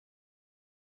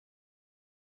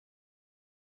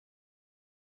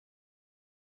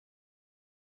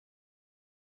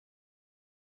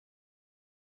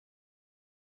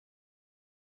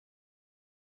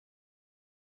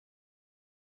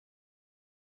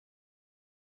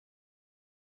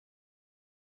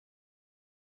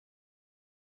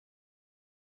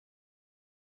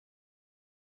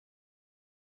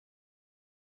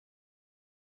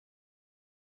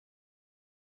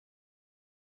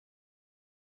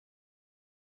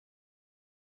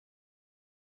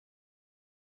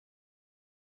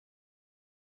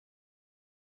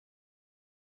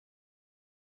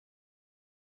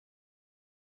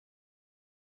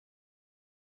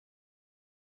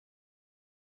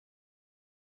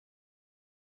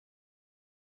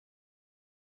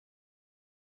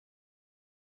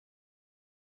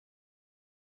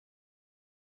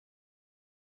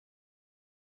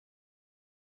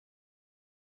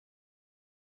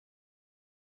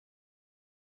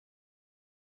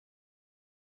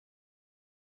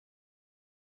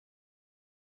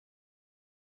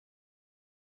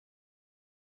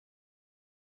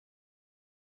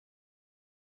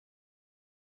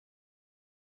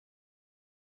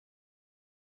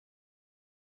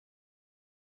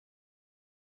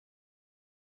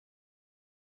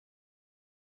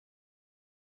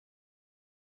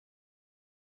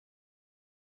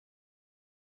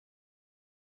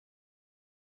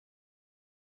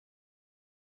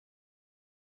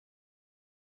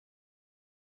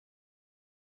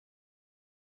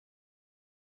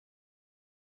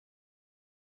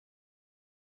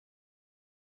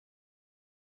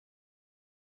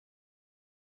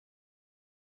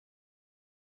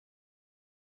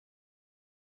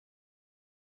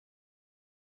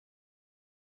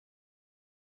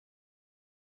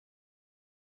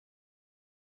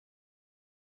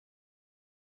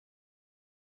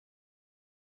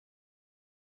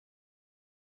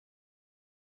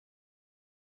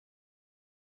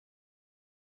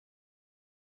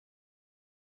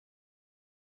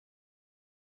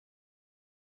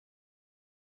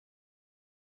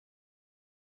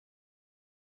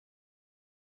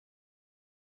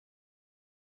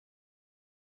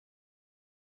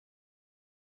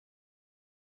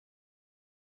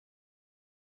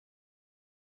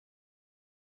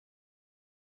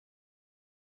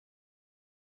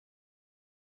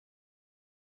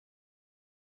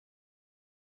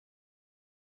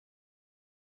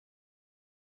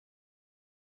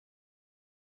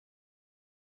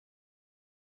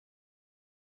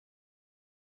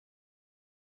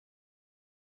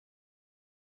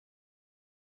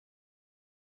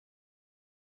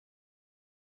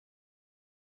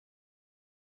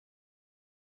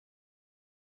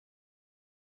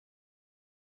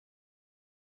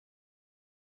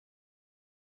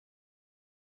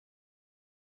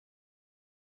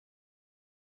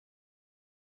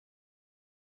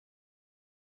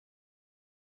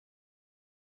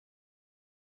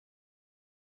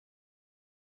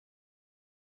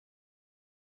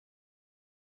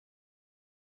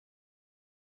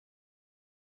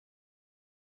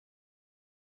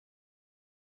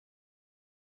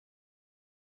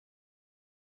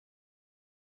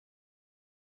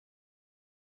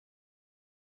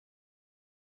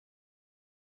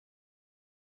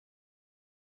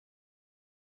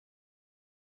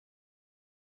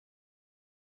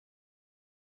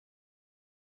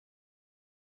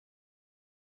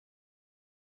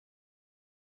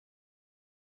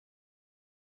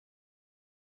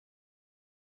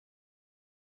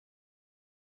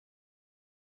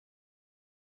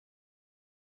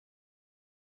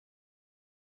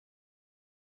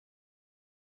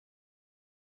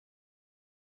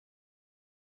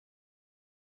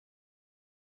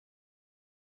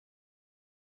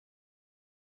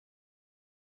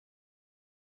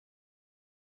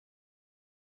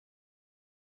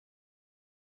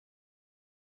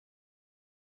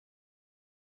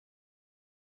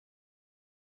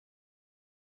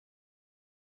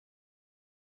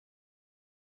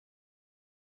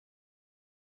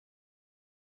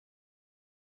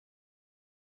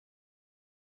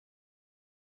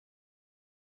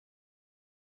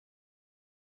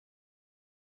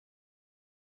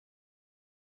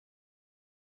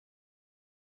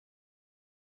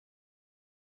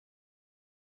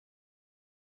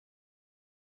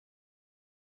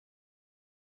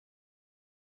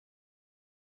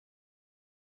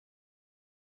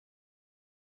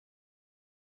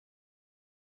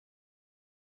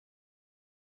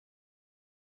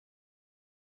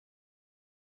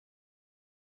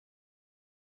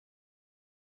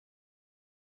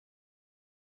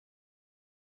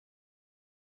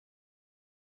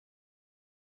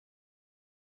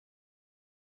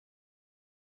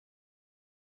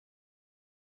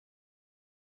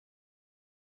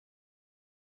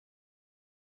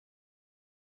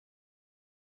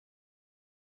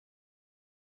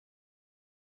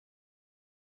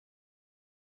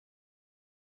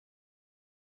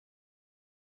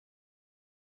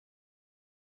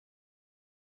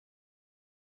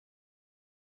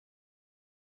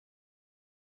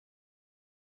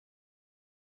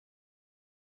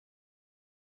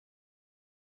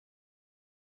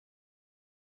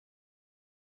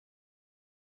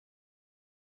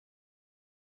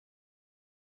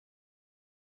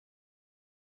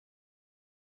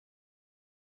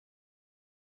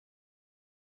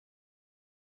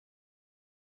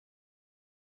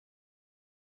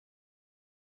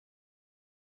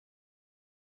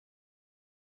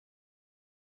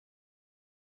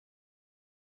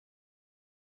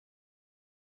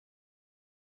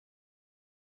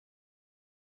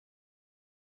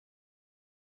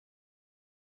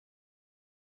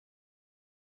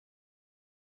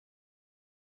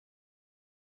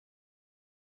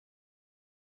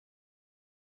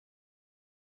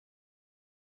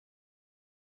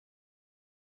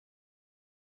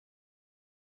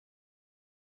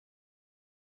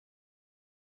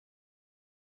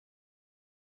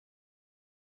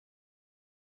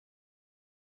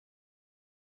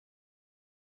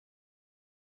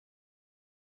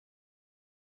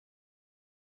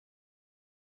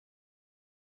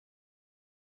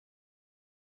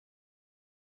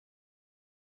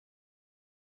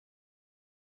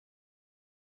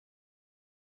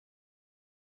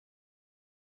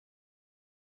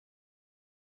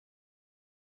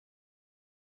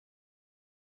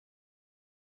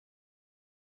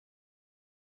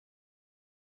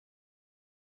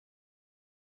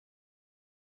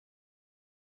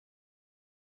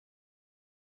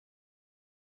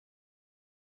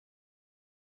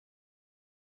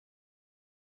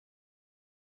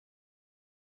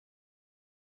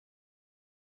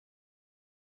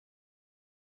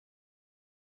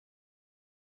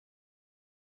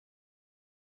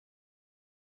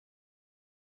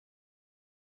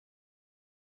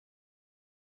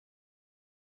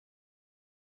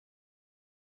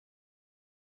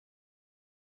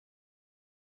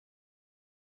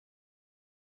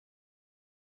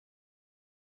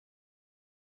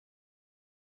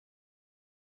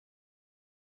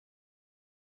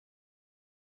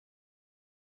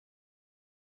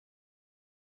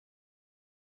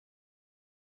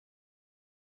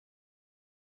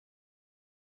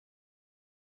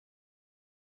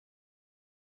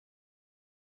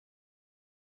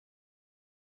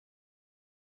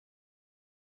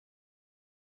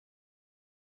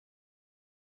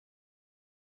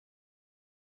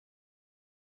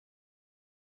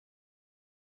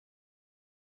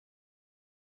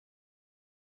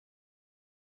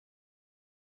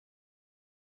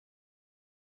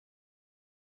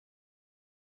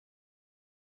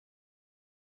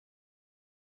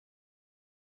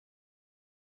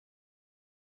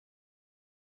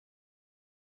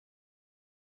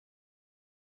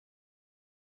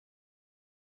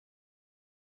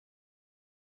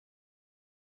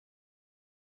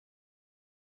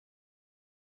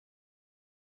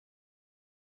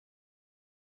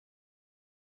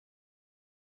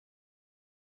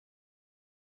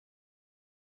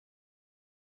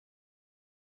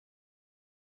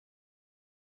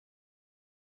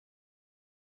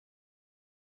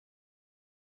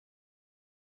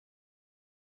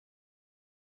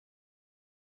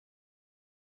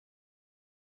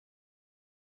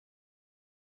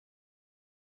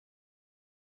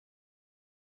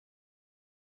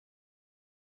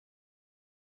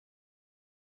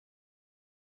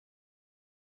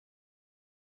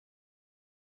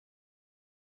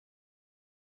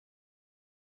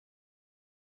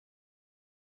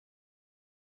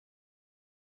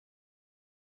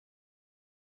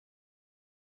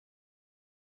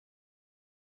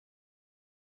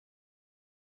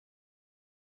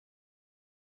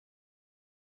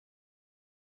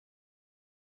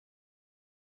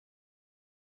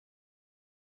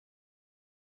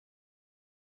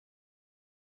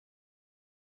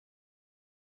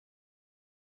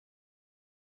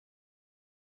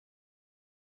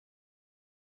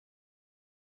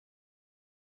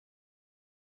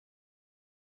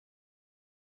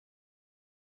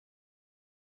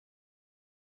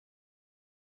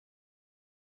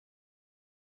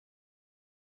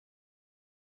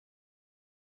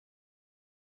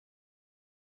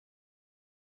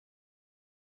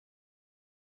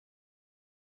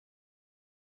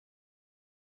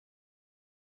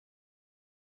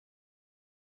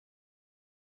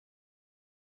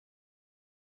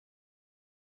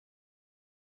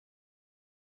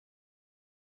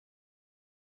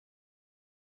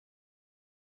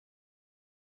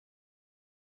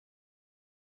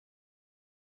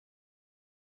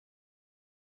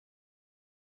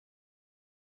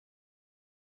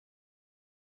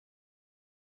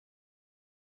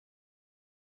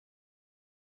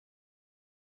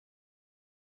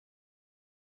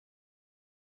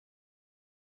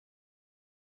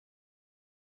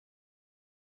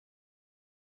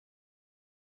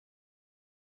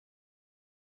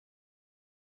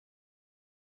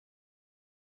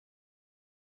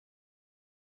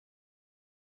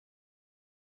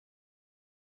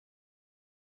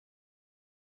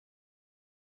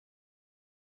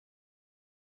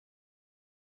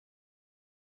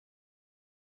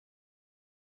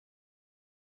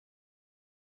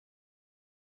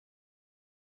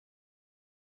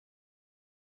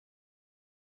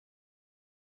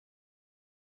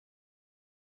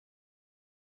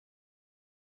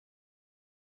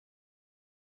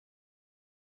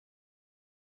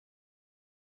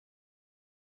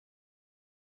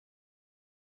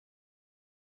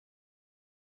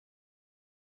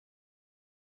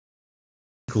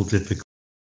difficult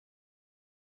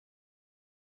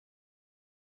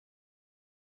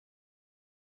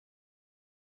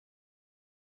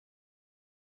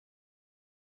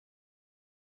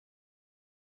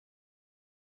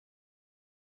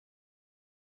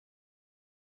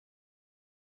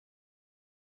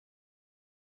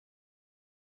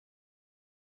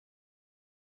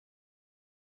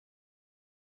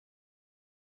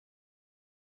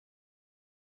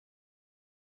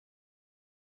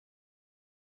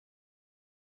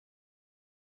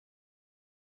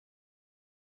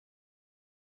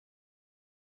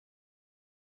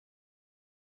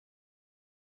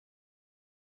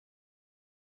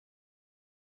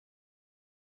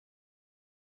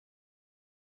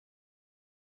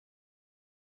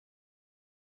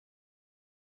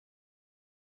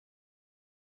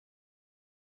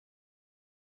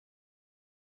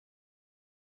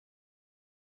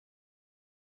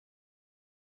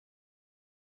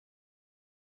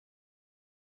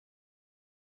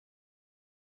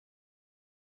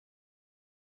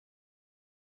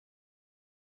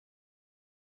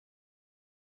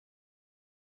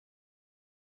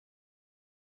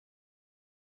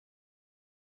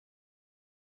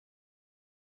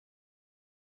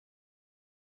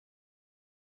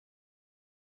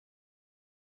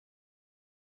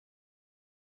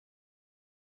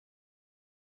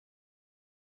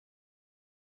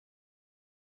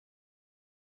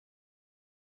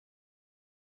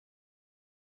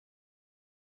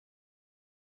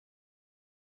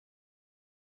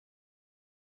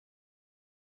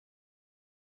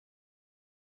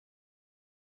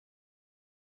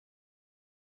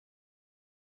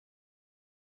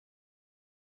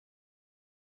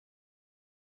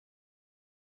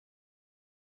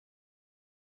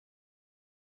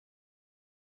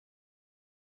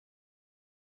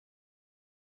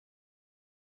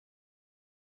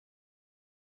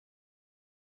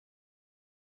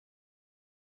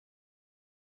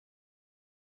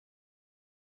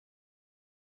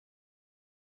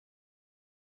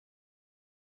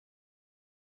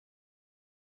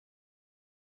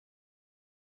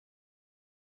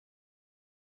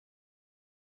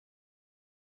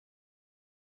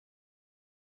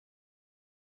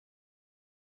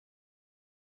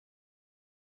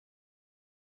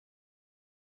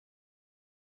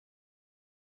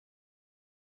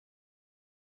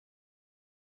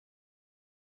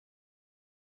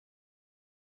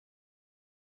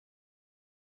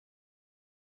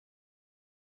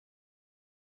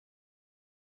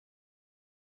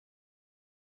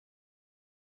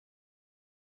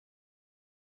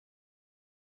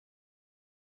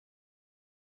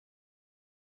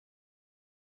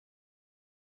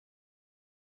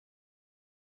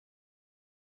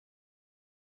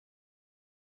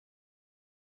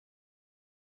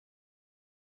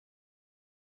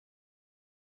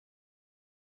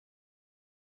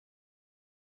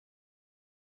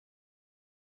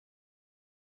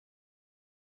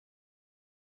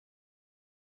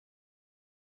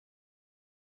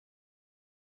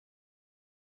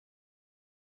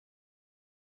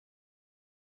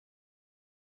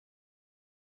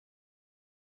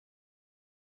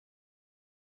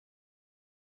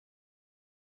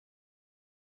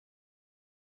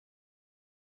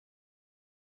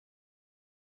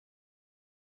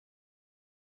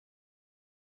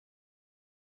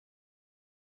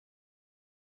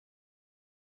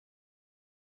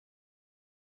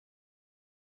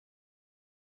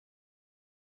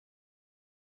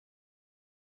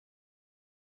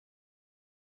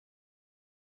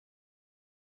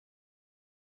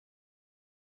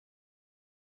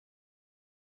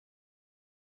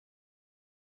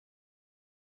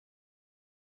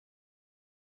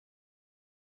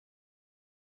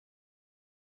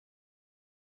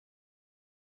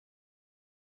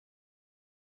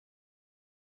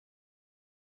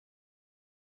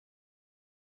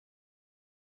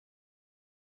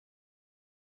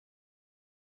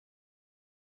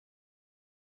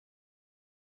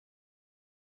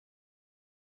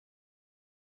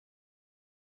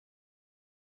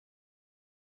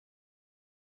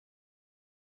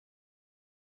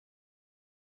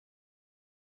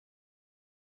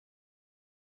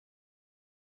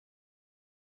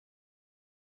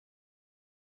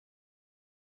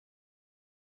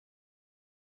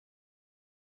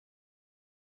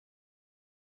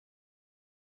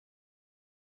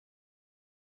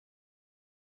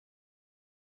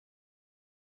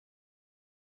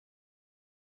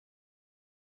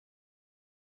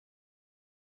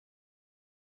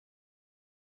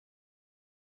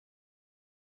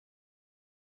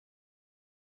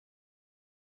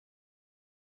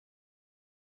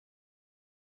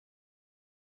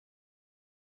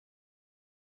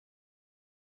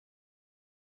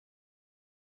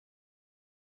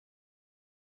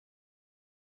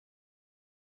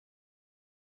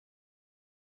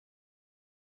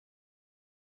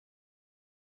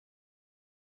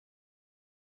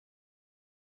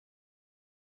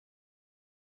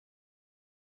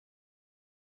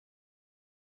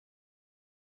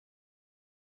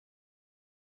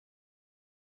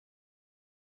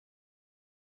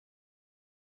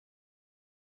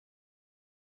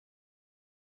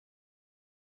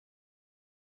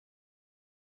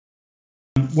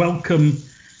Welcome,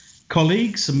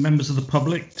 colleagues and members of the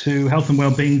public, to Health and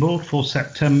Wellbeing Board for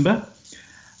September.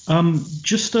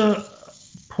 Just a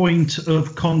point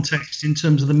of context in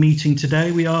terms of the meeting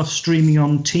today. We are streaming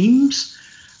on Teams.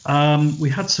 We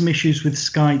had some issues with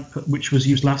Skype, which was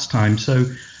used last time. So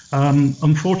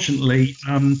unfortunately,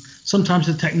 sometimes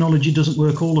the technology doesn't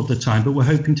work all of the time, but we're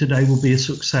hoping today will be a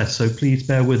success. So please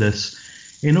bear with us.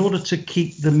 In order to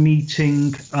keep the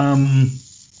meeting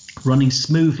running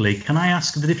smoothly, can I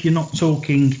ask that if you're not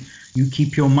talking, you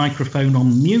keep your microphone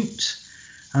on mute,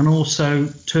 and also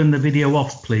turn the video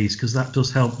off, please, because that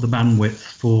does help the bandwidth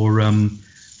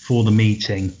for the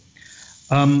meeting.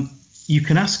 You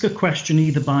can ask a question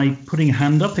either by putting a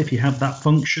hand up if you have that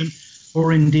function,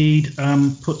 or indeed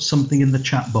put something in the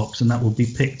chat box, and that will be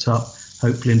picked up,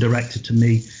 hopefully, and directed to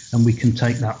me, and we can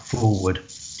take that forward.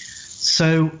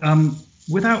 So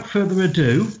without further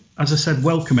ado, as I said,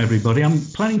 welcome everybody. I'm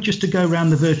planning just to go around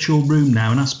the virtual room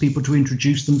now and ask people to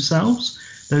introduce themselves,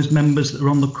 those members that are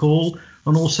on the call,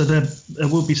 and also there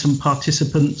will be some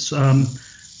participants around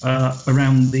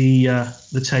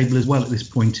the table as well at this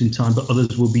point in time, but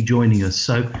others will be joining us.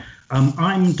 So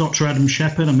I'm Dr. Adam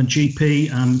Shepherd. I'm a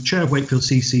GP, I'm Chair of Wakefield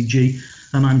CCG,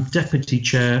 and I'm Deputy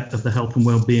Chair of the Health and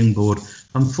Wellbeing Board.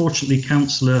 Unfortunately,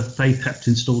 Councillor Faye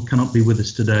Peptinstall cannot be with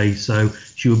us today, so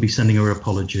she will be sending her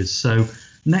apologies. So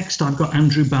next, I've got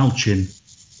Andrew Balchin.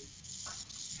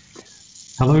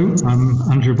 Hello, I'm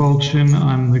Andrew Balchin.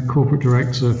 I'm the Corporate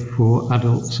Director for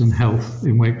Adults and Health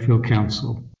in Wakefield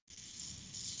Council.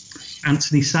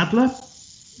 Anthony Sadler.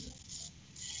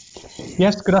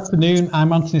 Yes, good afternoon.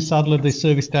 I'm Anthony Sadler, the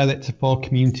Service Director for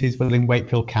Communities within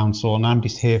Wakefield Council, and I'm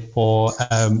just here for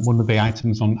one of the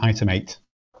items on item 8.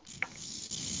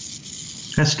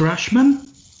 Esther Ashman.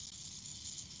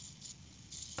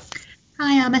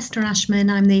 Hi, I'm Esther Ashman.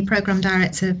 I'm the Programme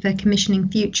Director for Commissioning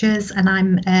Futures, and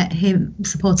I'm here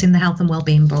supporting the Health and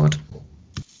Wellbeing Board.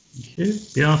 Thank you.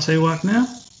 Beate Wagner.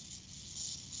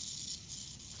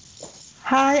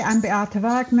 Hi, I'm Beate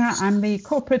Wagner. I'm the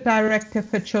Corporate Director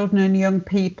for Children and Young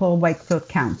People, Wakefield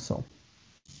Council.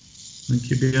 Thank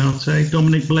you, Beate.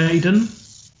 Dominic Bladen.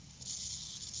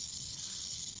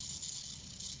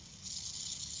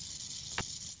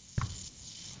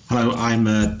 Hello, I'm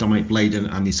Dominic Bladen.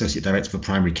 I'm the Associate Director for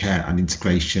Primary Care and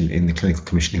Integration in the Clinical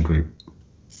Commissioning Group.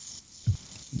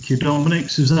 Thank you, Dominic.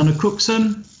 Susanna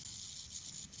Cookson.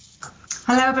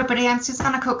 Hello everybody, I'm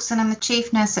Susanna Cookson. I'm the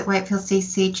Chief Nurse at Wakefield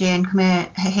CCG and I'm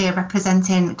here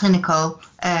representing clinical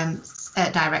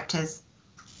directors.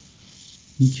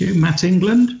 Thank you. Matt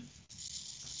England.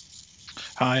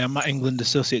 Hi, I'm Matt England,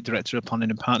 Associate Director of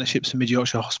Planning and Partnerships for Mid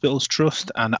Yorkshire Hospitals Trust,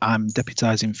 and I'm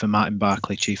deputising for Martin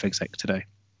Barclay, Chief Exec today.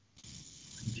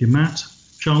 Thank you, Matt.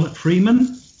 Charlotte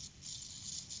Freeman.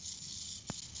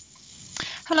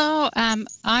 Hello,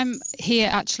 I'm here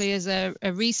actually as a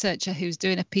researcher who's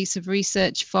doing a piece of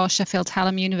research for Sheffield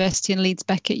Hallam University and Leeds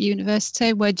Beckett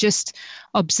University. We're just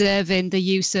observing the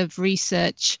use of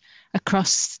research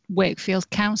across Wakefield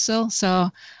Council, so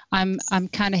I'm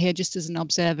kind of here just as an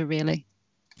observer, really.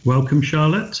 Welcome,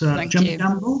 Charlotte. Thank Gemma you.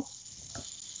 Gamble.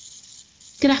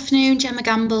 Good afternoon, Gemma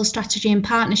Gamble, Strategy and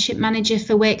Partnership Manager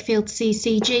for Wakefield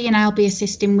CCG, and I'll be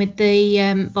assisting with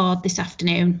the board this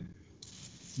afternoon.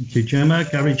 Thank you, Gemma.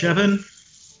 Gary Jevon.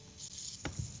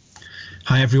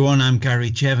 Hi everyone, I'm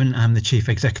Gary Jevon. I'm the Chief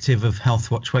Executive of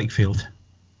Health Watch Wakefield.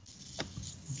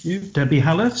 Thank you. Debbie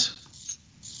Hallett.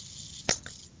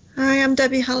 Hi, I'm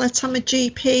Debbie Hallett. I'm a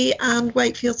GP and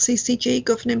Wakefield CCG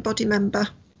Governing Body Member.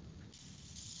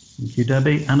 Thank you,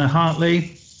 Debbie. Anna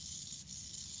Hartley.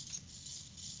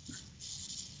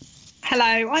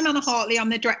 Hello, I'm Anna Hartley. I'm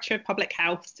the Director of Public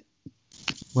Health.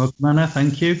 Welcome, Anna.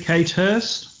 Thank you. Kate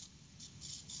Hurst.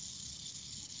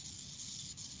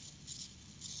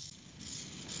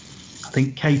 I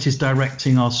think Kate is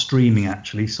directing our streaming,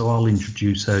 actually, so I'll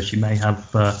introduce her. She may have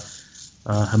her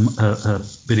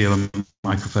video and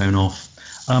microphone off.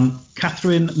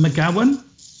 Catherine McGowan.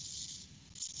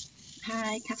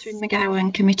 Hi, Catherine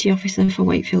McGowan, Committee Officer for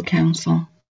Wakefield Council.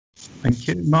 Thank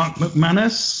you. Mark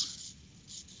McManus.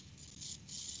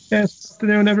 Yes, good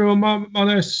afternoon everyone. Mark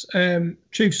McManus,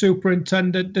 Chief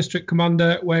Superintendent, District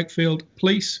Commander, Wakefield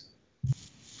Police.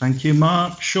 Thank you,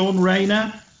 Mark. Sean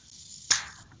Rayner.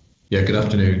 Yeah, good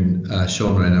afternoon.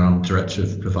 Sean Rayner, I'm Director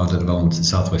of Provider Development at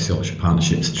South West Yorkshire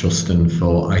Partnerships Trust, and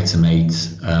for item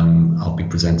 8, I'll be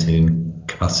presenting in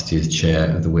capacity as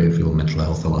Chair of the Wakefield Mental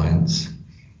Health Alliance.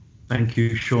 Thank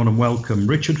you, Sean, and welcome.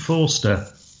 Richard Forster.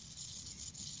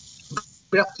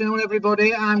 Good afternoon,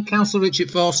 everybody. I'm Councillor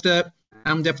Richard Forster.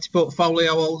 I'm Deputy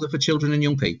Portfolio Holder for Children and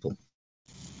Young People.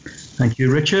 Thank you,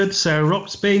 Richard. Sarah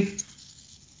Roxby.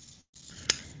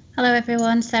 Hello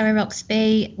everyone, Sarah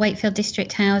Roxby, Wakefield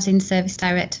District Housing Service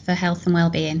Director for Health and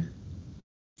Wellbeing.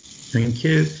 Thank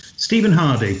you. Stephen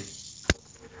Hardy.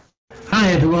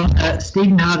 Hi everyone,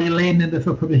 Stephen Hardy, Lane Member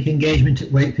for Public Engagement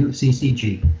at Wakefield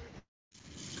CCG.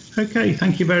 Okay,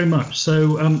 thank you very much.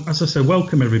 So, as I said,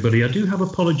 welcome everybody. I do have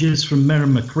apologies from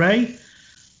Merrin McRae,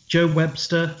 Joe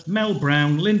Webster, Mel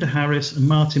Brown, Linda Harris and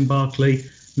Martin Barclay.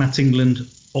 Matt England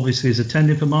obviously is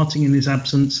attending for Martin in his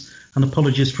absence, and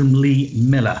apologies from Lee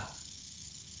Miller.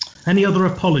 Any other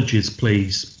apologies,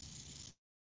 please?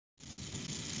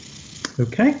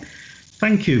 Okay,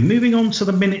 thank you. Moving on to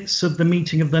the minutes of the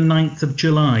meeting of the 9th of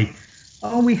July.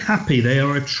 Are we happy they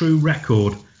are a true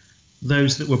record,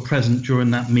 those that were present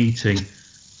during that meeting?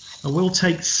 I will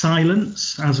take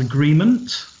silence as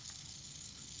agreement.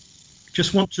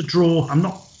 Just want to draw, I'm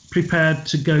not prepared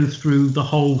to go through the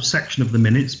whole section of the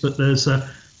minutes, but there's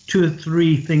 2 or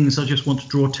 3 things I just want to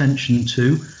draw attention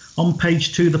to. On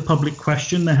page 2, the public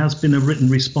question, there has been a written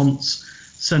response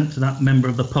sent to that member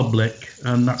of the public,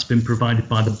 and that's been provided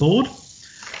by the board.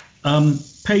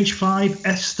 Page 5,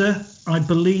 Esther, I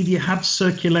believe you have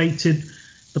circulated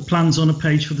the plans on a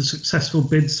page for the successful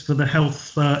bids for the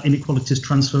health inequalities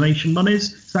transformation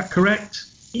monies. Is that correct?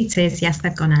 It is, yes,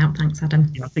 they've gone out. Thanks, Adam.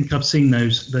 Yeah, I think I've seen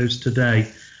those today.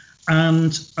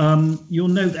 And you'll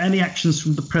note any actions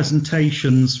from the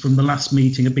presentations from the last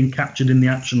meeting have been captured in the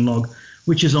action log,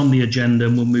 which is on the agenda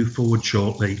and will move forward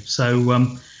shortly. So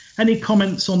any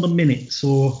comments on the minutes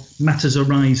or matters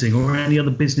arising or any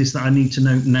other business that I need to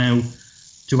note now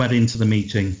to add into the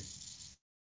meeting?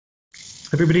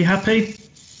 Everybody happy?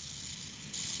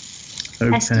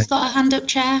 Okay. Esther's got a hand up,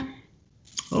 Chair.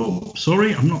 Oh,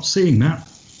 sorry, I'm not seeing that.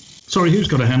 Sorry, who's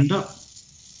got a hand up?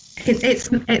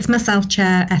 It's myself,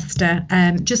 Chair, Esther.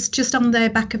 Just on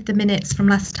the back of the minutes from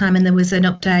last time, and there was an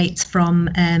update from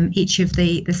each of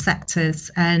the sectors,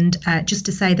 and just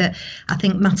to say that I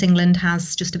think Matt England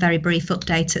has just a very brief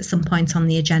update at some point on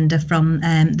the agenda from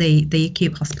the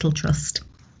Acute Hospital Trust.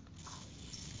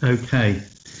 Okay,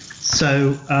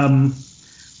 so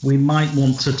we might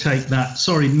want to take that.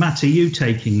 Sorry, Matt, are you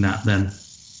taking that then?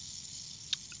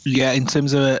 Yeah, in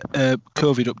terms of a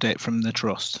COVID update from the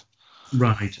Trust.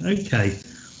 Right, okay.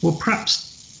 Well,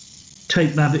 perhaps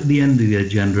take that at the end of the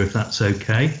agenda, if that's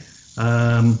okay.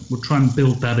 We'll try and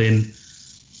build that in.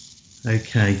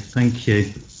 Okay, thank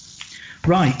you.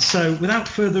 Right, so without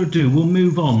further ado, we'll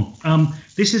move on.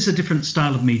 This is a different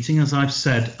style of meeting, as I've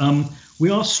said. We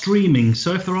are streaming,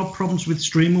 so if there are problems with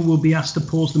streaming, we'll be asked to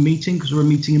pause the meeting because we're a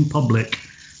meeting in public.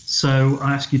 So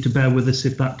I ask you to bear with us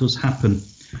if that does happen.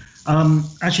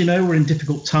 As you know, we're in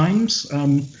difficult times,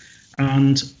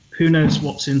 and who knows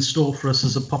what's in store for us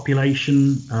as a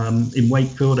population in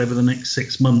Wakefield over the next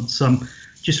 6 months.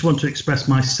 Just want to express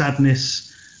my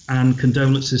sadness and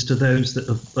condolences to those that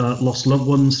have lost loved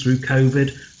ones through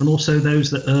COVID, and also those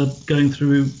that are going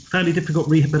through fairly difficult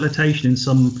rehabilitation in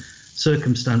some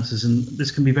circumstances, and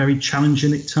this can be very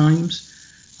challenging at times.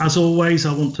 As always,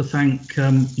 I want to thank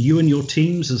you and your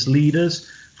teams as leaders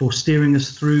for steering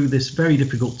us through this very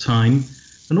difficult time,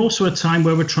 and also a time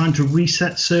where we're trying to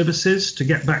reset services to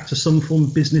get back to some form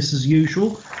of business as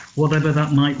usual, whatever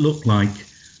that might look like.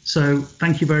 So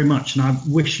thank you very much, and I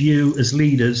wish you as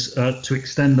leaders to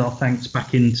extend our thanks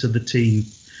back into the team,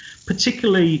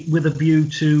 particularly with a view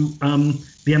to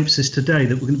the emphasis today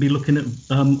that we're going to be looking at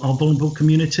our vulnerable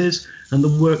communities and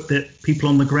the work that people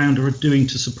on the ground are doing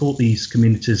to support these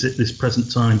communities at this present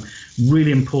time.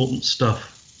 Really important stuff.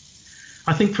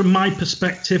 I think from my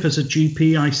perspective as a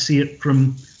GP, I see it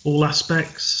from all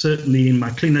aspects. Certainly in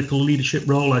my clinical leadership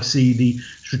role, I see the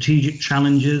strategic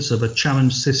challenges of a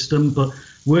challenged system, but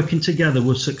working together,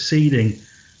 we're succeeding.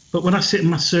 But when I sit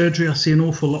in my surgery, I see an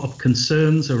awful lot of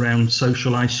concerns around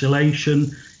social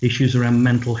isolation, issues around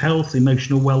mental health,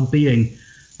 emotional well-being.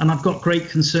 And I've got great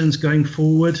concerns going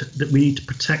forward that we need to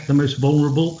protect the most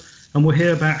vulnerable. And we'll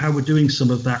hear about how we're doing some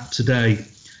of that today.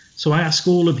 So I ask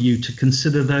all of you to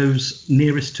consider those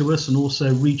nearest to us and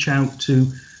also reach out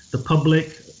to the public,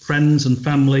 friends and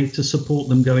family to support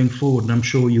them going forward, and I'm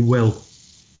sure you will.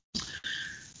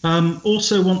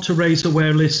 Also want to raise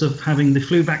awareness of having the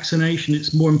flu vaccination.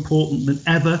 It's more important than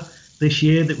ever this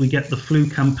year that we get the flu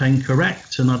campaign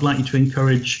correct, and I'd like you to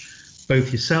encourage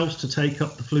both yourselves to take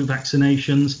up the flu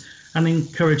vaccinations and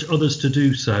encourage others to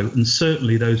do so, and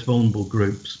certainly those vulnerable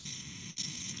groups.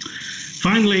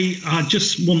 Finally, I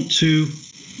just want to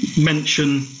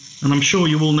mention, and I'm sure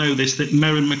you all know this, that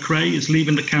Merrin McRae is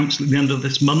leaving the council at the end of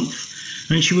this month,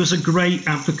 and she was a great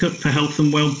advocate for health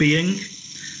and well-being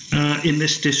in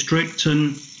this district,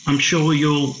 and I'm sure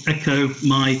you'll echo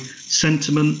my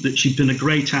sentiment that she's been a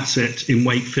great asset in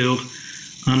Wakefield,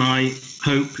 and I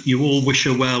hope you all wish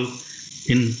her well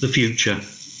in the future,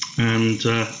 and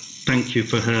thank you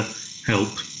for her help.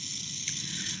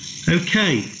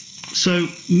 Okay, so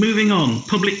moving on,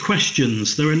 public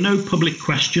questions. There are no public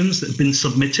questions that have been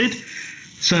submitted.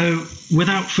 So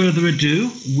without further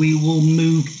ado, we will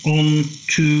move on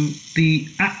to the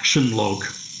action log.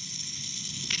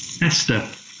 Esther.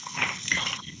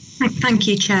 Thank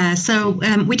you, Chair. So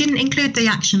we didn't include the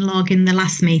action log in the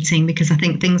last meeting because I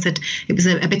think it was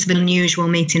a bit of an unusual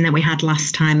meeting that we had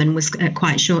last time and was at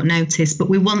quite short notice, but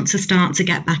we want to start to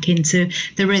get back into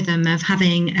the rhythm of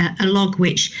having a log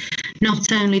which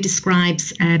not only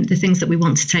describes the things that we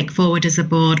want to take forward as a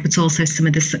board, but also some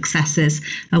of the successes,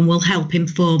 and will help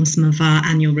inform some of our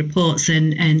annual reports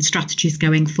and strategies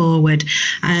going forward.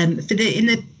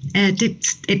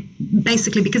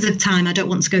 Basically, because of time, I don't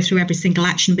want to go through every single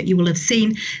action, but you will have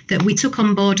seen that we took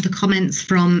on board the comments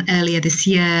from earlier this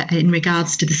year in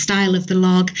regards to the style of the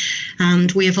log,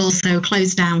 and we have also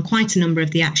closed down quite a number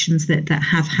of the actions that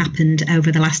have happened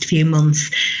over the last few months.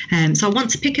 So I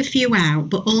want to pick a few out,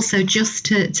 but also just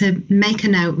to make a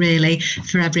note really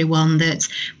for everyone that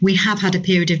we have had a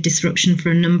period of disruption for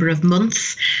a number of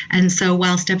months, and so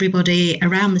whilst everybody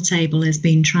around the table has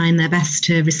been trying their best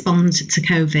to respond to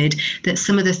COVID, that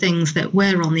some of the things that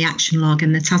were on the action log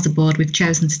and that as a board we've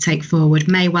chosen to take forward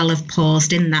may well have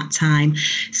paused in that time.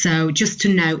 So just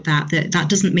to note that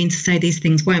doesn't mean to say these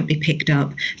things won't be picked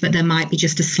up, but there might be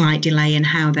just a slight delay in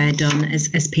how they're done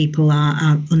as people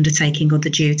are undertaking other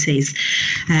duties.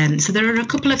 So there are a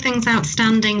couple of things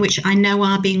outstanding which I know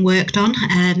are being worked on.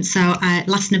 So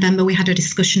last November we had a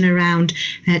discussion around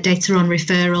data on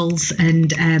referrals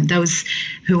and those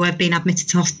who have been admitted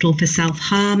to hospital for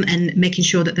self-harm, and making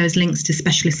sure that those links to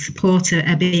specialist support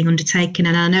are being undertaken.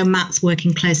 And I know Matt's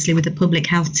working closely with the public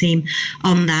health team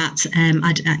on that. And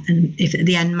if at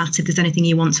the end, Matt, if there's anything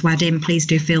you want to add in, please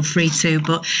do feel free to.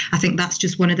 But I think that's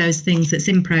just one of those things that's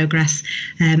in progress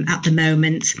at the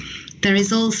moment. There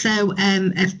is also,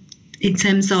 in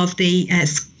terms of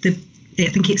I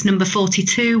think it's number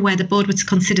 42, where the board were to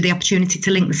consider the opportunity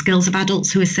to link the skills of adults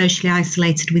who are socially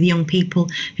isolated with young people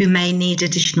who may need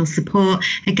additional support.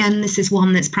 Again, this is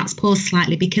one that's perhaps paused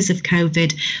slightly because of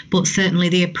COVID, but certainly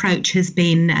the approach has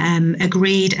been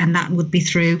agreed, and that would be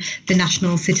through the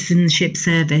National Citizenship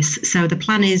Service. So the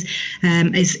plan is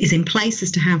in place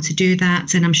as to how to do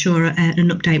that, and I'm sure an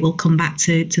update will come back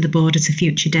to the board at a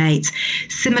future date.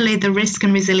 Similarly, the Risk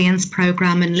and Resilience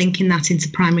Programme and linking that into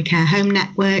primary care home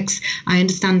networks. I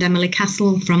understand Emily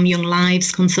Castle from Young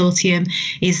Lives Consortium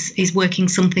is working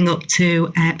something up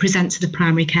to present to the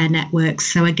primary care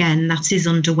networks. So again, that is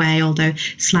underway, although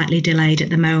slightly delayed at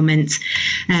the moment.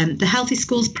 The Healthy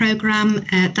Schools Programme,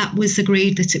 that was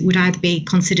agreed that it would either be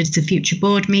considered at a future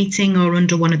board meeting or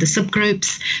under one of the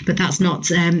subgroups, but that's not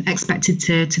expected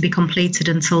to be completed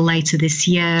until later this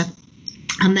year.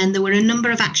 And then there were a number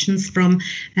of actions from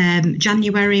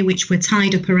January which were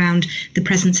tied up around the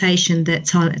presentation that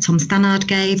Tom Stannard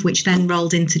gave, which then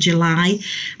rolled into July.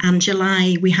 And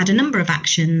July, we had a number of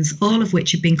actions, all of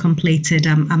which have been completed,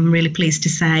 I'm really pleased to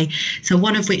say. So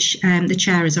one of which the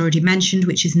Chair has already mentioned,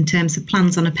 which is in terms of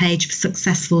plans on a page for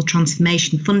successful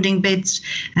transformation funding bids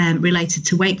related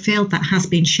to Wakefield. That has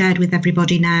been shared with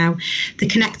everybody now. The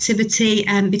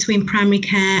connectivity between primary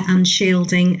care and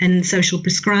shielding and social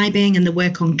prescribing and the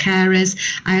work on carers.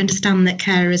 I understand that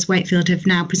carers Wakefield have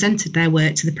now presented their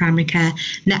work to the Primary Care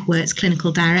Network's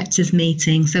Clinical Directors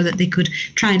meeting so that they could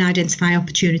try and identify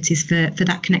opportunities for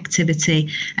that connectivity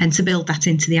and to build that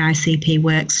into the ICP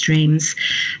work streams.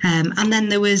 And then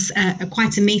there was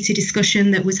quite a meaty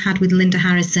discussion that was had with Linda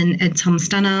Harris and Tom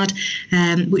Stannard,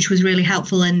 which was really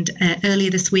helpful. And earlier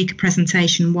this week, a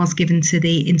presentation was given to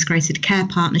the Integrated Care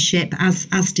Partnership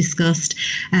as discussed.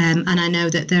 And I know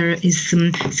that there is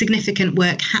some significant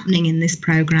work happening in this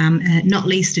programme, not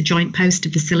least a joint post to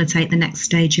facilitate the next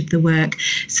stage of the work.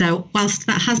 So whilst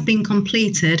that has been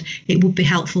completed, it would be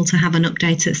helpful to have an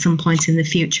update at some point in the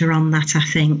future on that, I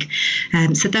think.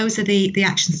 So those are the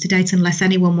actions to date, unless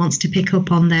anyone wants to pick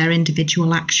up on their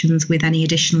individual actions with any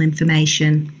additional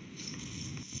information.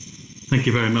 Thank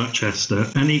you very much, Esther.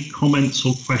 Any comments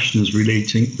or questions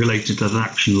related to the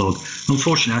action log?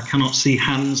 Unfortunately, I cannot see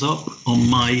hands up on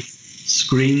my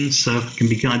screen, so it can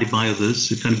be guided by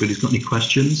others if anybody's got any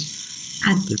questions.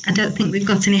 I don't think we've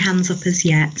got any hands up as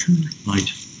yet.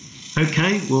 Right.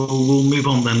 Okay, well, we'll move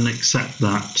on then and accept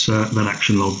that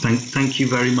action log. Thank you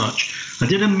very much. I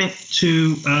did omit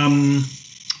to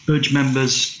urge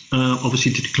members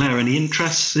obviously to declare any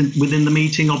interests within the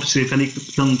meeting. Obviously, if any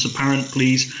becomes apparent,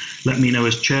 please let me know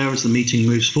as chair as the meeting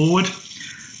moves forward.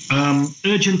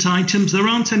 Urgent items. There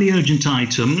aren't any urgent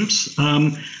items.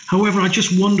 However, I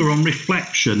just wonder on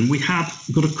reflection, we have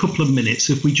got a couple of minutes.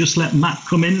 If we just let Matt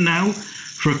come in now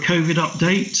for a COVID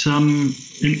update,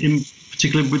 in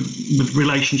particular with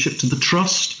relationship to the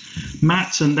trust.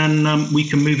 Matt, and then we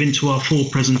can move into our 4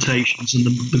 presentations and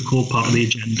the core part of the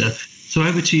agenda. So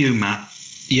over to you, Matt.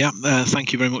 Yeah,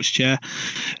 thank you very much, Chair.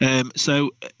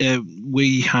 So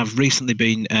we have recently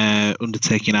been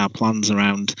undertaking our plans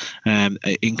around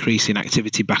increasing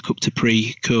activity back up to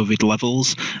pre-COVID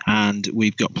levels, and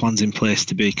we've got plans in place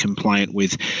to be compliant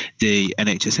with the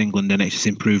NHS England NHS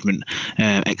Improvement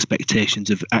expectations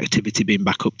of activity being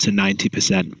back up to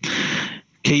 90%.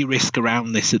 Key risk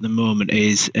around this at the moment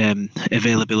is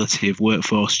availability of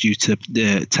workforce due to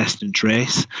test and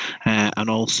trace, and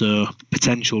also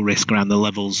potential risk around the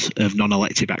levels of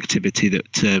non-elective activity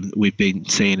that we've been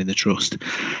seeing in the Trust.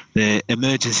 The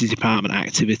emergency department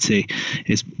activity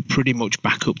is pretty much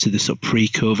back up to the sort of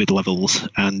pre-COVID levels,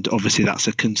 and obviously that's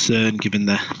a concern given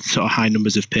the sort of high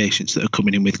numbers of patients that are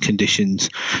coming in with conditions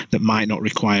that might not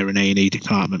require an A&E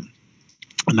department.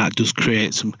 And that does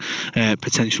create some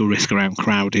potential risk around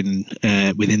crowding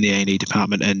within the A&E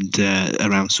department and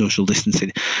around social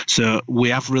distancing. So we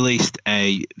have released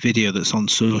a video that's on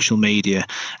social media,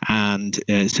 and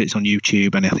so it's on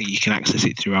YouTube, and I think you can access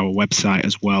it through our website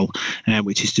as well,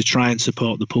 which is to try and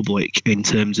support the public in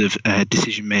terms of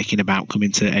decision making about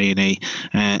coming to A&E,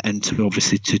 and to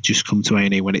obviously to just come to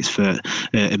A&E when it's for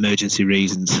emergency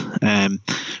reasons.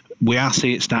 We are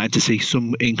starting to see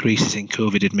some increases in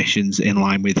COVID admissions in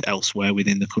line with elsewhere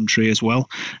within the country as well.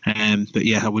 But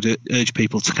yeah, I would urge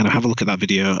people to kind of have a look at that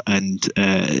video, and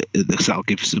that'll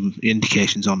give some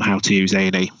indications on how to use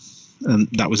A&E. And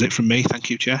that was it from me. Thank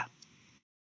you, Chair.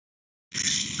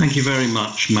 Thank you very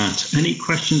much, Matt. Any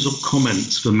questions or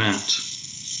comments for Matt?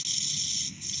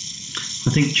 I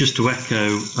think just to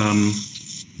echo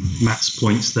Matt's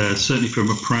points there, certainly from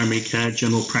a primary care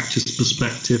general practice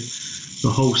perspective, the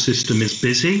whole system is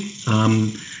busy.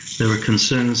 There are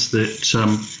concerns that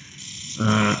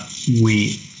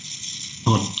we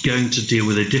are going to deal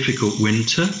with a difficult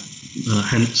winter,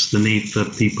 hence the need for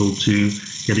people to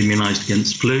get immunised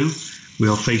against flu. We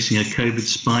are facing a COVID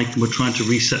spike, and we're trying to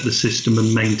reset the system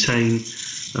and maintain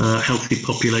a healthy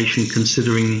population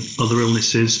considering other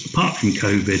illnesses apart from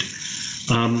COVID.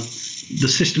 The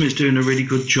system is doing a really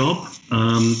good job,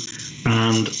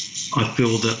 and I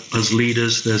feel that as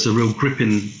leaders, there's a real grip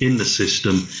in the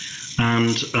system,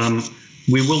 and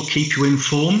we will keep you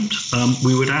informed.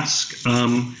 We would ask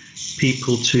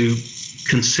people to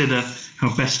consider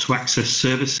how best to access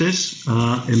services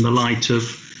in the light of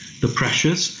the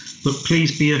pressures, but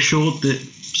please be assured that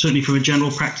certainly from a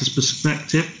general practice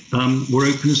perspective, we're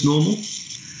open as normal.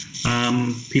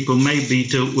 People may be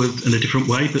dealt with in a different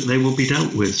way, but they will be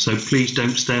dealt with, so please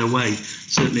don't stay away,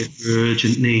 certainly if there are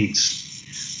urgent needs.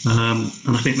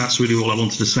 And I think that's really all I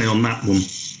wanted to say on that one.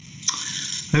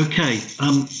 Okay,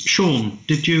 Sean,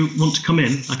 did you want to come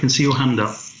in? I can see your hand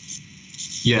up.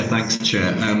 Yeah, thanks,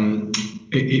 Chair.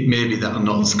 It may be that I'm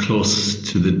not as close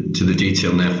to the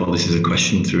detail, and therefore this is a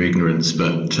question through ignorance,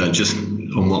 but just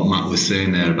on what Matt was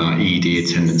saying there about ED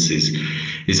attendances,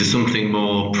 is there something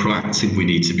more proactive we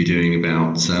need to be doing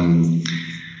about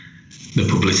the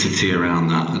publicity around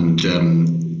that, and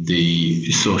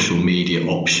the social media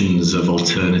options of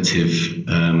alternative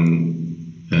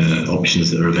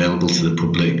options that are available to the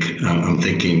public? I'm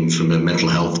thinking from a mental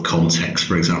health context,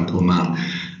 for example, Matt.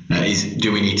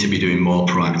 Do we need to be doing more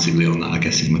proactively on that, I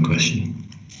guess is my question.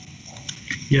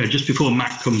 Yeah, just before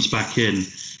Matt comes back in,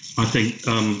 I think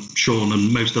Sean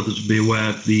and most others will be aware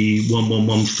of the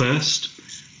 111 first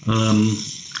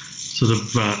sort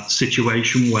of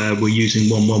situation where we're using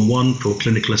 111 for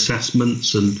clinical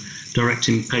assessments and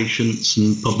directing patients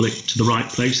and public to the right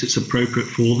place. It's appropriate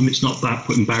for them. It's not about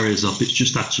putting barriers up. It's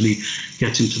just actually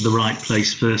getting to the right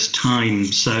place first time.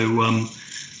 So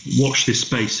watch this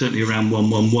space, certainly around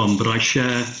 111. But I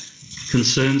share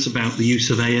concerns about the use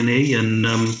of A&E, and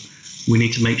we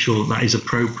need to make sure that is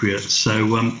appropriate. So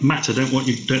Matt, I don't know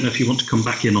if you want to come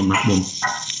back in on that one.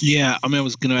 Yeah, I mean, I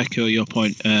was going to echo your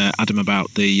point, Adam,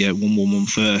 about the 111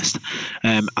 first.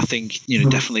 I think,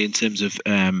 definitely in terms of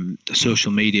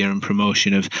social media and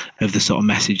promotion of the sort of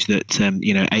message that,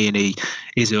 A&E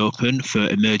is open for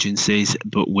emergencies,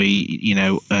 but we,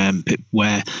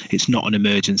 where it's not an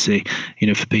emergency,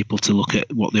 for people to look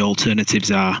at what the alternatives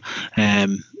are.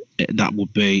 That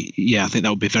would be, I think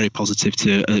that would be very positive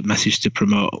to a message to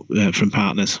promote from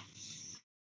partners.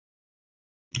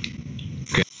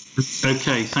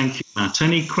 Okay, thank you, Matt.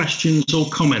 Any questions or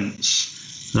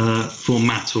comments for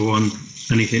Matt or on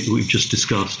anything that we've just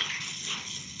discussed?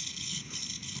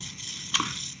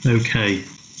 Okay,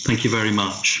 thank you very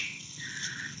much.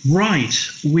 Right,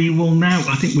 we will now,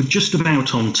 I think we're just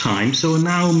about on time, so we'll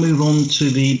now move on to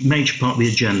the major part of the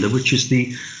agenda, which is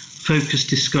the focused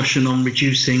discussion on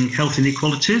reducing health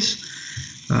inequalities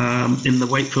in the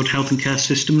Wakefield health and care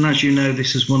system. And as you know,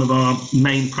 this is one of our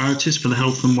main priorities for the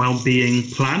health and wellbeing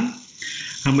plan.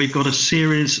 And we've got a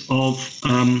series of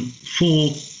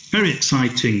 4 very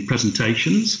exciting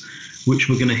presentations, which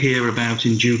we're going to hear about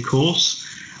in due course.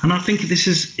 And I think this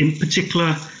is in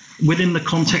particular within the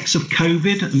context of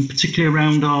COVID, and particularly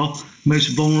around our most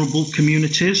vulnerable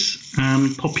communities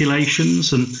and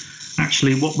populations, and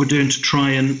actually what we're doing to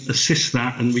try and assist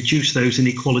that and reduce those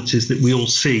inequalities that we all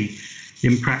see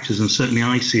in practice, and certainly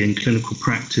I see in clinical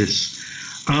practice.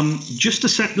 Just to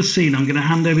set the scene, I'm going to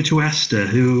hand over to Esther,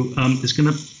 who is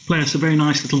going to play us a very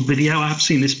nice little video. I have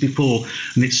seen this before,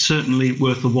 and it's certainly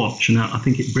worth a watch, and I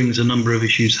think it brings a number of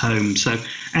issues home. So,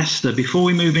 Esther, before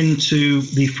we move into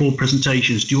the 4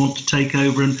 presentations, do you want to take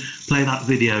over and play that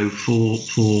video for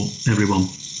everyone?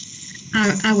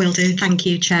 I will do. Thank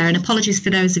you, Chair. And apologies for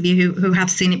those of you who have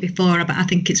seen it before, but I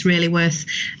think it's really worth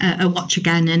a watch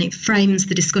again, and it frames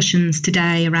the discussions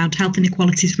today around health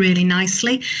inequalities really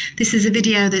nicely. This is a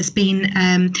video that's been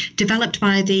developed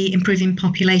by the Improving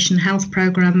Population Health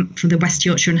Programme for the West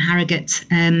Yorkshire and Harrogate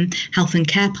Health and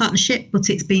Care Partnership, but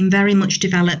it's been very much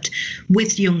developed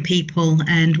with young people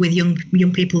and with young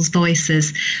people's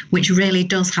voices, which really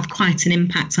does have quite an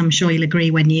impact. I'm sure you'll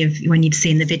agree when you've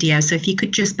seen the video. So if you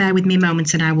could just bear with me a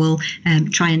moment, and I will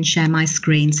try and share my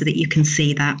screen so that you can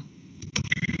see that.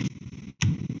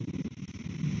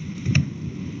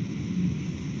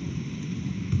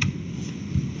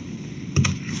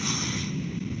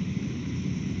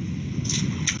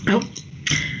 Oh,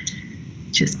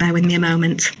 just bear with me a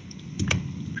moment.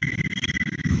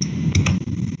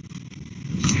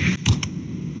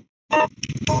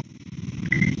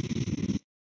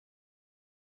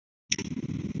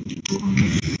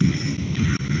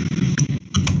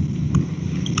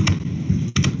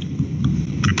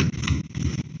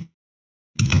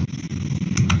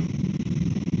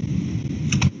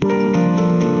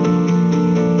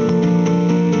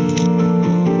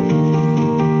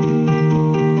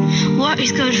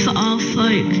 Is good for all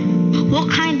folk. What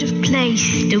kind of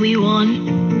place do we want?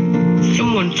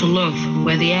 Someone to love,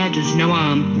 where the air does no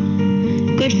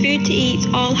harm. Good food to eat,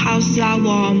 all houses are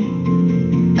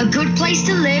warm. A good place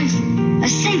to live, a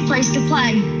safe place to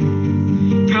play.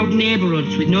 Proud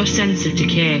neighbourhoods with no sense of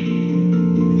decay.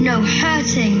 No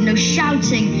hurting, no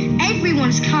shouting,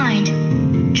 everyone's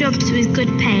kind. Jobs with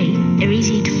good pay, they're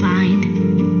easy to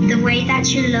find. The way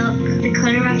that you look, the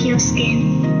colour of your skin.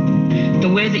 The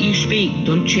way that you speak,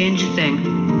 don't change a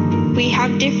thing. We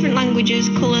have different languages,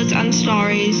 colours and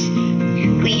stories.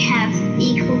 We have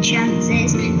equal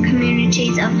chances,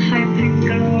 communities of hope and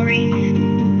glory.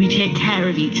 We take care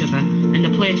of each other and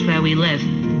the place where we live.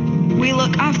 We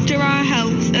look after our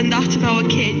health and that of our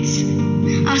kids.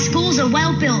 Our schools are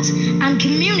well built and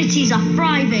communities are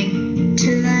thriving.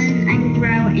 To learn and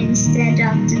grow instead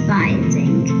of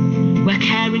dividing. We're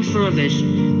caring for others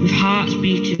with hearts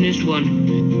beating as one.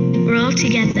 We're all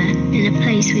together in a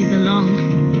place we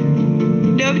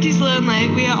belong. Nobody's lonely,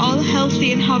 we are all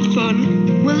healthy and have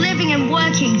fun. We're living and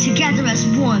working together as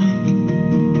one.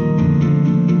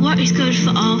 What is good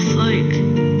for all folk?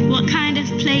 What kind of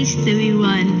place do we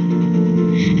want?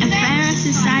 A fairer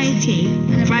society,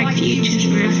 bright futures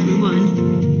for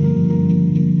everyone.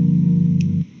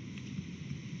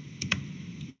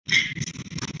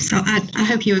 So I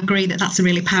hope you agree that that's a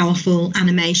really powerful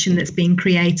animation that's been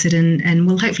created, and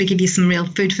will hopefully give you some real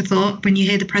food for thought when you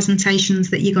hear the presentations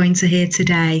that you're going to hear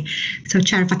today. So,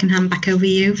 Chair, if I can hand back over to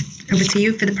you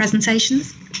for the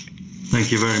presentations.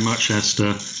 Thank you very much,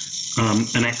 Esther.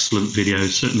 An excellent video.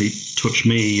 Certainly touched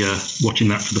me watching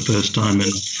that for the first time,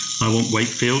 and I want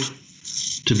Wakefield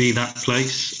to be that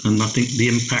place, and I think the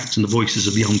impact and the voices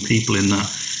of young people in that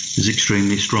is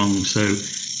extremely strong. So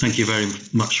thank you very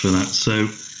much for that. So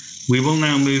we will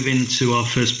now move into our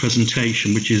first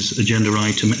presentation, which is agenda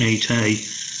item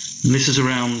 8A. And this is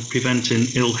around preventing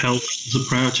ill health as a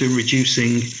priority and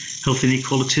reducing health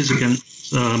inequalities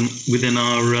within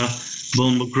our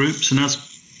vulnerable groups. And as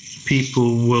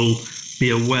people will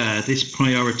be aware, this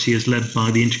priority is led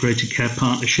by the Integrated Care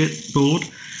Partnership Board.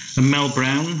 And Mel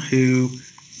Brown, who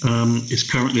is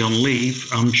currently on leave,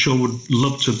 I'm sure would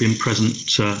love to have been present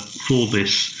for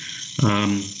this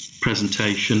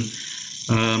presentation.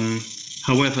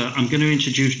 However, I'm going to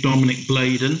introduce Dominic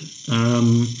Bladen,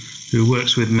 who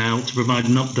works with Mel, to provide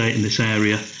an update in this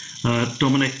area.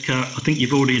 Dominic, I think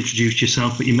you've already introduced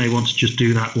yourself, but you may want to just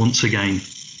do that once again.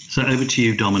 So over to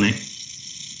you, Dominic.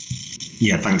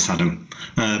 Yeah, thanks, Adam.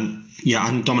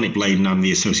 I'm Dominic Bladen. I'm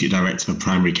the Associate Director for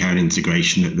Primary Care and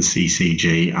Integration at the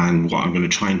CCG. And what I'm going to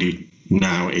try and do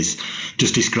now is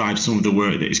just describe some of the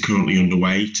work that is currently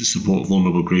underway to support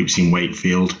vulnerable groups in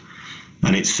Wakefield.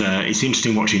 And it's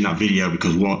interesting watching that video,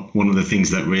 because one of the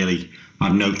things that really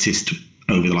I've noticed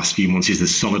over the last few months is the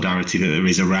solidarity that there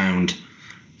is around,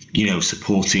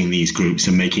 supporting these groups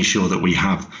and making sure that we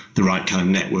have the right kind of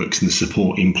networks and the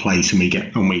support in place,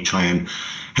 and we try and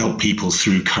help people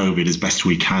through COVID as best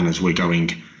we can as we're going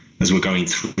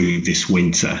through this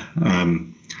winter.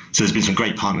 So there's been some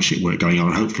great partnership work going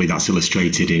on. Hopefully that's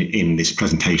illustrated in this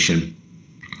presentation.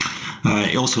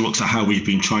 It also looks at how we've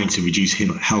been trying to reduce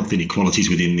health inequalities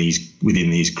within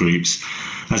these groups.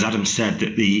 As Adam said,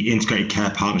 that the Integrated Care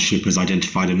Partnership has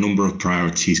identified a number of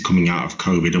priorities coming out of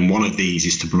COVID, and one of these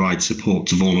is to provide support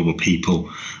to vulnerable people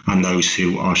and those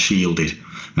who are shielded.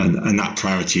 And that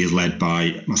priority is led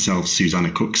by myself,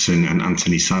 Susanna Cookson, and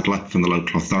Anthony Sadler from the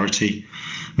local authority.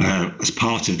 As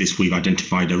part of this, we've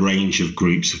identified a range of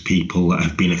groups of people that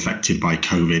have been affected by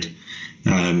COVID,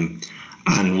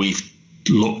 and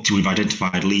we've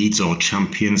identified leads or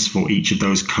champions for each of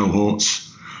those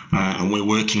cohorts, and we're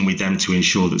working with them to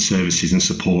ensure that services and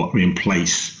support are in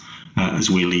place as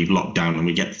we leave lockdown and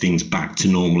we get things back to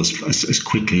normal as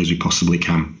quickly as we possibly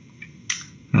can.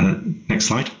 Next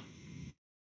slide.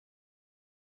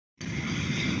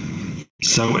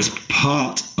 So as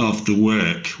part of the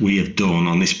work we have done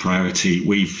on this priority,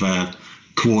 we've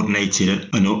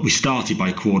coordinated we started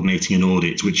by coordinating an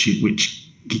audit which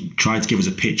tried to give us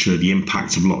a picture of the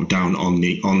impact of lockdown on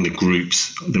the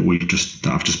groups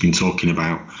that I've just been talking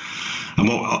about. And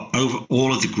over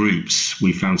all of the groups,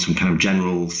 we found some kind of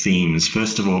general themes.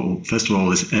 First of all,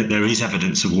 there is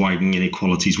evidence of widening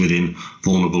inequalities within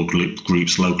vulnerable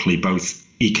groups locally, both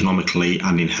economically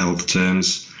and in health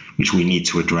terms, which we need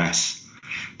to address.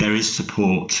 There is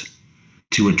support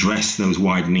to address those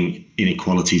widening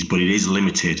inequalities, but it is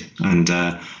limited, and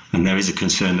there is a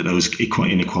concern that those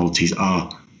inequalities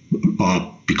are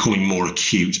becoming more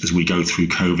acute as we go through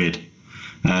COVID.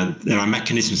 There are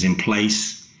mechanisms in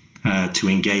place to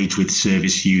engage with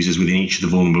service users within each of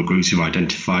the vulnerable groups we've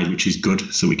identified, which is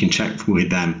good, so we can check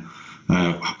with them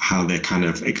how they're kind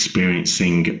of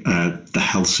experiencing the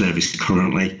health service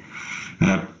currently.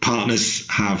 Partners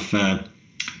have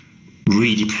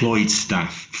redeployed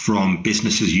staff from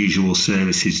business as usual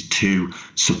services to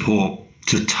support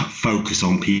to focus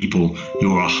on people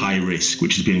who are high risk,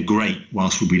 which has been great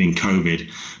whilst we've been in COVID.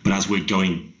 But as we're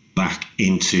going back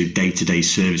into day-to-day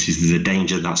services, there's a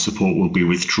danger that support will be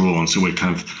withdrawn. So we're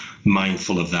kind of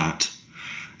mindful of that.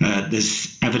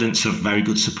 There's evidence of very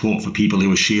good support for people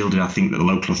who are shielded. I think that the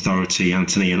local authority,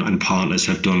 Anthony, and partners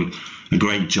have done a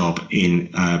great job in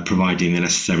providing the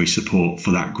necessary support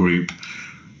for that group.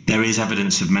 There is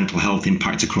evidence of mental health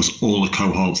impact across all the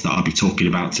cohorts that I'll be talking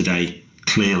about today.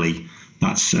 Clearly,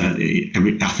 I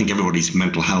think everybody's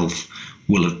mental health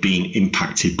will have been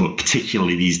impacted, but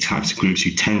particularly these types of groups who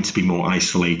tend to be more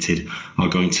isolated are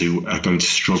going to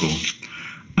struggle.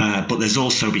 But there's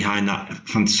also behind that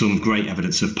some great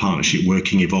evidence of partnership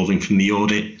working evolving from the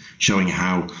audit, showing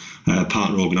how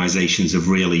partner organisations have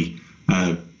really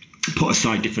put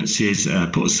aside differences,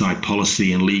 put aside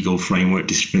policy and legal framework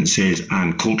differences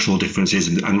and cultural differences,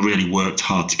 and really worked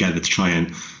hard together to try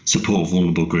and support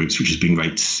vulnerable groups, which has been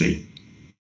great to see.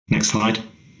 Next slide.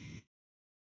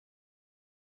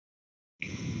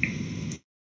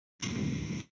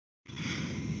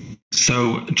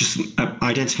 So just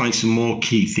identifying some more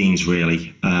key themes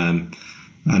really.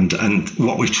 And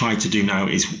what we've tried to do now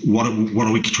is what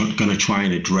are we going to try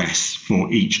and address for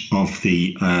each of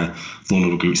the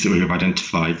vulnerable groups that we have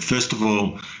identified. First of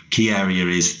all, key area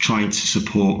is trying to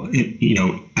support,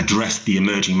 address the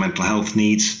emerging mental health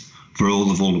needs for all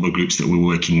the vulnerable groups that we're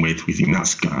working with. We think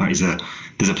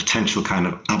there's a potential kind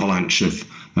of avalanche of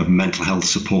mental health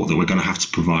support that we're going to have to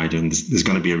provide, and there's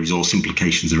going to be a resource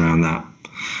implications around that.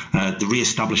 The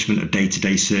re-establishment of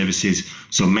day-to-day services,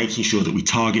 so making sure that we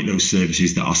target those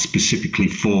services that are specifically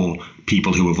for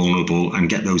people who are vulnerable and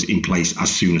get those in place as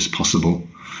soon as possible.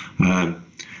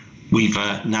 We've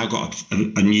now got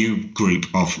a new group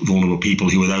of vulnerable people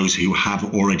who are those who've had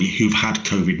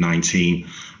COVID-19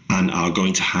 and are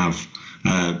going to have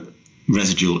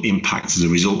residual impacts as a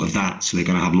result of that. So they're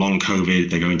going to have long COVID.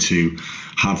 They're going to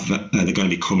have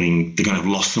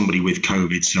lost somebody with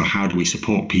COVID. So how do we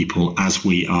support people how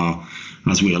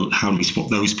do we support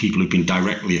those people who've been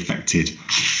directly affected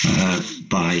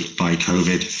by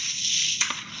COVID?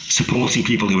 Supporting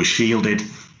people who are shielded.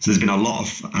 So there's been a lot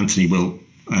of, Anthony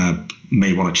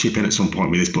may want to chip in at some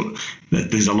point with this, but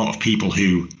there's a lot of people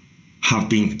who have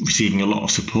been receiving a lot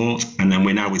of support, and then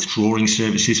we're now withdrawing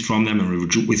services from them, and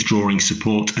we're withdrawing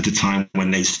support at a time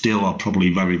when they still are probably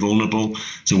very vulnerable.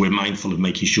 So we're mindful of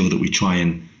making sure that we try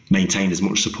and maintain as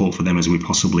much support for them as we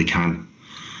possibly can.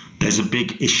 There's a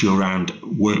big issue around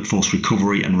workforce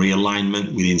recovery and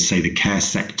realignment within, say, the care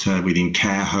sector, within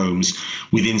care homes,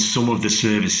 within some of the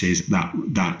services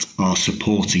that are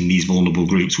supporting these vulnerable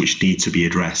groups, which need to be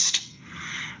addressed.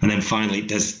 And then finally,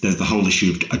 there's the whole issue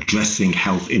of addressing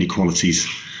health inequalities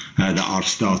that are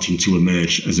starting to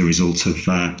emerge as a result of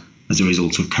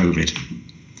COVID.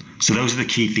 So those are the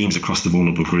key themes across the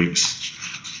vulnerable groups.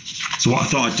 So what I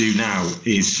thought I'd do now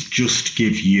is just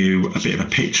give you a bit of a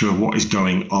picture of what is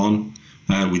going on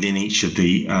within each of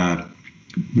the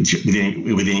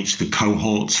within each of the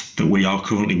cohorts that we are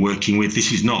currently working with.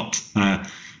 This is not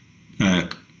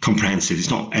comprehensive.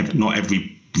 It's not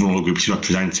every vulnerable group is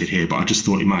represented here, but I just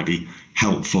thought it might be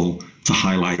helpful to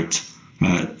highlight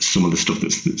some of the stuff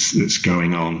that's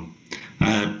going on.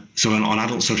 So on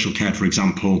adult social care, for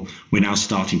example, we're now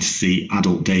starting to see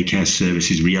adult daycare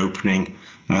services reopening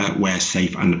where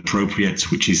safe and appropriate,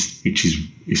 which is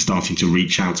starting to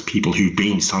reach out to people who've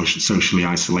been socially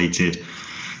isolated.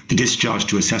 The discharge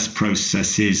to assess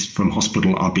processes from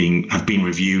hospital have been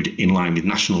reviewed in line with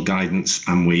national guidance,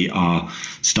 and we are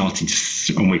starting to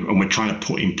and we're trying to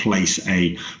put in place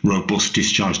a robust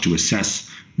discharge to assess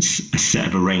a set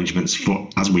of arrangements for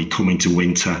as we come into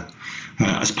winter.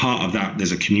 As part of that,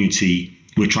 there's a community.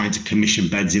 We're trying to commission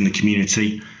beds in the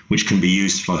community, which can be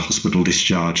used for hospital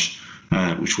discharge,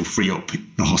 which will free up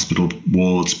the hospital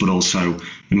wards, but also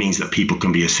it means that people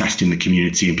can be assessed in the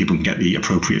community and people can get the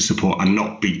appropriate support and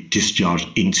not be discharged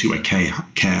into a care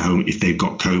home if they've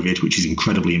got COVID, which is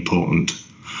incredibly important.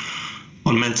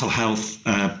 On mental health,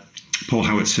 Paul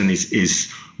Howitson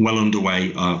is well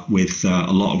underway with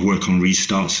a lot of work on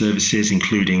restart services,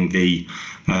 including the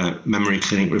memory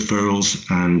clinic referrals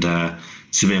and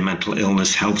severe mental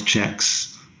illness health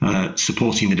checks,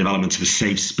 supporting the development of a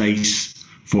safe space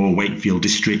for Wakefield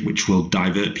District, which will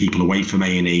divert people away from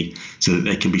A&E so that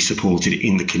they can be supported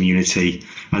in the community.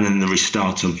 And then the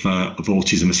restart of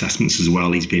autism assessments as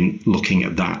well. He's been looking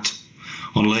at that.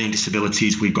 On learning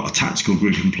disabilities, we've got a tactical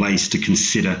group in place to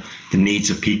consider the needs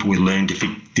of people with learning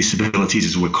disabilities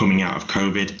as we're coming out of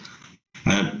COVID.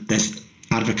 There's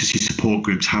advocacy support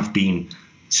groups have been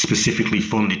specifically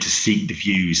funded to seek the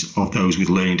views of those with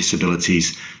learning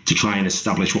disabilities to try and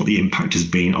establish what the impact has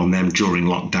been on them during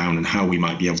lockdown and how we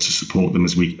might be able to support them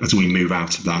as we move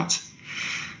out of that.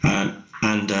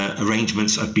 And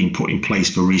arrangements have been put in place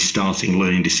for restarting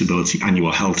learning disability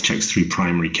annual health checks through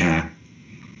primary care.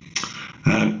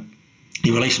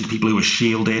 In relation to people who are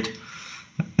shielded,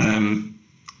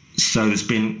 so there's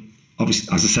been,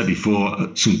 obviously, as I said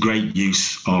before, some great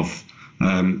use of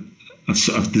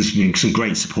there's been some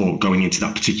great support going into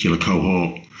that particular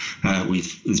cohort.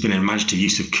 There's been a imaginative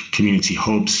use of community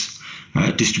hubs,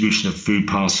 distribution of food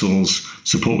parcels,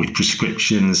 support with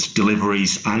prescriptions,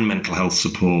 deliveries, and mental health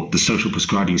support. The social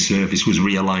prescribing service was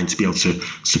realigned to be able to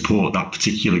support that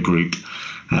particular group.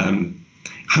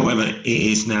 However, it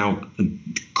is now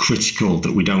critical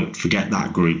that we don't forget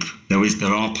that group. There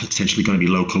are potentially going to be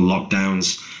local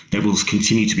lockdowns. There will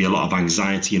continue to be a lot of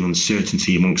anxiety and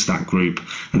uncertainty amongst that group,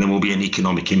 and there will be an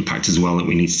economic impact as well that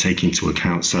we need to take into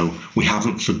account. So we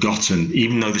haven't forgotten,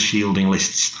 even though the shielding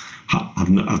lists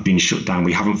have been shut down,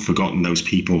 we haven't forgotten those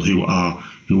people who are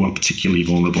particularly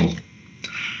vulnerable.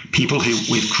 People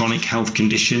with chronic health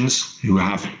conditions who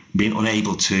have been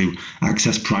unable to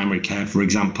access primary care, for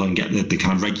example, and get the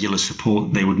kind of regular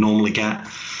support they would normally get.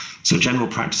 So general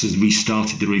practice has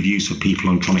restarted the reviews for people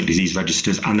on chronic disease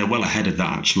registers, and they're well ahead of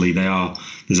that, actually.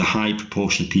 There's a high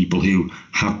proportion of people who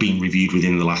have been reviewed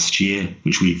within the last year,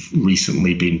 which we've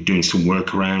recently been doing some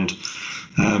work around.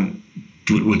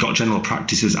 We've got general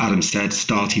practice, as Adam said,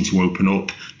 starting to open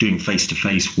up, doing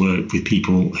face-to-face work with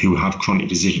people who have chronic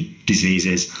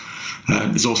diseases.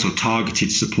 There's also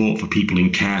targeted support for people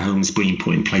in care homes being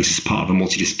put in place as part of a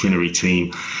multidisciplinary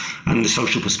team. And the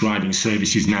social prescribing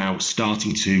service is now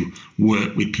starting to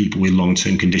work with people with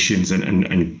long-term conditions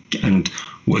and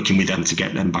working with them to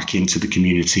get them back into the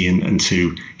community and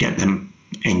to get them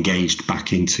engaged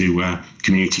back into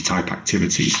community-type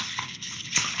activities.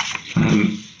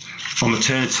 On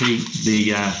maternity,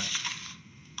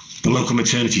 the local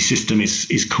maternity system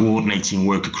is coordinating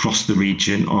work across the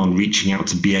region on reaching out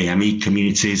to BAME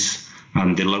communities,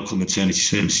 and the local maternity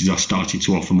services are starting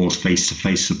to offer more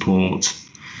face-to-face support.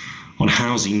 On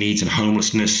housing needs and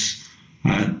homelessness,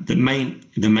 the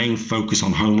main focus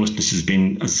on homelessness has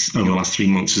been, over the last 3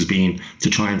 months, has been to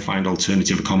try and find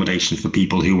alternative accommodation for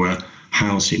people who were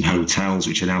housing, hotels,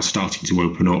 which are now starting to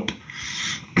open up.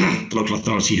 The local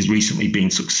authority has recently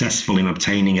been successful in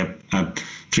obtaining a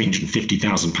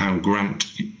 £350,000 grant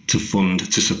to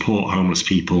support homeless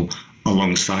people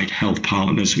alongside health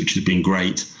partners, which has been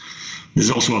great.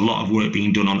 There's also a lot of work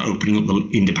being done on opening up the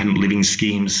independent living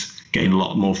schemes, getting a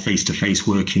lot more face-to-face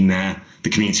work in there. The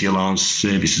community alarms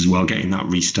service as well, getting that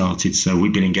restarted. So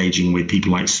we've been engaging with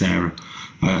people like Sarah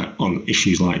on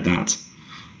issues like that.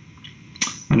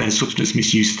 And then substance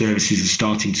misuse services are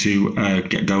starting to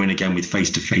get going again with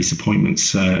face-to-face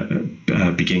appointments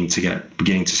beginning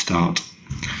to start.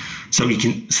 So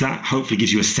that hopefully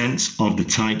gives you a sense of the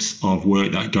types of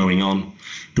work that are going on,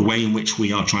 the way in which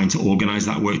we are trying to organise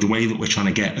that work, the way that we're trying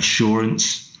to get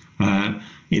assurance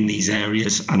in these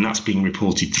areas, and that's being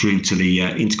reported through to the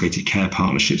integrated care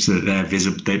partnerships so that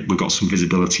we've got some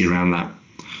visibility around that.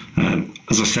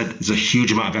 As I said, there's a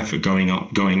huge amount of effort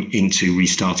going into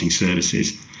restarting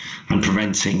services and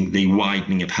preventing the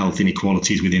widening of health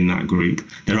inequalities within that group.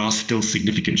 There are still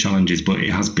significant challenges, but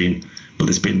there has been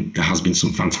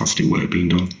some fantastic work being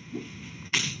done.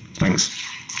 Thanks.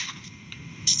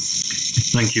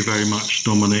 Thank you very much,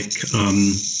 Dominic.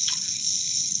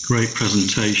 Great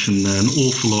presentation there. An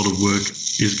awful lot of work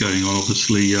is going on.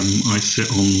 Obviously, I sit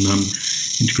on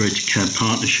Integrated Care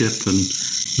Partnership, and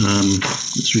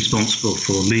it's responsible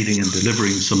for leading and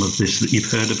delivering some of this that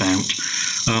you've heard about.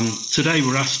 Today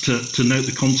we're asked to note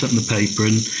the content in the paper,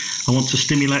 and I want to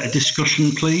stimulate a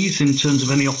discussion, please, in terms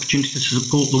of any opportunity to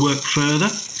support the work further.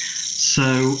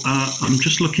 So I'm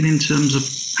just looking in terms of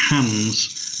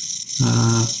hands.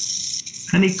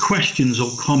 Any questions or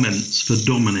comments for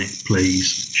Dominic,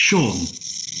 please? Sean.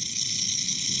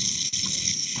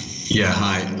 Yeah,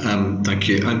 hi, thank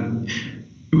you.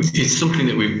 It's something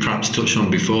that we've perhaps touched on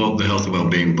before, the Health and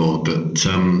Wellbeing Board, but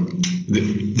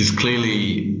there's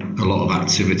clearly a lot of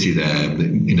activity there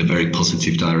in a very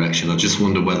positive direction. I just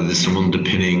wonder whether there's some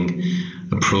underpinning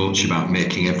approach about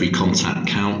making every contact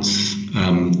counts.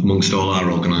 Amongst all our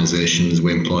organisations,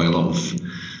 we employ a lot of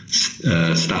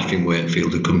staff in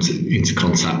Wakefield who come into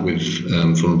contact with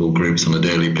vulnerable groups on a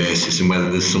daily basis, and whether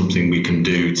there's something we can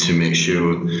do to make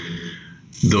sure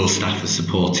those staff are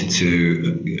supported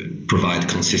to provide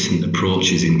consistent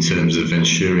approaches in terms of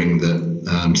ensuring that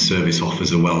service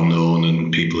offers are well known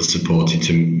and people are supported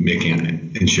to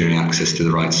ensuring access to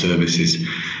the right services,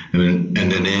 and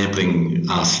enabling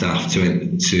our staff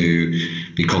to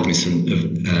be cognizant of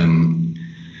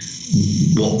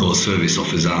what those service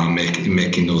offers are,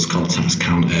 making those contacts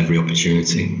count at every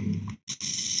opportunity.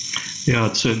 Yeah,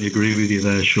 I'd certainly agree with you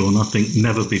there, Sean. I think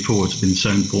never before it's been so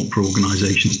important for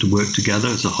organisations to work together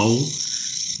as a whole,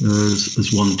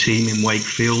 as one team in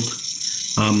Wakefield.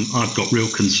 I've got real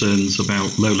concerns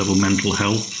about low-level mental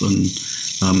health and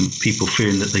people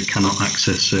fearing that they cannot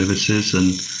access services.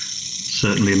 And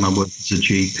certainly in my work as a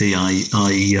GP, I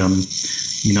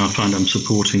find I'm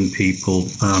supporting people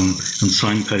and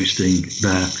signposting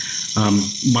there.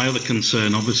 My other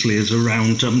concern, obviously, is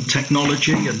around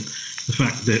technology and the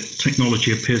fact that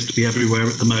technology appears to be everywhere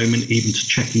at the moment, even to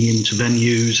checking into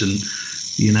venues and,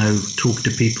 talking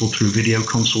to people through video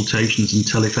consultations and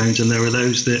telephones. And there are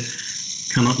those that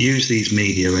cannot use these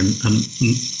media. And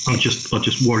I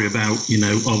just worry about,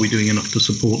 are we doing enough to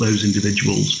support those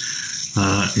individuals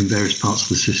in various parts of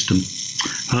the system?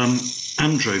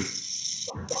 Andrew.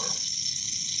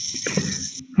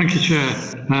 Thank you, Chair.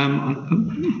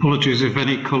 Apologies if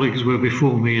any colleagues were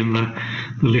before me in the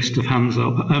list of hands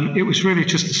up. It was really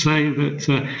just to say that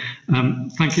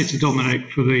thank you to Dominic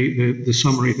for the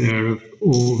summary there of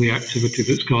all the activity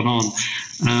that's gone on.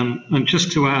 And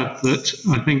just to add that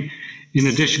I think in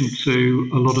addition to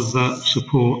a lot of that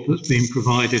support that's been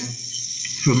provided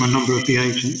from a number of the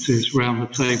agencies around the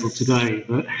table today,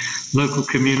 that local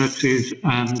communities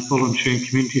and voluntary and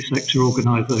community sector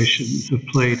organisations have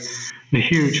played a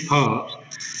huge part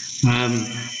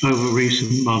over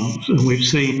recent months, and we've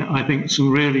seen, I think,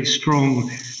 some really strong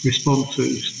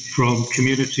responses from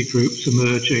community groups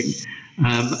emerging.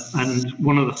 And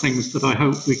one of the things that I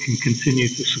hope we can continue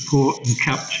to support and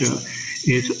capture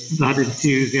is that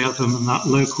enthusiasm and that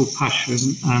local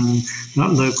passion and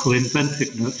that local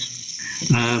inventiveness.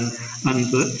 And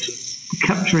that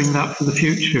capturing that for the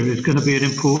future is going to be an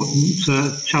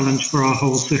important challenge for our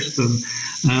whole system.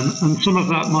 And some of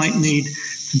that might need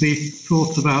to be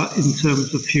thought about in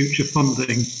terms of future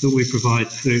funding that we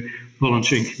provide to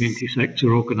voluntary and community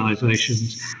sector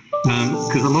organisations.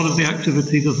 Because a lot of the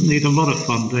activity doesn't need a lot of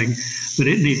funding, but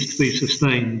it needs to be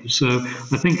sustained. So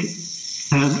I think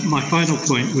my final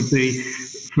point would be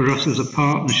for us as a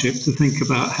partnership to think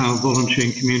about how voluntary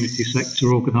and community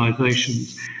sector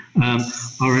organisations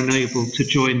are enabled to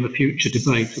join the future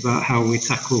debate about how we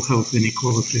tackle health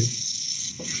inequality.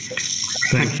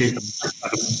 Thank you.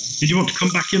 Did you want to come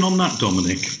back in on that,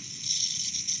 Dominic?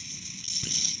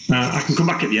 I can come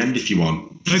back at the end if you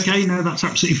want. Okay, no, that's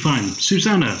absolutely fine.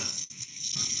 Susanna.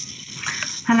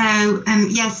 Hello.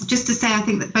 Yes, just to say, I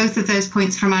think that both of those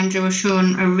points from Andrew or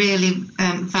Sean are really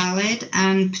valid,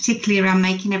 and particularly around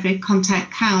making every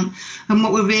contact count. And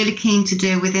what we're really keen to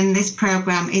do within this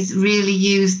programme is really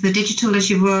use the digital, as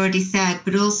you've already said,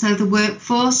 but also the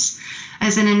workforce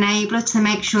as an enabler to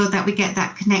make sure that we get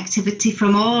that connectivity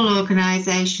from all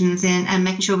organisations in, and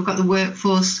making sure we've got the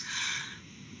workforce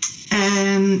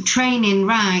training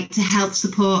right to help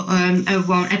support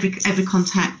every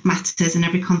contact matters and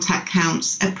every contact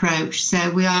counts approach. So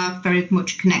we are very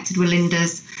much connected with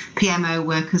Linda's PMO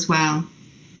work as well.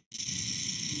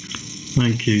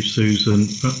 Thank you,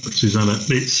 Susanna.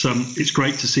 It's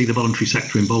great to see the voluntary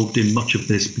sector involved in much of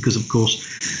this, because of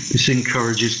course this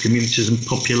encourages communities and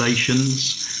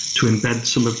populations to embed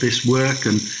some of this work,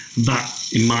 and that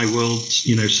in my world,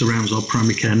 surrounds our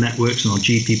primary care networks and our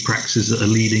GP practices that are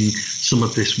leading some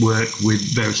of this work with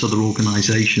various other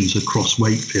organisations across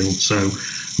Wakefield. So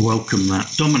welcome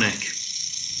that. Dominic.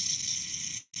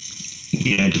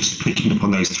 Yeah, just picking up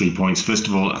on those 3 points. First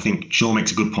of all, I think Sean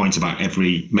makes a good point about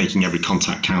making every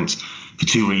contact count for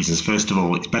 2 reasons. First of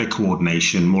all, it's better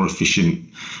coordination, more efficient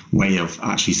way of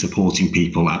actually supporting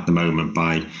people at the moment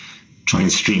by trying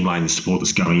to streamline the support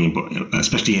that's going in, but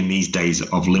especially in these days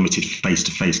of limited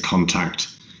face-to-face contact,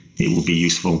 it would be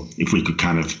useful if we could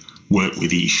kind of work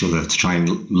with each other to try and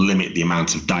limit the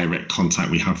amount of direct contact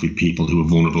we have with people who are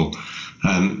vulnerable.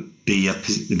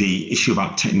 The issue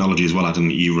about technology as well, Adam,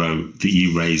 that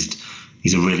you raised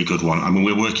is a really good one. I mean,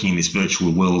 we're working in this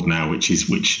virtual world now,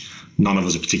 which none of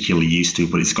us are particularly used to,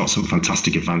 but it's got some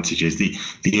fantastic advantages.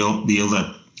 The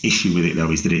other issue with it,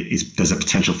 though, is that there's a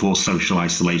potential for social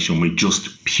isolation. We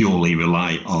just purely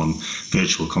rely on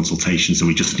virtual consultation, so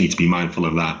we just need to be mindful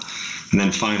of that. And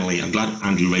then finally, I'm glad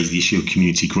Andrew raised the issue of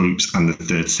community groups and the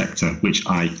third sector, which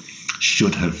I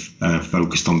should have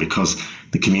focused on, because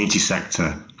the community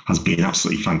sector has been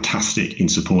absolutely fantastic in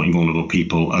supporting vulnerable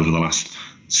people over the last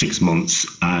 6 months,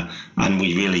 and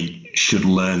we really should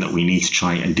learn that we need to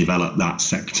try and develop that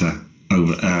sector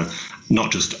over not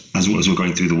just as we're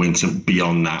going through the winter.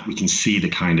 Beyond that, we can see the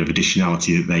kind of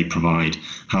additionality that they provide,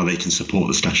 how they can support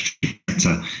the statutory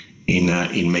sector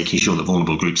in making sure that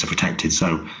vulnerable groups are protected.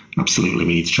 So absolutely,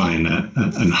 we need to try and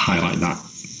highlight that.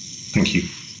 Thank you.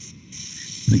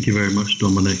 Thank you very much,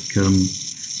 Dominic, and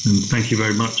thank you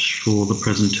very much for the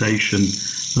presentation.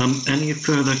 Any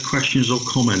further questions or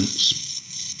comments?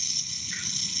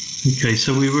 Okay,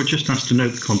 so we were just asked to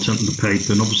note the content of the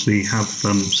paper and obviously have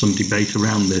some debate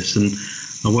around this, and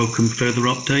I welcome further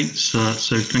updates,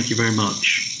 so thank you very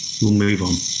much. We'll move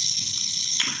on.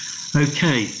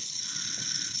 Okay,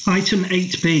 item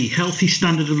 8B, healthy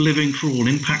standard of living for all,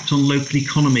 impact on local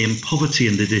economy and poverty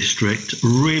in the district.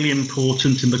 Really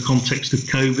important in the context of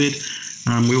COVID.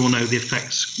 We all know the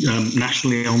effects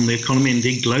nationally on the economy,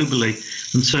 indeed globally,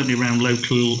 and certainly around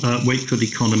local Wakefield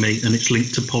economy, and it's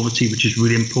linked to poverty, which is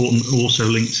really important, also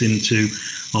links into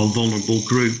our vulnerable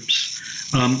groups.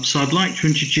 So I'd like to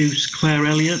introduce Claire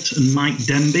Elliott and Mike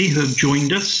Denby, who have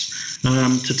joined us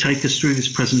to take us through this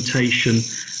presentation.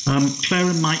 Claire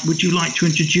and Mike, would you like to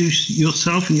introduce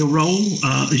yourself and your role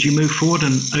as you move forward,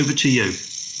 and over to you.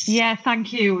 Yeah,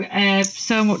 thank you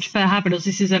so much for having us.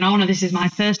 This is an honour. This is my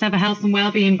first ever Health and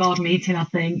Wellbeing Board meeting, I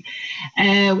think,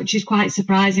 which is quite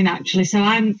surprising, actually. So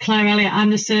I'm Claire Elliott. I'm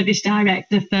the Service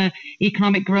Director for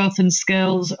Economic Growth and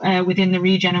Skills within the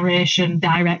Regeneration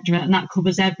Directorate, and that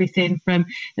covers everything from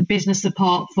the business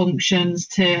support functions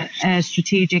to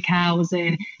strategic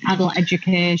housing, adult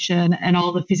education, and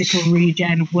all the physical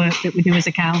regen work that we do as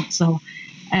a council.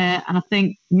 And I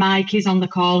think Mike is on the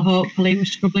call, hopefully. We're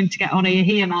struggling to get on. Are you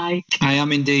here, Mike? I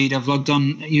am indeed. I've logged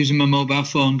on using my mobile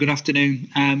phone. Good afternoon.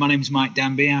 My name is Mike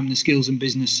Danby. I'm the Skills and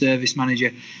Business Service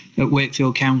Manager at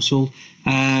Wakefield Council.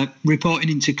 Reporting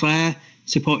into Claire,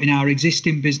 supporting our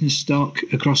existing business stock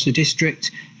across the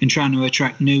district and trying to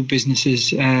attract new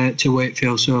businesses to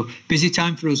Wakefield. So busy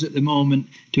time for us at the moment,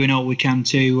 doing all we can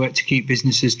to keep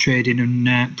businesses trading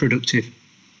and productive.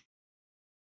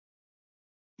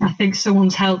 I think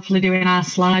someone's helpfully doing our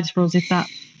slides for us,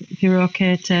 if you're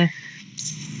okay to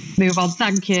move on.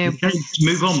 Thank you. Okay,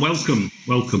 move on. Welcome.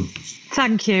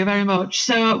 Thank you very much.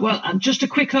 So, well, just a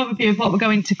quick overview of what we're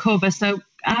going to cover. So,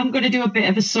 I'm going to do a bit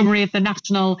of a summary of the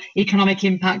national economic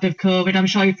impact of COVID. I'm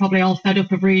sure you're probably all fed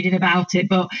up of reading about it,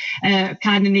 but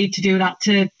kind of need to do that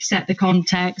to set the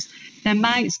context. Then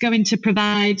Mike's going to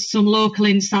provide some local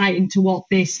insight into what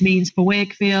this means for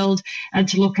Wakefield and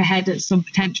to look ahead at some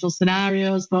potential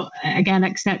scenarios, but again,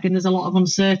 accepting there's a lot of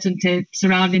uncertainty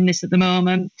surrounding this at the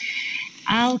moment.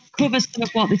 I'll cover some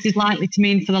of what this is likely to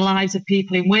mean for the lives of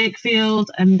people in Wakefield,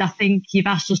 and I think you've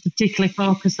asked us to particularly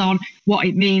focus on what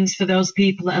it means for those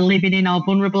people that are living in or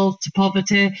vulnerable to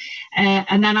poverty.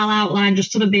 And then I'll outline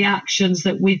just some of the actions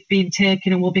that we've been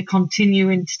taking and will be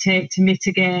continuing to take to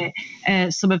mitigate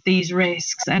some of these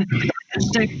risks. And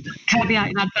just a caveat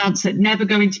in advance that never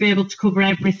going to be able to cover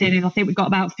everything, and I think we've got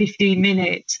about 15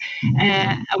 minutes,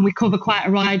 and we cover quite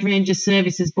a wide range of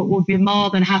services, but we'll be more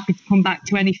than happy to come back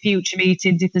to any future meetings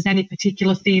if there's any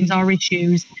particular themes or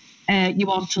issues you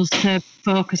want us to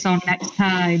focus on next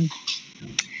time.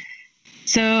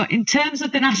 So in terms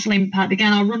of the national impact,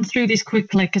 again, I'll run through this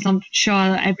quickly because I'm sure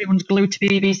that everyone's glued to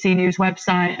BBC News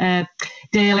website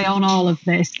daily on all of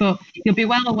this. But you'll be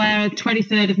well aware,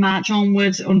 23rd of March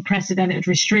onwards, unprecedented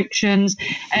restrictions.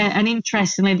 And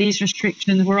interestingly, these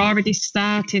restrictions were already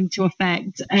starting to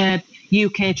affect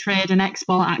UK trade and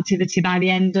export activity by the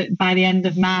end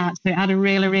of March. So it had a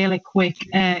really, really quick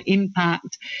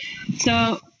impact.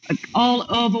 So all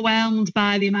overwhelmed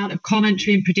by the amount of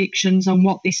commentary and predictions on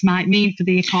what this might mean for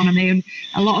the economy. And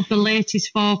a lot of the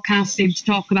latest forecasts seem to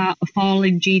talk about a fall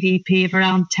in GDP of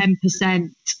around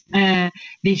 10%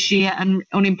 this year and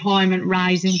unemployment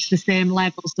rising to the same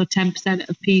level. So 10%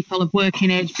 of people of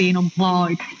working age being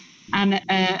employed. And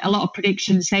a lot of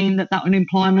predictions saying that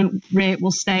unemployment rate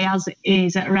will stay as it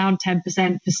is at around 10%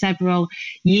 for several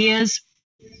years.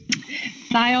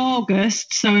 By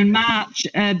August, so in March,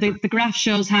 the graph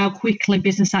shows how quickly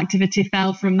business activity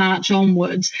fell from March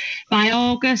onwards. By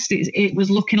August, it was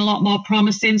looking a lot more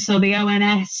promising. So the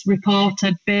ONS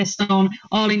reported, based on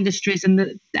all industries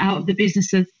and out of the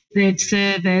businesses they'd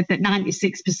surveyed, that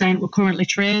 96% were currently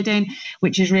trading,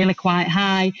 which is really quite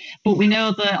high. But we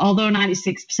know that although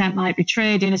 96% might be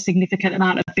trading, a significant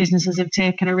amount of businesses have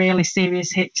taken a really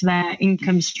serious hit to their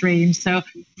income stream. So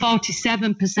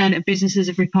 47% of businesses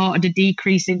have reported a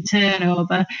decrease in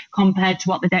turnover compared to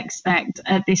what they'd expect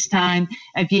at this time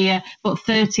of year, but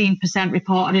 13%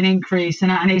 reported an increase.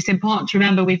 And it's important to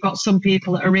remember we've got some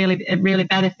people that are really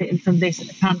benefiting from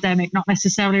this pandemic, not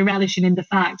necessarily relishing in the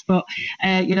fact, but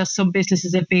some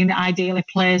businesses have been ideally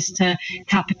placed to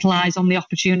capitalise on the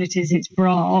opportunities it's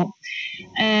brought.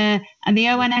 And the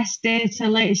ONS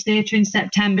latest data in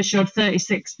September showed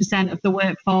 36% of the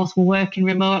workforce were working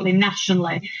remotely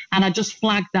nationally. And I just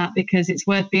flagged that because it's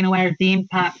worth being aware of the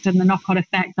impact and the knock-on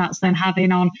effect that's then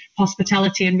having on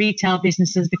hospitality and retail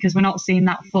businesses, because we're not seeing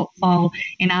that footfall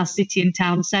in our city and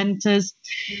town centres.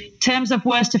 In terms of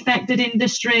worst affected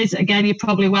industries, again, you're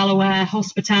probably well aware,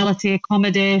 hospitality,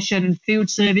 accommodation, and food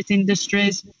service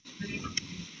industries.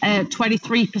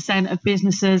 23% of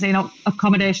businesses in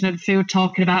accommodation and food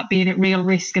talking about being at real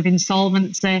risk of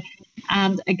insolvency.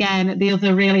 And again, the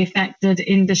other really affected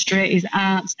industry is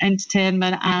arts,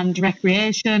 entertainment and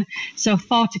recreation. So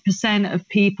 40% of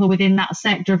people within that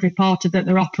sector have reported that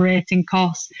their operating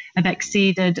costs have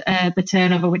exceeded the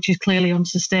turnover, which is clearly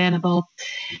unsustainable.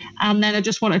 And then I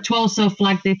just wanted to also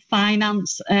flag the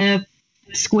finance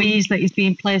squeeze that is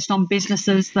being placed on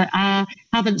businesses that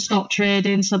haven't stopped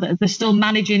trading, so that they're still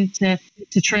managing to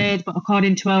trade, but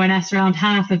according to ONS, around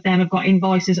half of them have got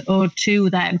invoices owed to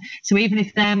them. So even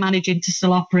if they're managing to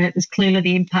still operate, there's clearly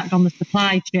the impact on the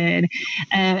supply chain,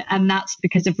 and that's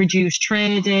because of reduced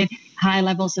trading, high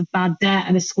levels of bad debt,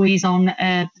 and a squeeze on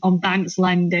banks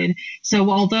lending. So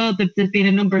although there's been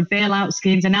a number of bailout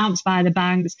schemes announced by the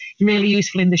banks, really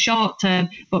useful in the short term,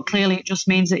 but clearly it just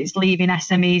means that it's leaving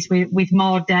SMEs with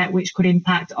more debt, which could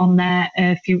impact on their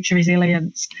future resilience.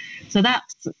 So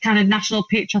that's kind of national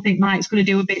pitch. I think Mike's going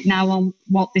to do a bit now on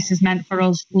what this has meant for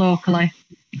us locally.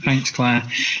 Thanks, Claire.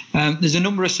 There's a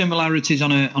number of similarities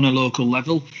on a local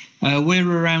level. We're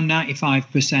around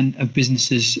 95% of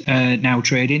businesses now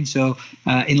trading, so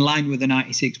in line with the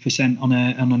 96% on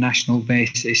a national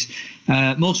basis.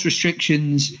 Most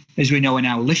restrictions, as we know, are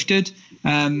now lifted,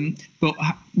 but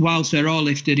whilst they're all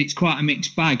lifted, it's quite a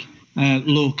mixed bag.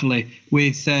 Locally,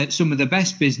 with some of the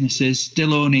best businesses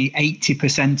still only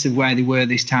 80% of where they were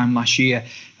this time last year.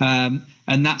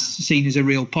 And that's seen as a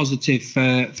real positive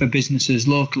for businesses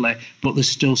locally, but there's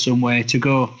still some way to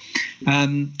go.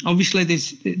 Obviously,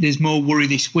 there's more worry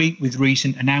this week with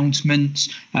recent announcements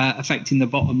affecting the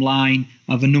bottom line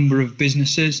of a number of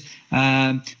businesses.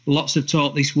 Lots of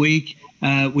talk this week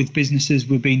with businesses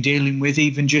we've been dealing with,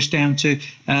 even just down to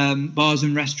bars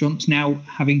and restaurants now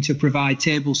having to provide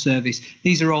table service.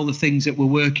 These are all the things that we're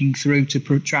working through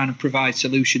to try and provide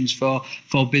solutions for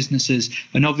businesses.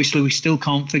 And obviously we still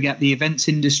can't forget the events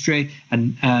industry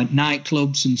and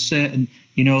nightclubs and certain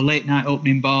late night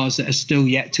opening bars that are still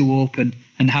yet to open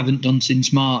and haven't done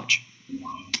since March.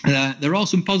 There are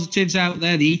some positives out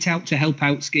there. The Eat Out to Help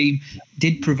Out scheme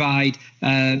did provide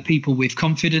people with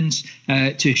confidence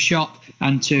to shop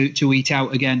and to eat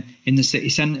out again in the city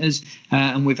centres.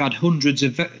 And we've had hundreds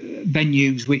of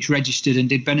venues which registered and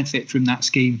did benefit from that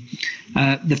scheme.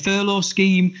 The furlough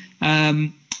scheme,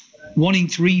 1 in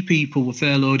 3 people were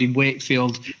furloughed in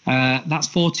Wakefield. That's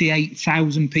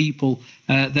 48,000 people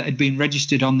that had been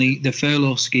registered on the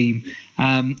furlough scheme.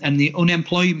 And the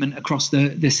unemployment across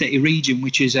the city region,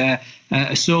 which is a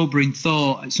sobering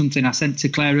thought, something I sent to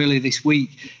Claire earlier this week,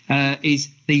 is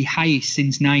the highest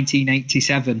since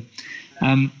 1987.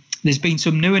 There's been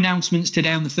some new announcements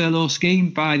today on the furlough scheme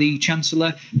by the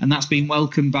Chancellor, and that's been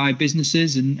welcomed by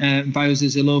businesses and by us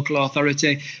as a local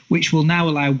authority, which will now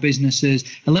allow businesses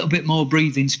a little bit more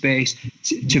breathing space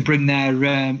to bring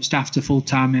their staff to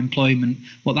full-time employment.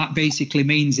 What that basically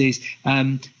means is,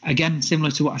 again,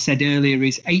 similar to what I said earlier,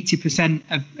 is 80%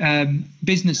 of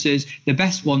businesses, the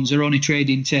best ones, are only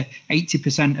trading to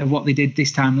 80% of what they did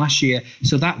this time last year.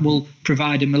 So that will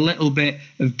provide them a little bit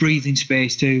of breathing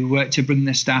space to bring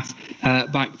their staff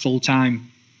back full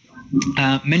time.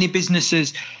 Many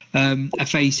businesses are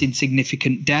facing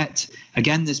significant debt.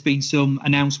 Again, there's been some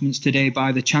announcements today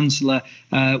by the Chancellor,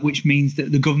 which means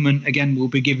that the government again will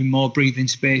be giving more breathing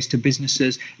space to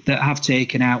businesses that have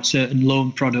taken out certain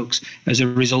loan products as a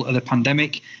result of the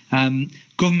pandemic.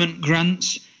 Government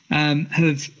grants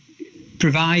have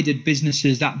provided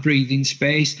businesses that breathing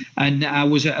space, and I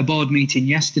was at a board meeting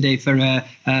yesterday for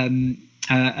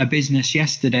a business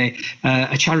yesterday,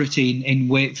 a charity in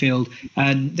Wakefield,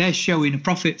 and they're showing a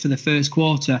profit for the first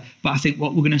quarter. But I think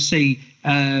what we're going to see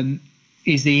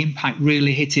is the impact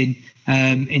really hitting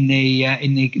in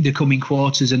the coming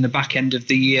quarters and the back end of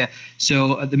the year.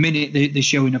 So at the minute they're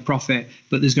showing a profit,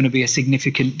 but there's going to be a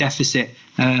significant deficit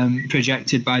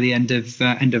projected by the end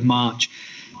of March.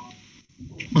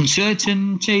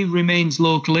 Uncertainty remains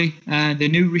locally. The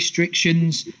new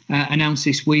restrictions announced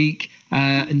this week,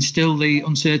 and still the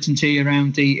uncertainty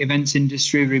around the events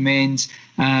industry remains,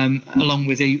 along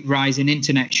with the rise in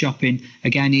internet shopping,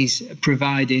 again, is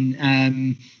providing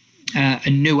a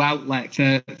new outlet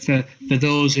for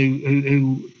those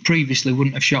who previously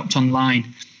wouldn't have shopped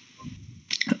online.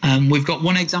 We've got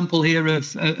one example here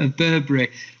of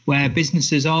Burberry, where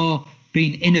businesses are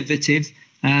being innovative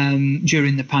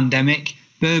during the pandemic.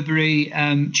 Burberry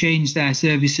changed their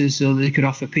services so they could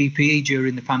offer PPE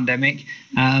during the pandemic.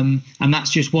 And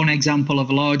that's just one example of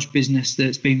a large business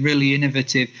that's been really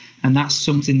innovative. And that's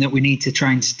something that we need to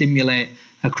try and stimulate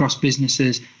across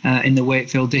businesses in the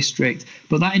Wakefield district.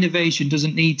 But that innovation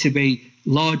doesn't need to be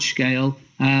large scale.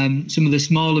 Some of the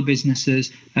smaller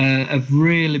businesses have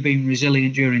really been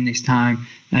resilient during this time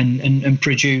and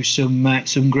produced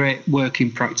some great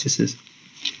working practices.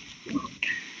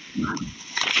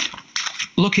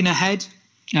 Looking ahead,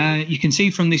 you can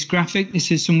see from this graphic, this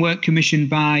is some work commissioned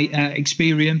by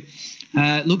Experian.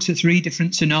 Looks at 3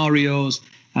 different scenarios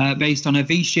based on a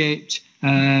V-shaped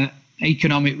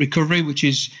economic recovery, which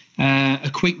is a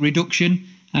quick reduction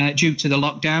due to the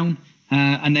lockdown,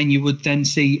 and then you would then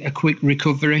see a quick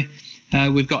recovery.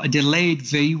 We've got a delayed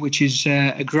V, which is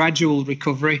a gradual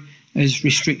recovery as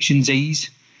restrictions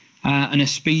ease, and a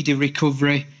speedy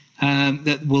recovery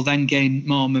that will then gain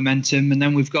more momentum. And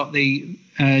then we've got the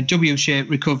W-shaped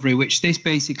recovery, which this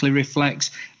basically reflects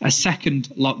a second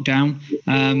lockdown,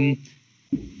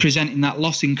 presenting that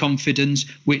loss in confidence,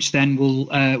 which then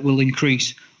will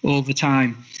increase over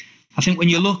time. I think when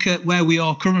you look at where we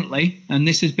are currently, and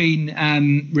this has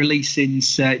been released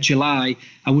since July,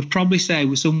 I would probably say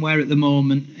we're somewhere at the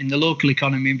moment in the local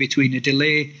economy between a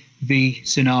delay V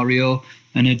scenario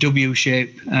and a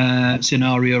W-shaped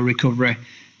scenario recovery.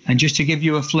 And just to give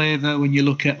you a flavour, when you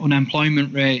look at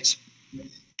unemployment rates,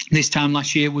 this time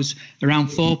last year was around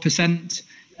 4%,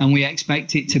 and we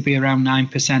expect it to be around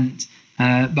 9%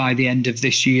 by the end of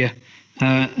this year.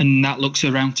 And that looks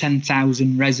around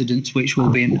 10,000 residents which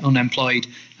will be unemployed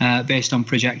based on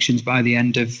projections by the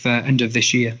end of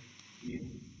this year.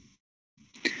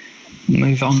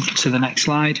 Move on to the next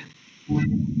slide.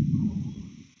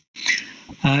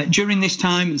 During this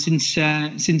time, and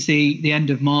since the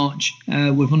end of March,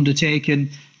 we've undertaken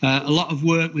a lot of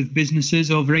work with businesses.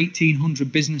 Over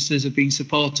 1,800 businesses have been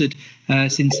supported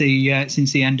since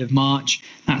the end of March.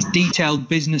 That's detailed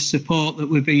business support that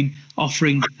we've been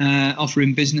offering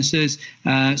businesses,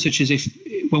 such as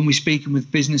when we're speaking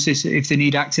with businesses, if they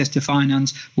need access to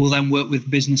finance, we'll then work with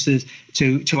businesses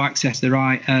to access the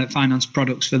right finance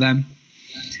products for them.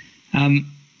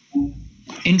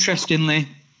 Interestingly,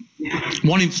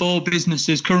 1 in 4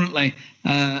 businesses currently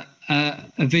are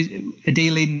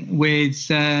dealing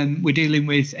with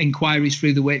inquiries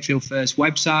through the Wakefield First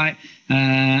website,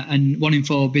 and 1 in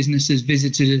 4 businesses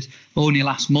visited us only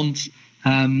last month.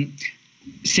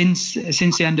 Since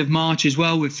the end of March as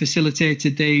well, we've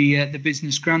facilitated the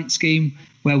business grant scheme,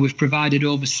 where we've provided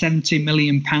over £70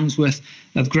 million worth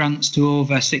of grants to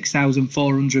over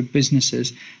 6,400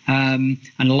 businesses, and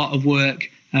a lot of work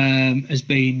has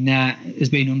been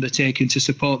undertaken to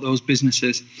support those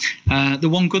businesses. The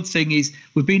one good thing is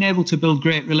we've been able to build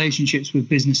great relationships with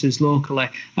businesses locally,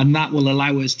 and that will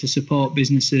allow us to support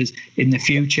businesses in the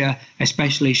future,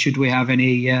 especially should we have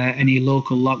any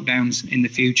local lockdowns in the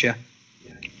future.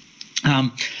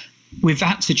 We've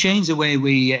had to change the way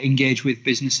we engage with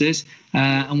businesses,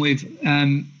 and we've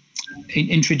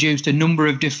introduced a number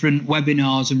of different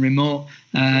webinars and remote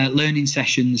learning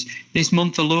sessions. This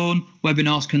month alone,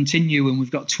 webinars continue, and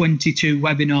we've got 22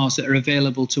 webinars that are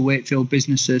available to Wakefield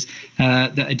businesses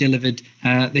that are delivered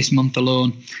this month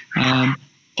alone,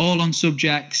 all on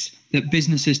subjects that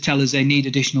businesses tell us they need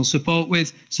additional support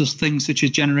with, so things such as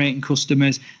generating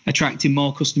customers, attracting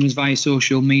more customers via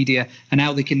social media, and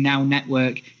how they can now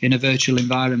network in a virtual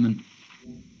environment.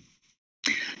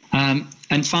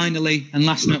 And finally, and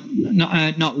last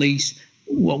not least,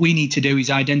 what we need to do is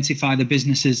identify the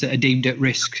businesses that are deemed at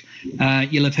risk.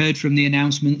 You'll have heard from the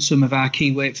announcement, some of our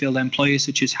key Wakefield employers,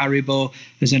 such as Haribo,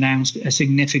 has announced a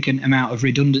significant amount of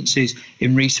redundancies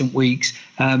in recent weeks.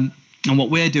 And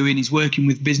what we're doing is working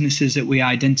with businesses that we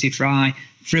identify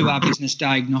through our business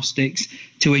diagnostics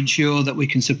to ensure that we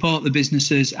can support the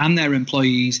businesses and their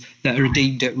employees that are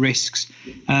deemed at risks.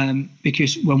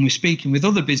 Because when we're speaking with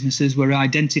other businesses, we're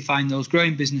identifying those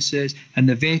growing businesses and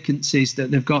the vacancies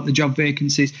that they've got, the job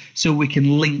vacancies, so we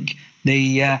can link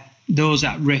those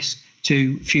at risk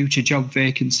to future job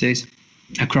vacancies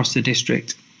across the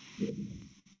district.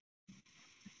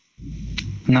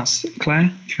 And that's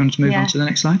Claire, if you want to move on to the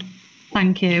next slide.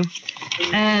 Thank you.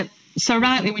 So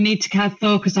rightly, we need to kind of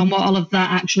focus on what all of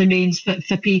that actually means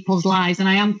for people's lives. And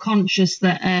I am conscious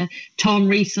that Tom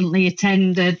recently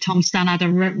attended, Tom Stannard,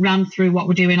 and ran through what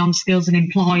we're doing on skills and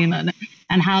employment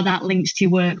and how that links to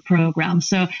your work programme.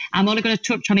 So I'm only going to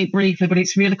touch on it briefly, but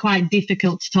it's really quite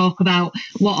difficult to talk about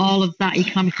what all of that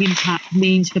economic impact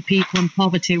means for people in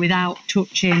poverty without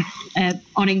touching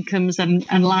on incomes and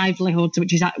livelihoods,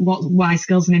 which is why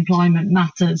skills and employment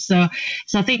matters. So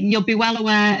I think you'll be well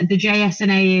aware the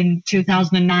JSNA in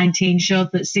 2019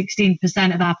 showed that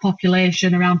 16% of our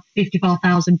population, around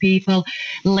 54,000 people,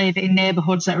 live in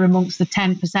neighbourhoods that are amongst the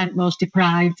 10% most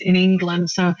deprived in England.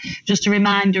 So just a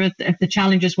reminder of the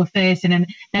challenges we're facing, and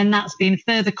then that's been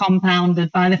further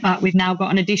compounded by the fact we've now got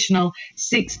an additional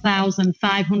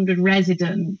 6,500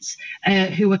 residents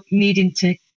who are needing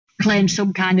to claim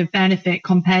some kind of benefit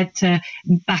compared to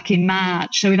back in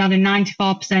March. So we've had a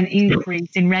 94%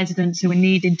 increase in residents who are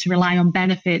needing to rely on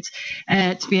benefits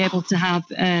to be able to have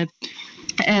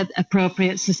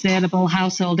appropriate sustainable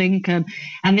household income,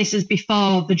 and this is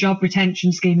before the job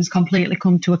retention scheme has completely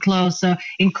come to a close. So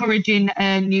encouraging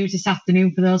news this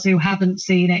afternoon for those who haven't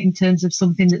seen it in terms of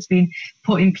something that's been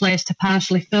put in place to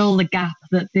partially fill the gap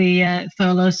that the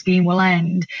furlough scheme will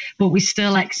end, but we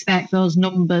still expect those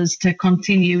numbers to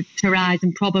continue to rise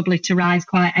and probably to rise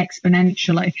quite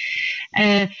exponentially.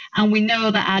 And we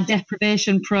know that our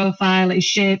deprivation profile is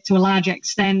shaped to a large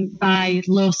extent by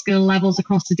low skill levels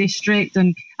across the district,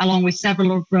 and along with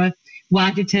several other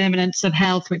wide determinants of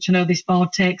health, which I know this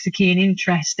board takes a keen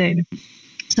interest in.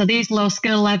 So these low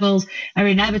skill levels are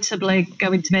inevitably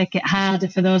going to make it harder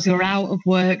for those who are out of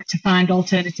work to find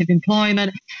alternative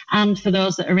employment, and for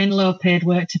those that are in low paid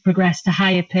work to progress to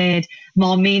higher paid,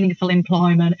 more meaningful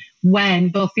employment, when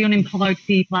both the unemployed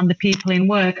people and the people in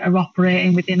work are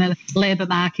operating within a labour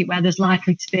market where there's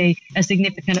likely to be a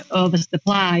significant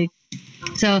oversupply.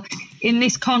 So in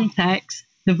this context,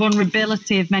 the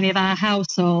vulnerability of many of our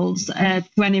households to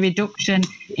any reduction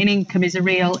in income is a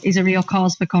real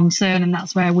cause for concern, and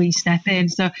that's where we step in.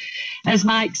 So as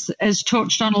Mike has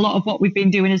touched on, a lot of what we've been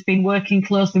doing has been working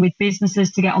closely with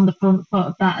businesses to get on the front foot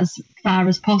of that as far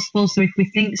as possible. So if we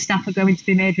think staff are going to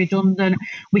be made redundant,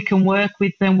 we can work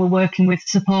with them. We're working with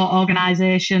support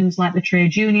organisations like the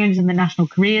trade unions and the National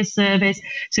Careers Service,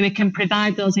 so we can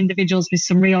provide those individuals with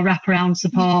some real wraparound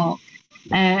support.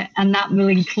 And that will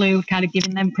include kind of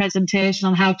giving them presentation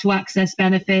on how to access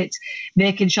benefits,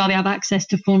 making sure they have access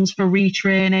to funds for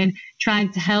retraining,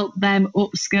 trying to help them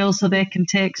upskill so they can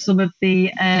take some of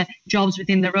the jobs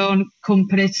within their own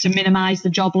companies to minimise the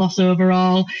job loss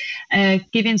overall,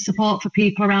 giving support for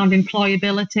people around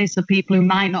employability, so people who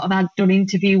might not have done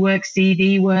interview work,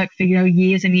 CV work for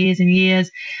years and years and years,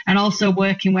 and also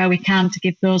working where we can to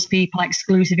give those people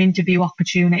exclusive interview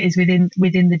opportunities within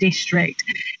the district.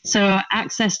 So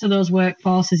access to those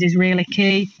workforces is really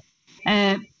key.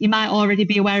 You might already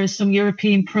be aware of some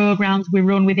European programmes we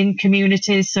run within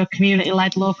communities. So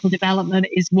community-led local development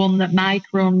is one that Mike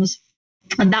runs.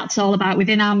 And that's all about,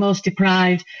 within our most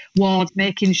deprived wards,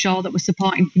 making sure that we're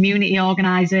supporting community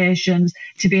organisations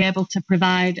to be able to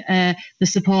provide the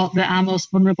support that our most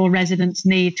vulnerable residents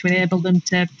need to enable them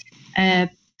to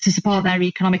support their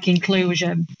economic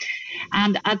inclusion.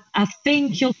 And I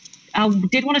think I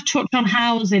did want to touch on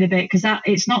housing a bit, because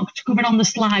it's not covered on the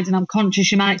slides, and I'm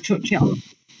conscious you might touch it on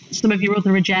some of your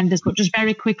other agendas, but just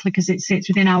very quickly, because it sits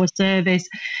within our service.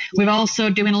 We're also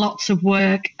doing lots of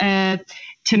work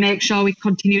to make sure we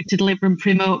continue to deliver and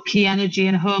promote key energy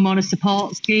and homeowner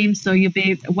support schemes. So you'll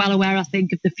be well aware, I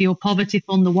think, of the Fuel Poverty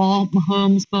Fund, the Warm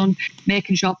Homes Fund,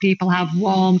 making sure people have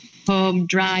warm, home,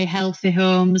 dry, healthy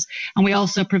homes. And we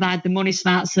also provide the Money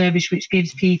Smart service, which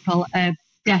gives people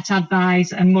debt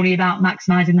advice and money about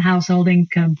maximising the household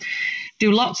income.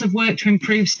 Do lots of work to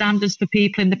improve standards for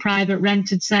people in the private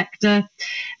rented sector,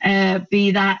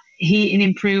 be that heating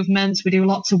improvements. We do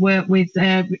lots of work with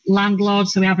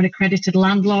landlords, so we have an accredited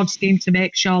landlord scheme to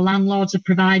make sure landlords are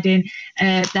providing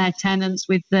their tenants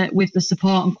with the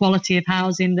support and quality of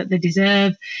housing that they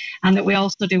deserve, and that we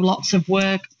also do lots of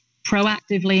work,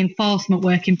 proactively enforcement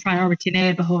work in priority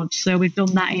neighbourhoods. So we've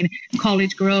done that in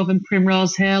College Grove and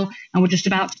Primrose Hill, and we're just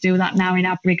about to do that now in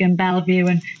Abrick and Bellevue.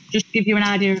 And just to give you an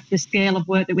idea of the scale of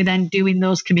work that we then do in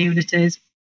those communities,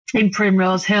 in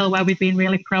Primrose Hill, where we've been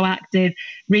really proactive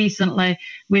recently,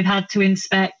 we've had to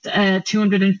inspect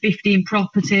 215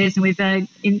 properties, and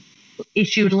we've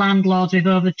issued landlords with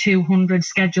over 200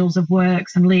 schedules of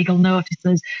works and legal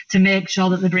notices to make sure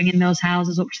that they're bringing those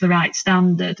houses up to the right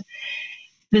standard.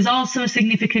 There's also a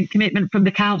significant commitment from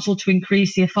the council to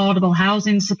increase the affordable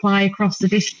housing supply across the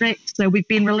district. So we've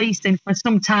been releasing, for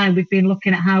some time, we've been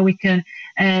looking at how we can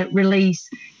release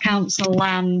council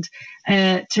land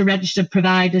to registered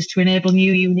providers to enable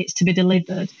new units to be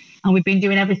delivered. And we've been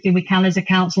doing everything we can as a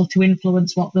council to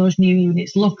influence what those new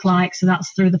units look like. So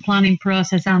that's through the planning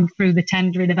process and through the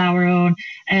tendering of our own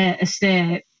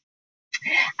estate.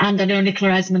 And I know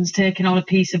Nicola Esmond's taken on a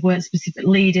piece of work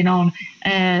specifically leading on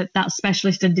that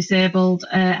specialist and disabled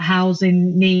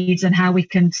housing needs and how we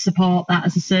can support that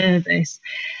as a service.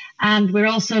 And we're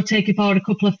also taking forward a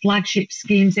couple of flagship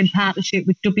schemes in partnership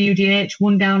with WDH,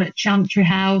 one down at Chantry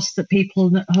House that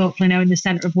people hopefully know in the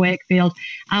centre of Wakefield,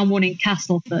 and one in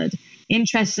Castleford.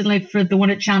 Interestingly, for the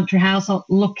one at Chantry House, I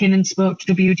looking and spoke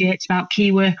to WDH about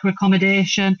key worker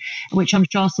accommodation, which I'm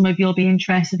sure some of you will be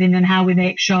interested in, and how we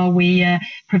make sure we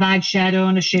provide shared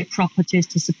ownership properties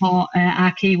to support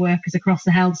our key workers across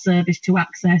the health service to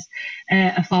access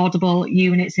affordable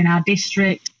units in our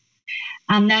district.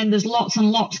 And then there's lots and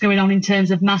lots going on in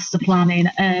terms of master planning,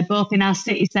 both in our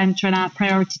city centre and our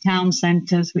priority town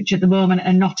centres, which at the moment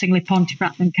are Nottingley,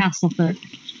 Pontefract and Castleford.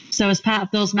 So as part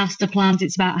of those master plans,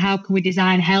 it's about how can we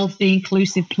design healthy,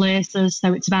 inclusive places.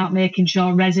 So it's about making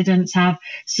sure residents have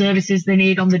services they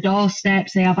need on the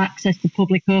doorsteps, they have access to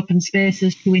public open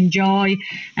spaces to enjoy,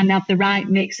 and have the right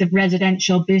mix of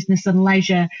residential, business and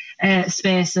leisure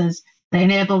spaces. They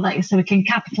enable that so we can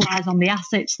capitalise on the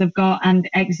assets they've got and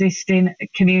existing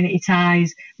community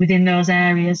ties within those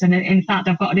areas. And in fact,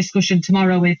 I've got a discussion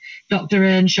tomorrow with Dr.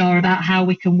 Earnshaw about how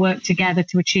we can work together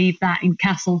to achieve that in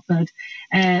Castleford.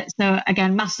 So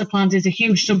again, master plans is a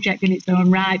huge subject in its own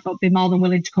right, but be more than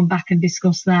willing to come back and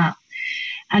discuss that.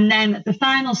 And then the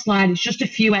final slide is just a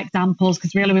few examples,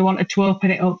 because really we wanted to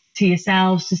open it up to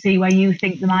yourselves to see where you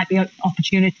think there might be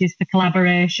opportunities for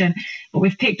collaboration. But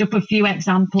we've picked up a few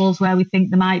examples where we think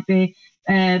there might be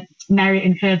merit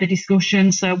in further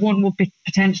discussion. So one would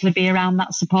potentially be around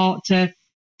that support to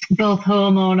both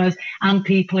homeowners and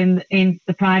people in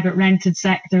the private rented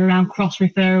sector around cross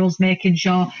referrals, making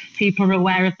sure people are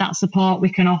aware of that support we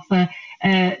can offer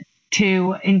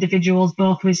to individuals,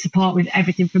 both with support with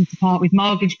everything from support with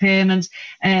mortgage payments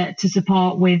to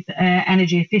support with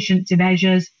energy efficiency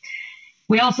measures.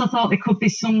 We also thought there could be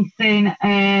something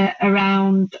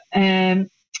around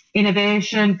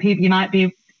innovation. People, you might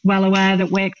be well aware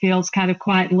that Wakefield's kind of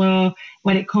quite low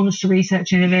when it comes to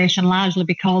research and innovation, largely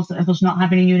because of us not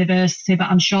having a university. But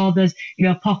I'm sure there's,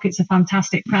 pockets of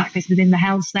fantastic practice within the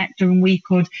health sector, and we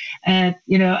could,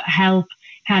 help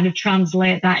kind of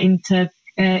translate that into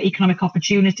economic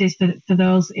opportunities for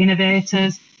those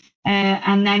innovators.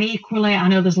 And then equally, I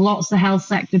know there's lots the health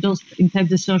sector does in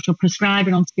terms of social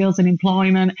prescribing on skills and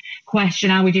employment. Question,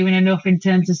 are we doing enough in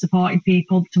terms of supporting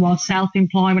people towards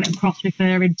self-employment and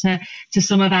cross-referring to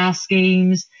some of our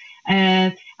schemes?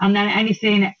 And then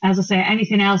anything else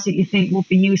that you think would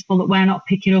be useful that we're not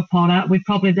picking up on? I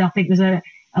think there's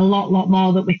a lot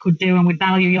more that we could do, and we'd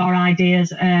value your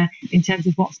ideas in terms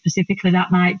of what specifically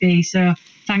that might be. So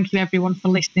thank you everyone for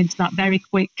listening to that very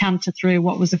quick canter through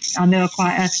what was, I know,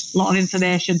 quite a lot of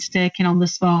information to take in on the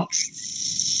spot.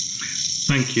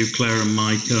 Thank you, Claire and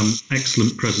Mike.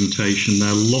 Excellent presentation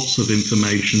there. Lots of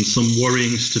information, some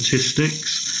worrying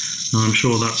statistics. I'm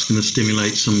sure that's going to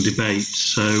stimulate some debate.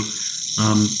 So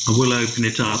I will open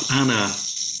it up. Anna.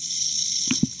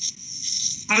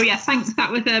 Oh, yeah, thanks.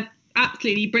 That was a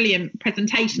absolutely brilliant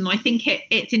presentation. I think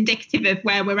it's indicative of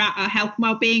where we're at our Health and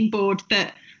Wellbeing Board,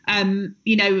 that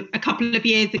a couple of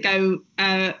years ago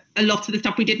a lot of the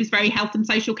stuff we did was very health and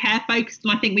social care focused,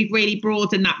 and I think we've really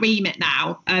broadened that remit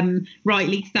now,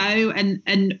 rightly so,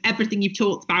 and everything you've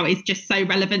talked about is just so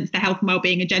relevant to the health and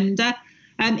wellbeing agenda.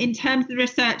 In terms of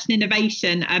research and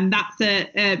innovation,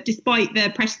 that's despite the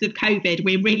pressures of COVID,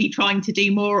 we're really trying to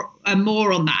do more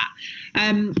on that,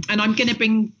 and I'm going to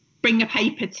bring a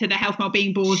paper to the Health and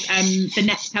Wellbeing Board, the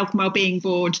next Health and Wellbeing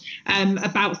Board,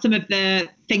 about some of the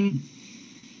things,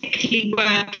 particularly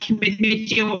working with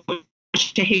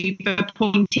Mid-Yorkshire, who've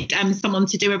appointed someone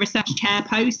to do a research chair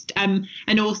post,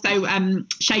 and also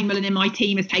Shane Mullen in my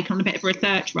team has taken on a bit of a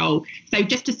research role. So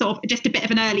just a bit of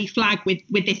an early flag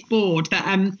with this board that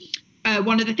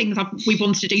one of the things we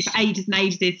wanted to do for ages and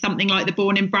ages is something like the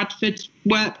Born in Bradford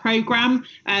work programme,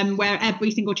 where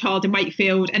every single child in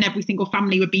Wakefield and every single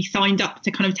family would be signed up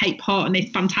to kind of take part in this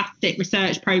fantastic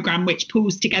research programme, which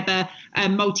pulls together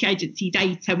multi-agency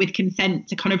data with consent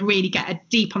to kind of really get a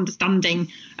deep understanding,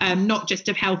 not just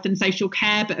of health and social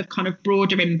care, but of kind of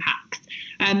broader impacts.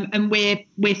 And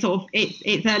we're sort of,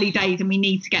 it's early days, and we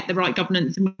need to get the right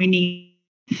governance, and we need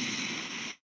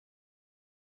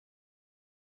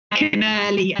an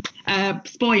early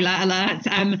spoiler alert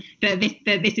that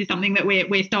this is something that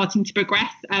we're starting to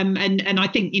progress, and I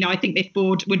think this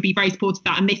board would be very supportive of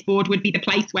that, and this board would be the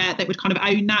place where that would kind of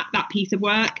own that piece of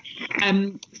work.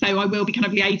 So I will be kind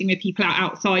of liaising with people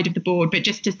outside of the board, but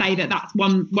just to say that that's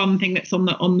one thing that's on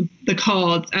the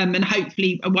cards, and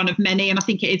hopefully one of many. And I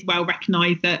think it is well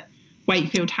recognised that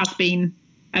Wakefield has been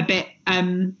a bit.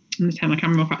 I'm going to turn my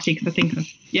camera off actually, because I think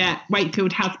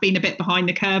Wakefield has been a bit behind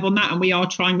the curve on that, and we are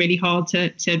trying really hard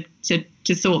to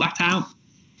sort that out.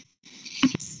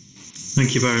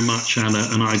 Thank you very much, Anna,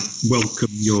 and I welcome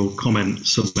your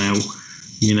comments about,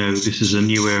 this is a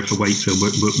new era for Wakefield.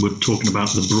 We're talking about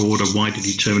the broader, wider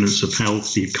determinants of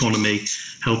health, the economy,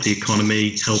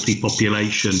 healthy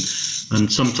population. And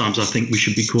sometimes I think we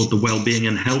should be called the Wellbeing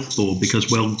and Health Board,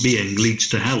 because well-being leads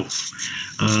to health.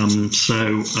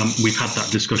 So we've had that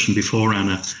discussion before,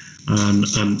 Anna, and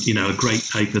a great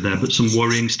paper there, but some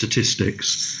worrying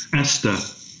statistics. Esther.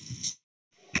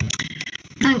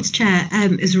 Thanks, Chair.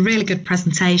 It was a really good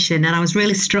presentation, and I was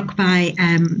really struck by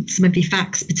some of the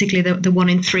facts, particularly the 1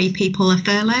 in 3 people are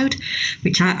furloughed,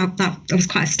 which I was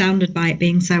quite astounded by it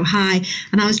being so high.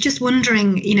 And I was just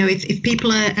wondering, if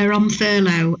people are on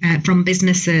furlough from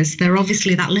businesses, they're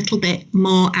obviously that little bit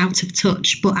more out of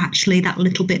touch, but actually that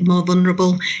little bit more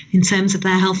vulnerable in terms of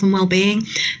their health and well-being.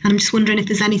 And I'm just wondering if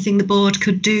there's anything the board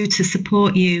could do to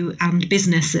support you and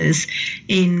businesses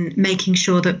in making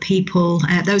sure that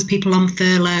those people on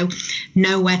furlough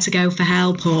know where to go for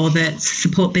help, or that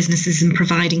support businesses in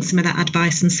providing some of that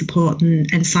advice and support and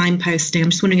signposting. I'm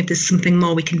just wondering if there's something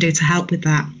more we can do to help with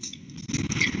that.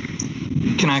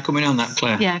 Can I come in on that,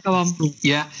 Claire? Yeah, go on.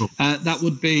 Yeah, that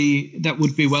would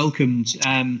be welcomed.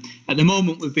 At the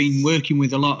moment, we've been working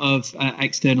with a lot of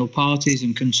external parties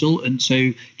and consultants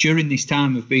who, during this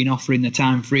time, have been offering the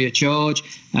time free of charge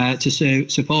to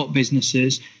support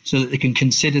businesses so that they can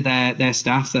consider their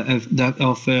staff that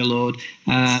are furloughed.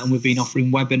 And we've been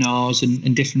offering webinars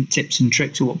and different tips and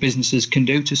tricks of what businesses can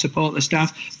do to support the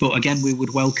staff. But again, we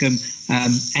would welcome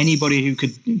anybody who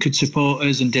could support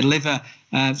us and deliver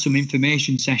some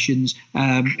information sessions.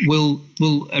 We'll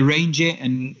arrange it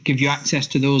and give you access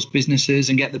to those businesses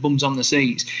and get the bums on the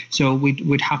seats. So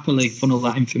we'd happily funnel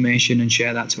that information and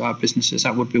share that to our businesses.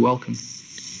 That would be welcome.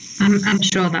 I'm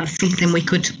sure that's something we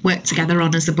could work together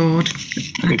on as a board.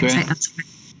 I can take that away.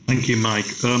 Thank you, Mike.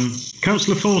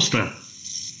 Councillor Forster.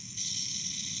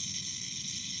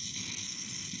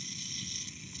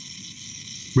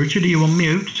 Richard, are you on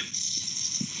mute?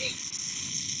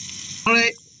 All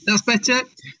right, that's better.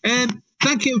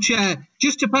 Thank you, Chair.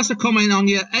 Just to pass a comment on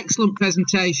your excellent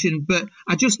presentation, but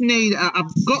I just need,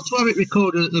 I've got to have it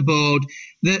recorded at the board,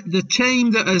 the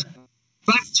team that has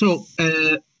backed up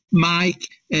Mike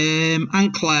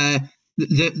and Claire,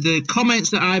 the comments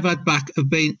that I've had back have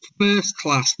been first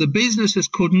class. The businesses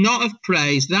could not have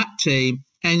praised that team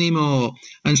anymore.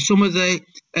 And some of the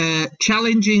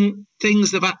challenging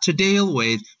things they've had to deal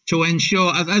with to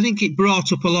ensure, I think it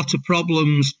brought up a lot of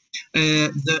problems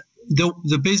that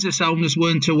the business owners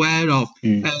weren't aware of.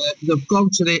 They've gone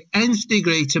to the nth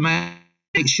degree to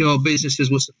make sure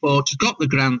businesses were supported, got the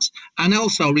grants, and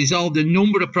also resolved a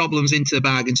number of problems into the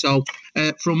bag. And so,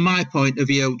 from my point of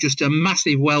view, just a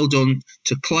massive well done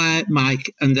to Claire,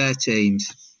 Mike, and their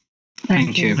teams.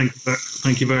 Thank you.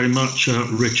 Thank you very much,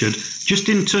 Richard. Just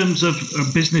in terms of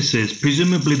businesses,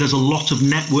 presumably there's a lot of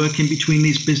networking between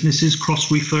these businesses, cross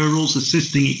referrals,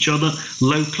 assisting each other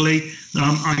locally.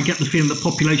 I get the feeling the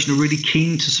population are really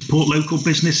keen to support local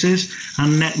businesses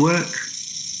and network.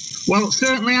 Well,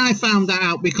 certainly I found that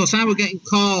out because I was getting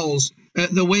calls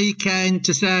at the weekend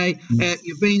to say,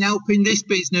 you've been helping this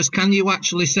business. Can you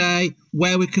actually say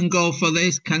where we can go for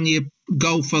this? Can you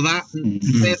go for that? And,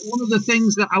 one of the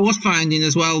things that I was finding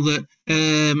as well, that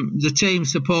the team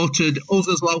supported us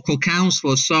as local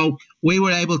councillors. So we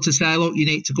were able to say, look, you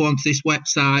need to go onto this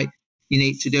website, you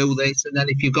need to do this, and then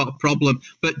if you've got a problem.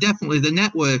 But definitely the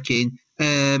networking,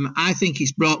 I think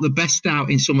it's brought the best out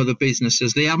in some of the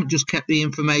businesses. They haven't just kept the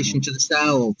information to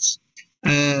themselves.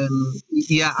 I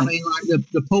mean, like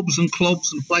the pubs and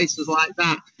clubs and places like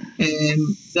that,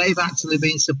 they've actually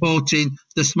been supporting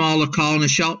the smaller corner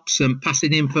shops and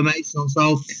passing information.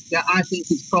 So yeah, I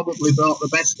think it's probably brought the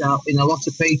best out in a lot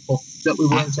of people that we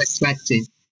weren't expecting.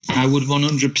 I would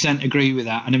 100% agree with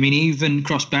that. And I mean, even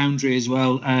cross-boundary as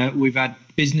well, we've had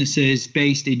businesses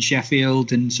based in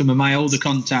Sheffield and some of my older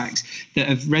contacts that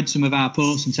have read some of our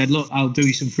posts and said, look, I'll do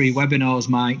you some free webinars,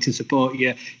 Mike, to support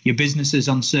your businesses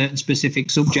on certain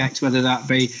specific subjects, whether that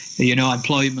be,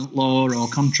 employment law or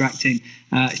contracting.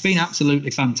 It's been absolutely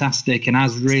fantastic and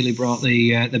has really brought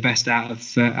the best out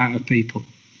of people.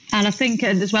 And I think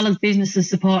as well as businesses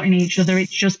supporting each other, it's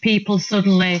just people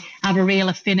suddenly have a real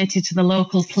affinity to the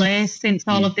local place since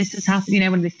all of this has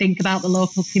happened, when they think about the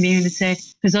local community,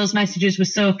 because those messages were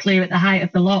so clear at the height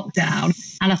of the lockdown.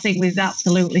 And I think we've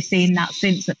absolutely seen that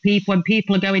since, that when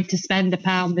people are going to spend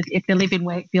 £1, if they live in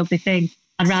Wakefield, they think,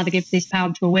 I'd rather give this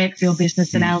 £1 to a Wakefield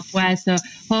business than elsewhere. So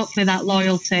hopefully that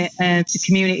loyalty to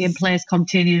community and place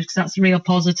continues, because that's a real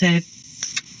positive.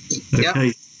 Okay.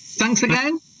 Yep. Thanks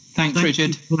again. Thanks,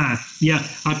 Richard. Claire. Yeah,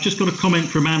 I've just got a comment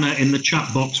from Anna in the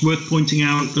chat box. Worth pointing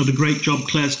out that a great job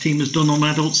Claire's team has done on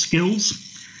adult skills.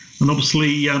 And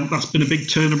obviously that's been a big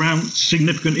turnaround,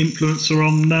 significant influencer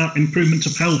on improvement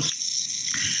of health.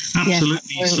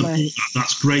 Absolutely, yes, support that.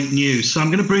 That's great news. So I'm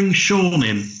going to bring Sean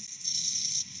in.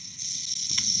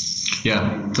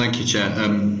 Yeah, thank you, Chair.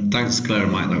 Thanks, Claire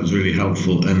and Mike. That was really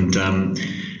helpful. And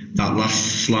that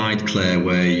last slide, Claire,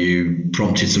 where you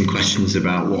prompted some questions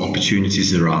about what opportunities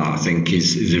there are, I think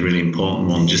is a really important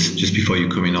one. Just before you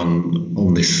come in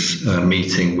on this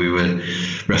meeting, we were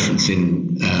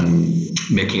referencing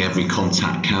making every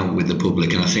contact count with the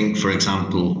public. And I think, for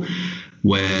example,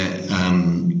 where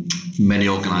many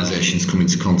organisations come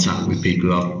into contact with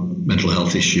people who have mental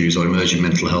health issues or emerging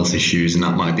mental health issues, and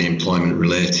that might be employment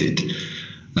related,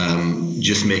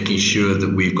 just making sure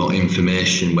that we've got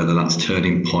information, whether that's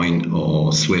Turning Point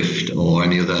or Swift or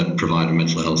any other provider of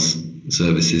mental health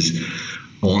services,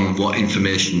 on what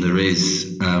information there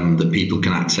is that people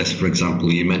can access. For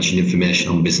example, you mentioned information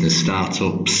on business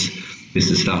startup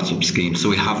schemes, so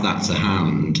we have that to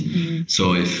hand.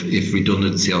 So if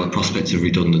redundancy or the prospect of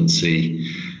redundancy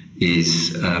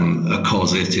is a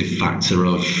causative factor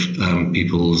of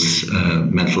people's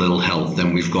mental ill health,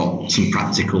 then we've got some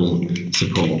practical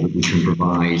support that we can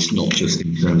provide, not just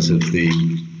in terms of the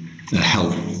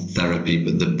health therapy,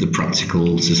 but the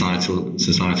practical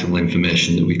societal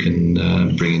information that we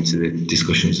can bring into the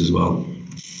discussions as well.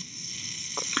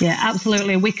 Yeah,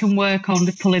 absolutely. We can work on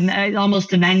pulling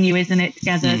almost a menu, isn't it,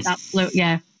 together? Absolutely,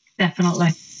 yeah, definitely.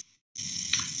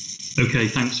 Okay,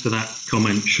 thanks for that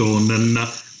comment, Sean. And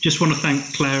just want to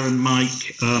thank Claire and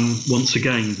Mike once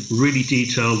again. Really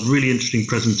detailed, really interesting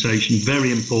presentation,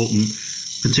 very important,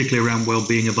 particularly around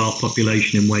well-being of our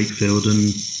population in Wakefield,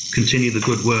 and continue the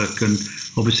good work. And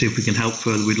obviously, if we can help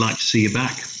further, we'd like to see you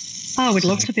back. Oh, we'd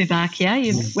love to be back, yeah.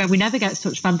 Well, we never get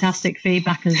such fantastic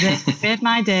feedback as this. It made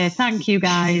my day. Thank you,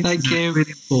 guys. Thank you.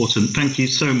 Really important. Thank you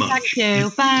so much. Thank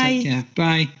you. Bye. Take care.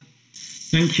 Bye.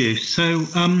 Thank you. So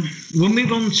we'll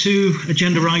move on to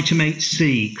agenda item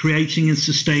 8C, creating and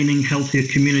sustaining healthier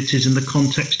communities in the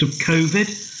context of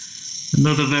COVID.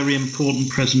 Another very important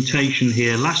presentation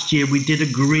here. Last year we did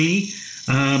agree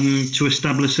to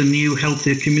establish a new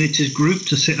healthier communities group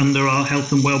to sit under our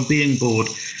Health and Wellbeing Board.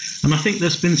 And I think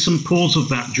there's been some pause of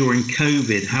that during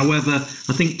COVID. However,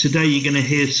 I think today you're going to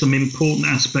hear some important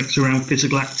aspects around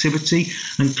physical activity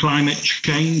and climate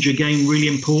change. Again, really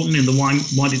important in the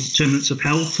wider determinants of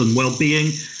health and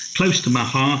well-being, close to my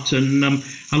heart. And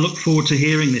I look forward to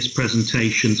hearing this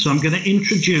presentation. So I'm going to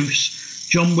introduce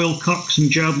John Wilcox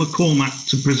and Gerald McCormack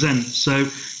to present. So,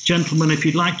 gentlemen, if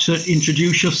you'd like to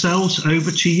introduce yourselves, over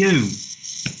to you.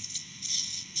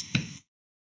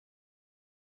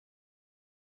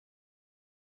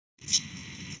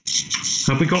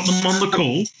 Have we got them on the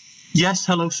call? Yes,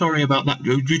 hello, sorry about that.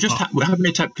 We just we're having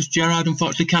a tap because Gerard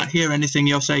unfortunately can't hear anything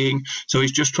you're saying, so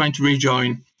he's just trying to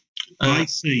rejoin. I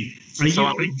see.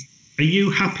 Are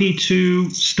you happy to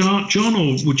start, John,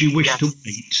 or would you wish to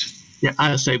wait? Yeah,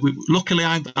 as I say, luckily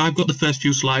I've got the first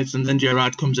few slides and then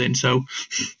Gerard comes in, so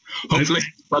hopefully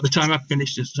by the time I've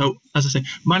finished it. So, as I say,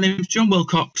 my name is John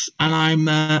Wilcox and I'm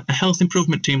a health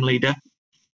improvement team leader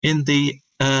in the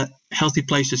Healthy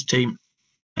Places team.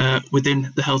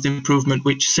 Within the health improvement,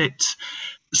 which sits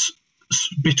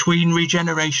between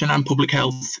regeneration and public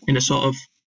health in a sort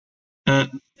of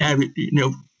area,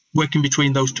 working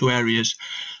between those two areas.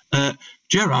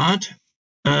 Gerard,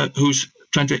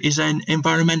 is an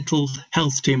environmental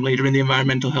health team leader in the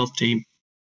environmental health team.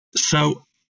 So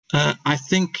I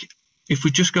think if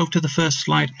we just go to the first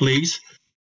slide, please.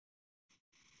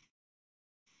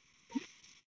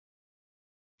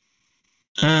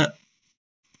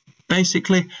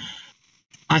 Basically,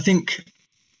 I think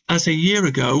as a year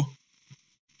ago,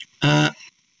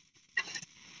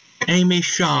 Amy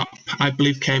Sharp, I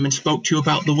believe, came and spoke to you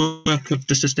about the work of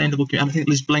the sustainable community. I think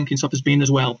Liz Blenkinsop has been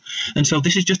as well. And so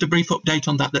this is just a brief update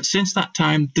on that since that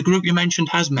time, the group you mentioned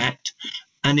has met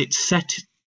and it's set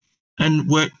and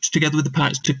worked together with the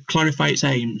partners to clarify its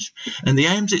aims. And the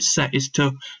aims it's set is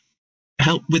to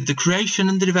help with the creation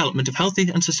and the development of healthy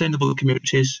and sustainable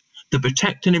communities, to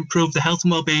protect and improve the health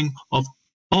and well-being of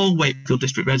all Wakefield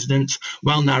district residents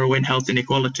while narrowing health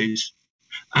inequalities.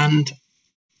 And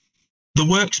the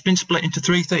work's been split into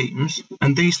 3 themes,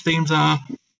 and these themes are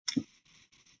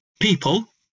people,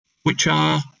 which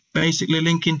are basically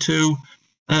linking to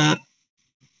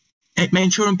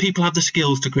ensuring people have the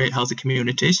skills to create healthy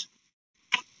communities.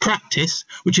 Practice,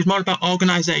 which is more about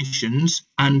organisations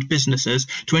and businesses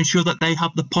to ensure that they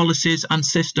have the policies and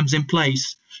systems in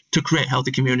place to create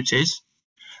healthy communities.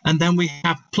 And then we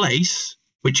have place,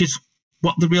 which is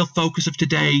what the real focus of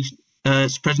today's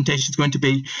presentation is going to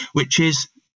be, which is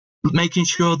making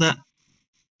sure that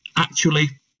actually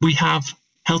we have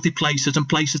healthy places and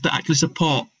places that actually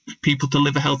support people to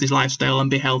live a healthy lifestyle and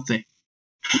be healthy.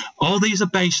 All these are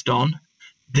based on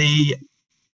the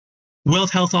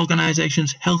World Health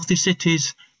Organization's Healthy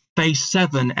Cities Phase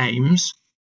 7 aims,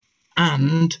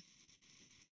 and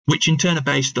which in turn are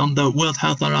based on the World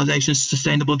Health Organization's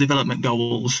Sustainable Development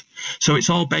Goals. So it's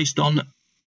all based on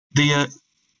the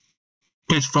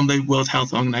from the World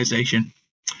Health Organization.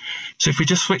 So if we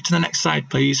just switch to the next slide,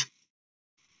 please.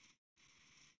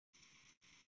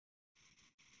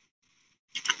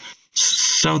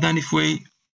 So then if we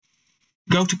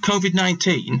go to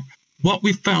COVID-19, what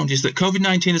we've found is that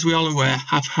COVID-19, as we all are aware,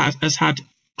 has had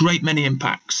great many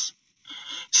impacts.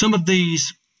 Some of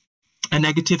these are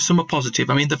negative, some are positive.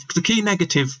 I mean, the key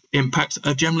negative impacts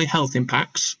are generally health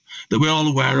impacts that we're all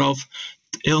aware of,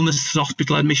 illness,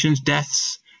 hospital admissions,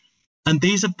 deaths, and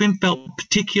these have been felt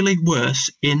particularly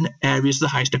worse in areas of the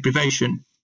highest deprivation.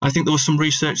 I think there was some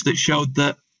research that showed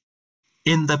that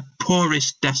in the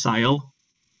poorest decile,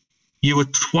 you were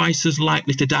twice as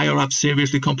likely to die or have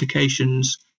serious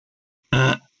complications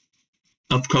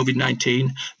of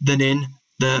COVID-19 than in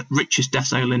the richest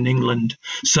decile in England.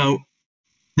 So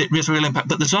there is a real impact,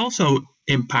 but there's also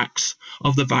impacts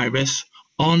of the virus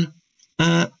on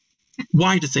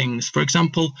wider things. For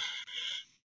example,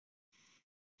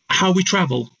 how we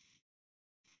travel,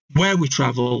 where we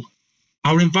travel,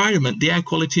 our environment, the air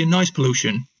quality and noise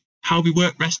pollution, how we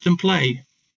work, rest and play,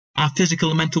 our physical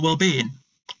and mental well-being,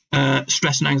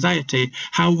 stress and anxiety,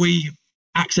 how we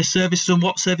access services and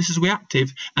what services we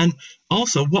active, and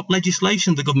also what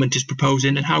legislation the government is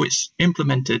proposing and how it's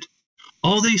implemented.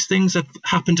 All these things have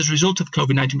happened as a result of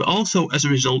COVID-19, but also as a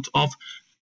result of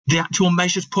the actual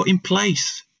measures put in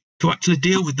place to actually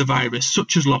deal with the virus,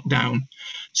 such as lockdown.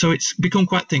 So it's become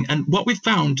quite a thing. And what we've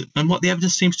found and what the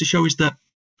evidence seems to show is that,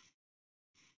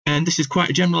 and this is quite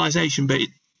a generalization, but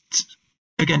it's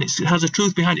again, it has a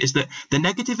truth behind it, is that the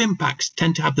negative impacts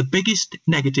tend to have the biggest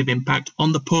negative impact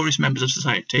on the poorest members of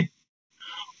society,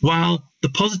 while the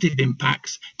positive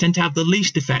impacts tend to have the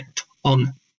least effect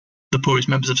on the poorest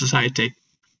members of society.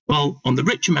 While on the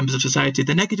richer members of society,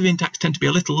 the negative impacts tend to be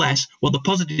a little less, while the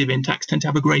positive impacts tend to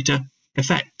have a greater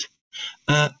effect.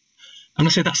 And I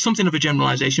say that's something of a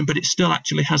generalisation, but it still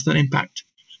actually has that impact.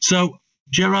 So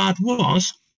Gerard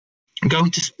was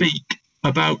going to speak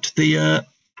about the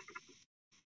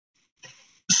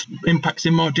impacts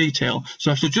in more detail.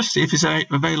 So I should just see if he's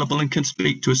available and can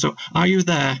speak to us. So are you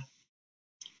there?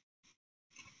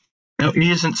 No,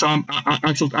 he isn't. So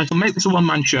I shall make this a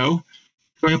one-man show.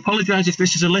 So I apologise if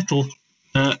this is a little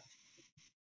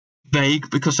vague,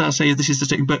 because I say this is the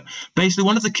thing. But basically,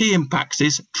 one of the key impacts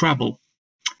is travel.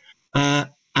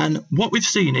 And what we've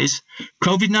seen is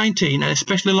COVID-19, and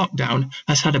especially lockdown,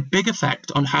 has had a big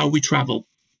effect on how we travel.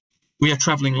 We are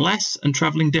travelling less and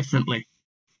travelling differently.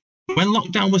 When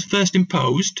lockdown was first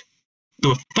imposed,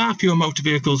 there were far fewer motor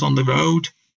vehicles on the road,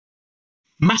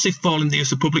 massive fall in the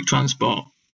use of public transport.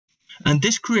 And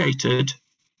this created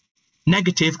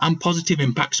negative and positive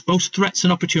impacts, both threats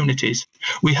and opportunities.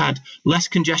 We had less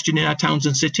congestion in our towns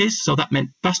and cities, so that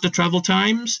meant faster travel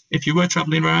times if you were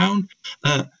travelling around,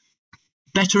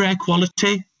 better air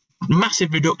quality,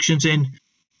 massive reductions in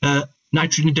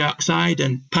nitrogen dioxide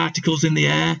and particles in the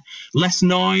air, less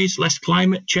noise, less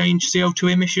climate change,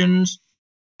 CO2 emissions,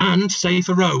 and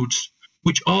safer roads,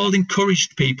 which all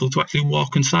encouraged people to actually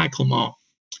walk and cycle more.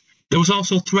 There was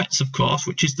also threats, of course,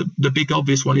 which is the big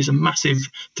obvious one, is a massive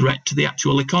threat to the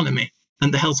actual economy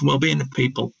and the health and well-being of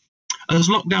people. As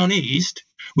lockdown eased,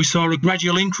 we saw a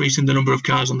gradual increase in the number of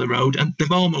cars on the road, and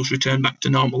they've almost returned back to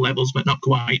normal levels, but not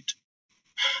quite.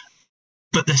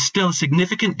 But there's still a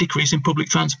significant decrease in public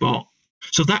transport.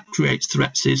 So that creates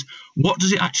threats. Is what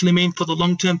does it actually mean for the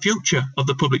long-term future of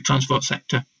the public transport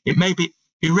sector? It may be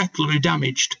irreparably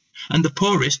damaged, and the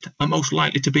poorest are most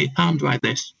likely to be harmed by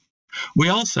this. We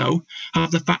also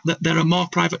have the fact that there are more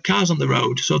private cars on the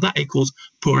road, so that equals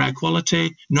poor air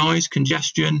quality, noise,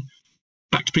 congestion,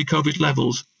 back to pre-COVID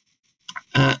levels.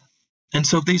 And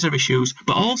so these are issues,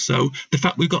 but also the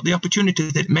fact we've got the opportunity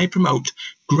that it may promote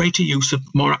greater use of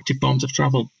more active forms of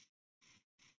travel.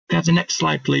 Can I have the next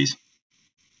slide, please?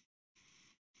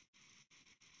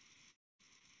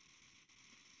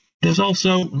 There's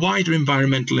also wider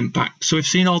environmental impact. So we've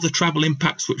seen all the travel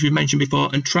impacts, which we mentioned before,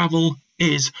 and travel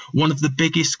is one of the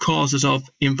biggest causes of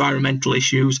environmental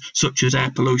issues, such as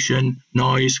air pollution,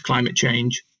 noise, climate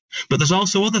change. But there's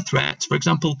also other threats. For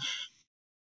example,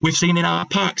 we've seen in our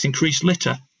parks increased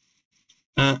litter,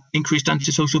 increased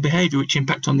antisocial behaviour, which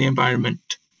impact on the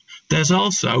environment. There's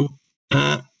also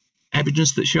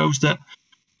evidence that shows that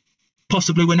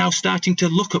possibly we're now starting to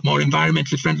look at more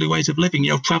environmentally friendly ways of living,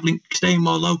 travelling, staying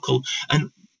more local.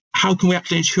 And how can we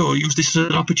actually use this as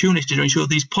an opportunity to ensure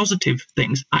these positive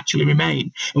things actually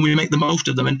remain and we make the most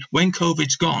of them? And when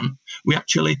COVID's gone, we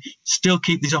actually still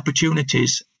keep these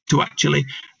opportunities to actually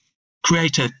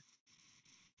create a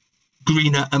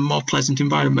greener and more pleasant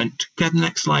environment. Can I have the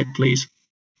next slide, please?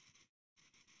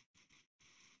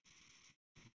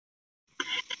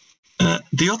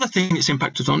 The other thing it's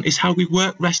impacted on is how we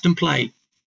work, rest and play.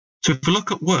 So if we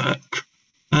look at work,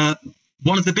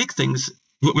 one of the big things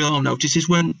that we'll all notice is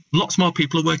when lots more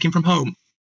people are working from home.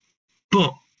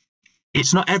 But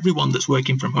it's not everyone that's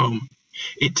working from home.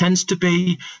 It tends to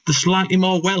be the slightly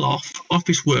more well-off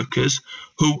office workers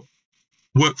who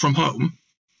work from home,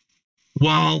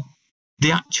 while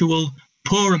the actual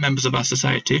poorer members of our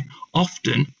society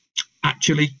often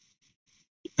actually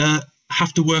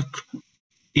have to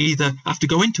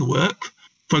go into work.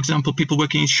 For example, people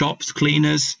working in shops,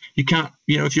 cleaners, you can't,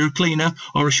 if you're a cleaner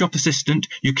or a shop assistant,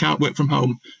 you can't work from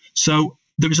home. So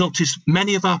the result is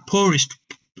many of our poorest,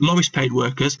 lowest paid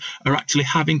workers are actually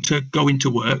having to go into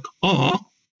work, or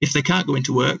if they can't go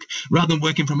into work, rather than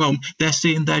working from home, they're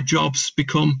seeing their jobs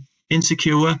become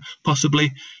insecure,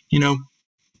 possibly,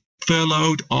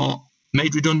 furloughed or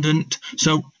made redundant.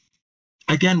 So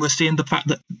again, we're seeing the fact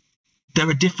that there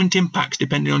are different impacts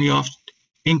depending on your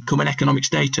income and economic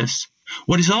status.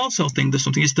 What is also something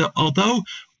is that although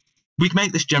we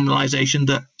make this generalization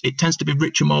that it tends to be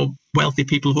richer, more wealthy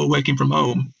people who are working from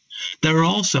home, there are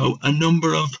also a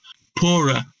number of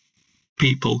poorer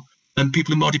people and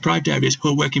people in more deprived areas who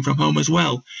are working from home as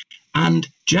well. And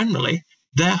generally,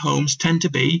 their homes tend to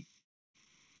be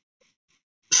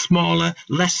smaller,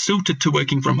 less suited to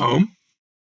working from home,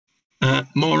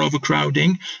 more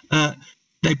overcrowding.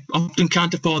 They often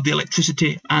can't afford the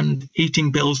electricity and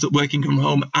heating bills that working from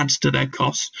home adds to their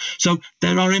costs. So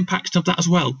there are impacts of that as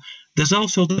well. There's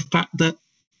also the fact that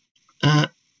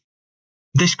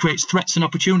this creates threats and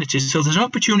opportunities. So there's an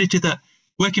opportunity that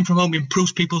working from home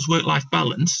improves people's work-life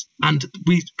balance, and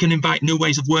we can invite new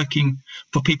ways of working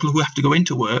for people who have to go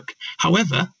into work.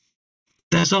 However,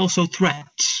 there's also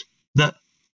threats that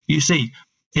you see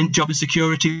in job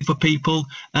insecurity for people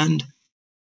and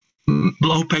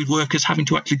low-paid workers having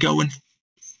to actually go and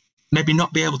maybe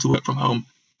not be able to work from home.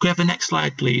 Could we have the next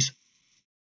slide, please?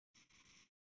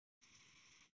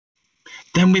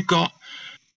 Then we've got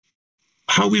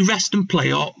how we rest and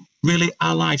play, or really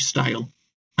our lifestyle.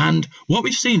 And what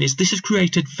we've seen is this has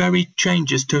created very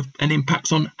changes to and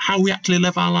impacts on how we actually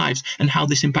live our lives and how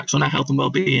this impacts on our health and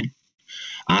well-being.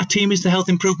 Our team is the health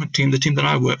improvement team, the team that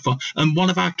I work for. And one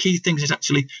of our key things is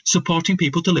actually supporting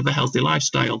people to live a healthy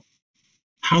lifestyle.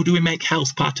 How do we make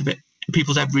health part of it,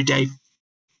 people's everyday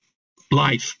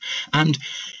life? And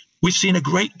we've seen a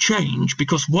great change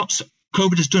because what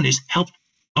COVID has done is helped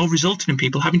or resulted in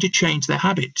people having to change their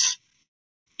habits.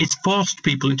 It's forced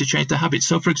people into change their habits.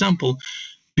 So, for example,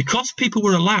 because people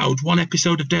were allowed one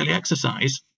episode of daily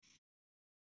exercise,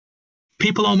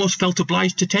 people almost felt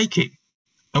obliged to take it.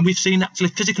 And we've seen actually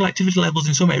physical activity levels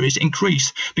in some areas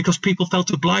increase because people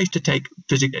felt obliged to take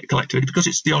physical activity because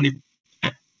it's the only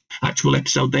actual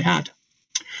episode they had.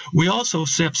 We also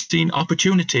have seen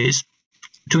opportunities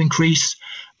to increase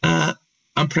and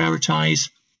prioritise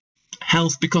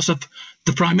health because of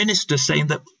the Prime Minister saying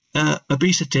that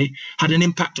obesity had an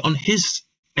impact on his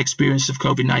experience of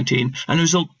COVID-19, and as a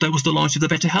result there was the launch of the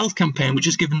Better Health campaign, which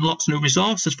has given lots of new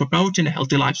resources for promoting a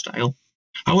healthy lifestyle.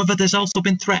 However, there's also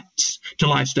been threats to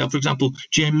lifestyle. For example,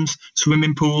 gyms,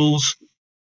 swimming pools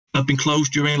have been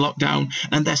closed during lockdown,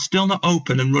 and they're still not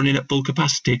open and running at full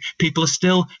capacity. People are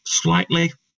still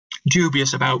slightly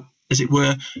dubious about, as it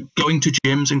were, going to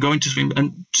gyms and going to swim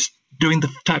and doing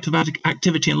the types of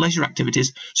activity and leisure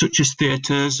activities such as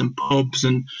theatres and pubs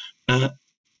and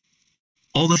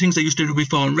all the things they used to do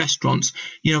before in restaurants.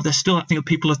 You know, there's still, I think,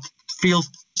 people feel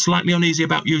slightly uneasy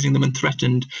about using them and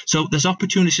threatened. So there's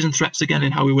opportunities and threats again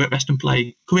in how we work, rest and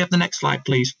play. Could we have the next slide,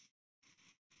 please?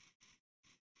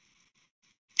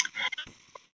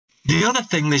 The other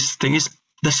thing, this thing is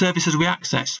the services we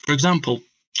access. For example,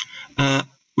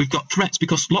 we've got threats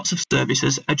because lots of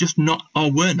services are just not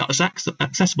or were not as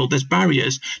accessible. There's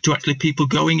barriers to actually people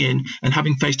going in and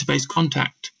having face-to-face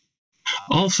contact.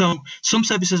 Also, some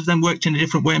services have then worked in a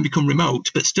different way and become remote,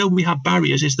 but still we have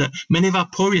barriers, is that many of our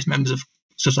poorest members of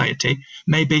society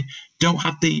maybe don't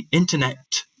have the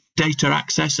internet data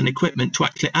access and equipment to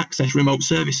actually access remote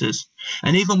services.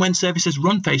 And even when services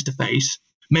run face-to-face,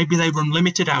 maybe they run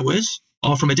limited hours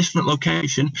or from a different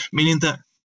location, meaning that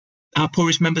our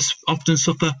poorest members often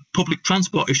suffer public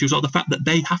transport issues or the fact that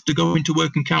they have to go into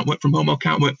work and can't work from home or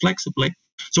can't work flexibly.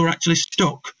 So we're actually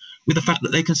stuck with the fact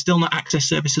that they can still not access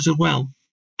services as well.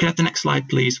 Can I have the next slide,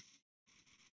 please?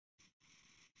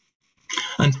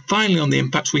 And finally, on the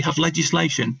impacts, we have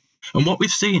legislation. And what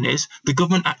we've seen is the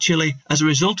government actually, as a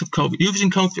result of COVID, using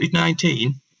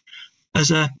COVID-19 as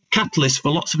a catalyst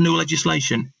for lots of new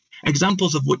legislation,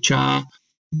 examples of which are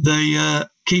the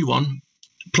key one,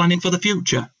 Planning for the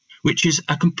Future, which is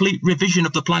a complete revision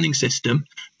of the planning system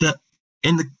that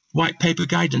in the white paper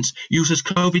guidance uses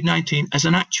COVID-19 as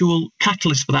an actual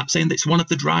catalyst for that, saying that it's one of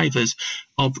the drivers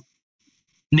of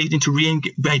needing to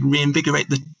reinvigorate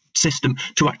the system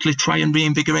to actually try and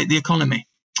reinvigorate the economy.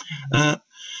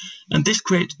 And this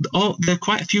creates, there are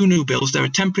quite a few new bills. There are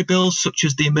temporary bills such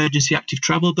as the Emergency Active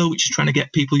Travel Bill, which is trying to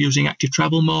get people using active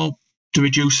travel more to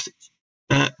reduce,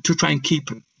 to try and keep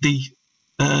the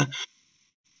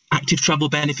active travel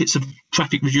benefits of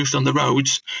traffic reduced on the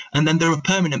roads. And then there are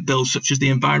permanent bills such as the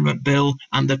Environment Bill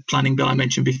and the Planning Bill I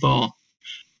mentioned before.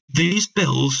 These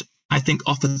bills, I think,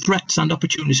 offer threats and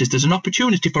opportunities. There's an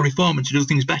opportunity for reform and to do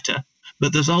things better,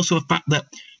 but there's also a fact that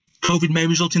COVID may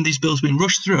result in these bills being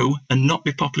rushed through and not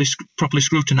be properly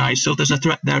scrutinised. So there's a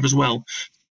threat there as well.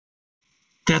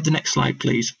 Can I have the next slide,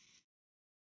 please?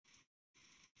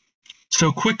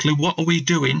 So quickly, what are we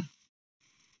doing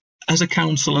as a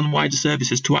council and wider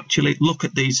services to actually look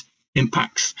at these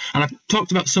impacts? And I've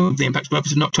talked about some of the impacts, but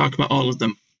obviously not talked about all of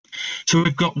them. So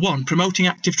we've got one, promoting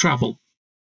active travel.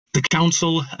 The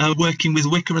council working with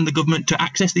Wicker and the government to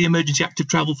access the Emergency Active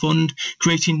Travel Fund,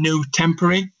 creating new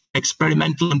temporary,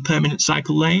 experimental and permanent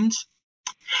cycle lanes.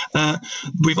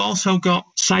 We've also got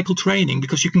cycle training,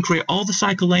 because you can create all the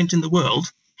cycle lanes in the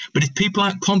world, but if people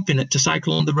aren't confident to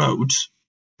cycle on the roads,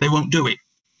 they won't do it.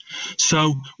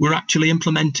 So we're actually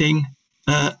implementing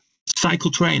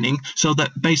cycle training so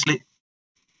that basically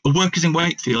workers in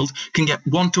Wakefield can get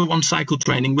one-to-one cycle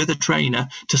training with a trainer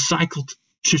to cycle,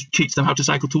 to teach them how to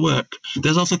cycle to work.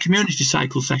 There's also community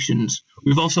cycle sessions.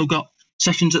 We've also got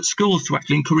sessions at schools to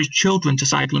actually encourage children to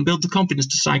cycle and build the confidence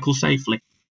to cycle safely.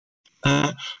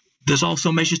 There's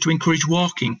also measures to encourage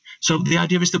walking. So the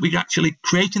idea is that we're actually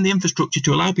creating the infrastructure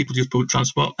to allow people to use public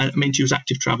transport, to use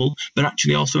active travel, but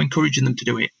actually also encouraging them to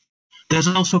do it. There's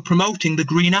also promoting the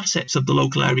green assets of the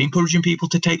local area, encouraging people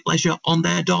to take leisure on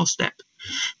their doorstep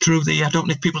through I don't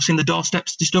know if people have seen the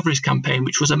Doorsteps Discoveries campaign,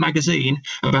 which was a magazine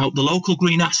about the local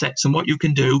green assets and what you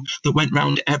can do, that went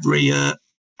round every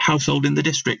household in the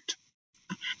district.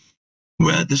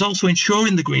 Where there's also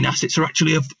ensuring the green assets are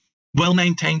actually well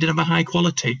maintained and of a high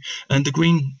quality, and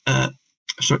the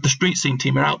street scene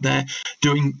team are out there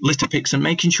doing litter picks and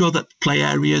making sure that play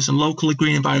areas and local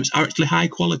green environments are actually high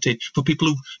quality for people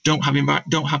who don't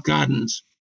have gardens.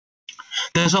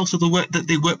 There's also the work that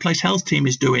the workplace health team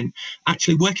is doing,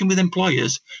 actually working with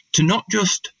employers to not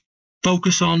just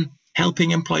focus on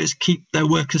helping employers keep their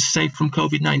workers safe from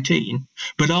COVID-19,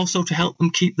 but also to help them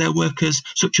keep their workers,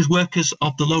 such as workers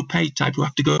of the low paid type who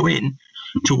have to go in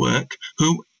to work,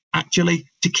 who actually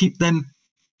to keep them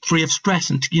free of stress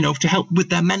and to help with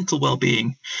their mental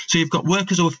well-being. So you've got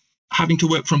workers who are having to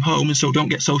work from home and so don't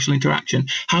get social interaction.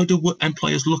 How do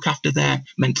employers look after their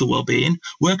mental well-being?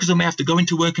 Workers who may have to go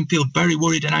into work and feel very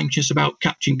worried and anxious about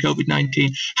catching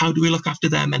COVID-19, how do we look after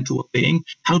their mental well-being?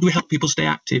 How do we help people stay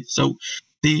active? So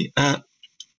the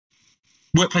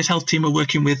workplace health team are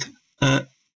working with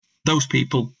those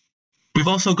people. We've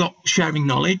also got sharing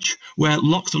knowledge, where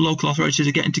lots of local authorities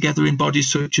are getting together in bodies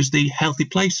such as the Healthy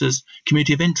Places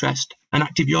Community of Interest and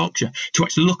Active Yorkshire to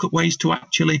actually look at ways to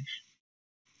actually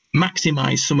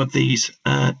maximise some of these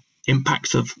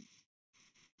impacts of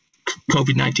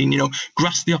COVID-19,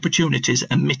 grasp the opportunities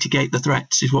and mitigate the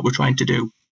threats is what we're trying to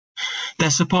do.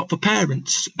 There's support for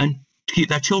parents and to keep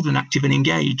their children active and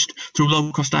engaged through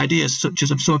low-cost ideas, such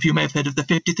as some of you may have heard of the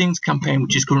 50 Things campaign,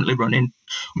 which is currently running,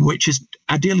 which is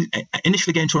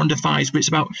initially going to run under FIS, but it's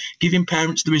about giving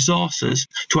parents the resources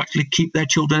to actually keep their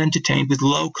children entertained with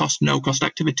low-cost, no-cost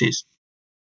activities.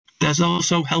 There's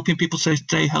also helping people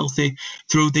stay healthy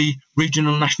through the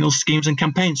regional and national schemes and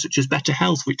campaigns, such as Better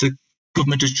Health, which the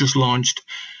government has just launched.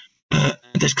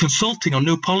 There's consulting on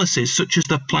new policies, such as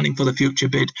the Planning for the Future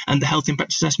bid and the Health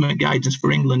Impact Assessment Guidance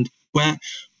for England, where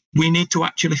we need to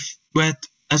where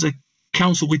as a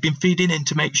council we've been feeding in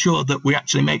to make sure that we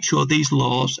actually make sure these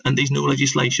laws and these new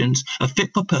legislations are fit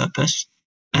for purpose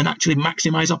and actually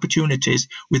maximise opportunities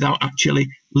without actually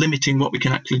limiting what we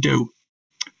can actually do.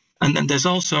 And then there's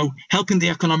also helping the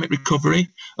economic recovery.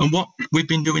 And what we've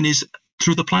been doing is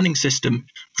through the planning system,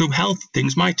 through health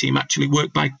things, my team actually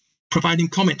work by providing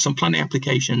comments on planning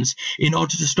applications in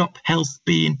order to stop health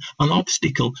being an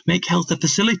obstacle, make health a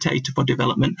facilitator for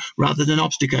development rather than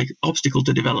obstacle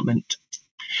to development.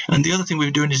 And the other thing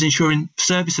we're doing is ensuring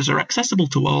services are accessible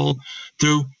to all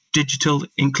through digital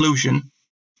inclusion.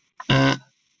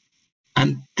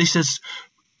 And this has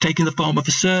taking the form of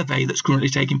a survey that's currently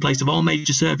taking place of all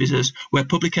major services, where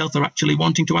public health are actually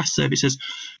wanting to ask services,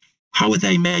 how are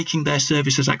they making their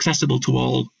services accessible to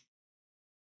all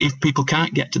if people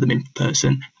can't get to them in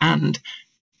person, and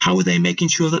how are they making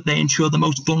sure that they ensure the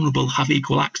most vulnerable have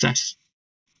equal access?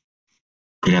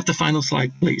 Could I have the final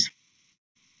slide, please?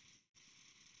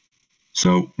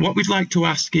 So what we'd like to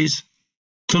ask is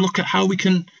to look at how we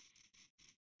can,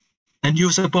 and you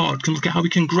as a board can look at how we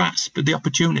can grasp the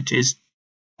opportunities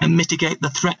and mitigate the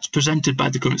threats presented by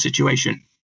the current situation.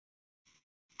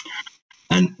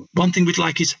 And one thing we'd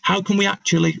like is, how can we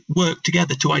actually work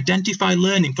together to identify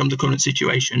learning from the current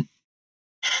situation,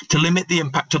 to limit the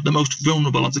impact of the most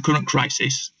vulnerable of the current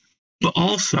crisis, but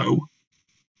also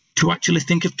to actually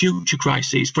think of future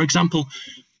crises. For example,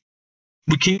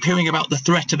 we keep hearing about the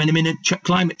threat of an imminent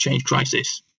climate change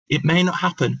crisis. It may not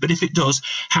happen, but if it does,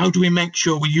 how do we make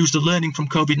sure we use the learning from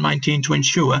COVID-19 to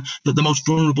ensure that the most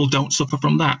vulnerable don't suffer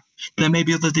from that? There may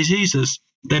be other diseases.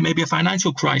 There may be a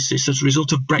financial crisis as a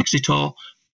result of Brexit or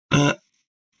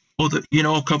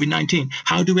COVID-19.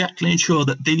 How do we actually ensure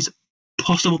that these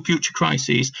possible future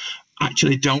crises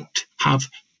actually don't have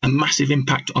a massive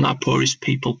impact on our poorest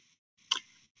people?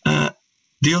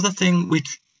 The other thing we'd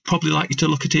probably like you to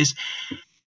look at is,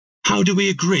 how do we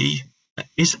agree,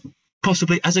 is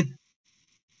possibly as a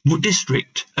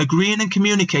district, agreeing and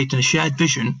communicating a shared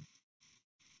vision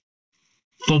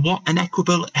for what an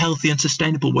equitable, healthy and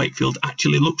sustainable Wakefield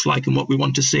actually looks like and what we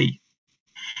want to see.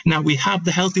 Now, we have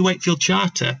the Healthy Wakefield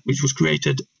Charter, which was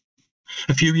created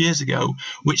a few years ago,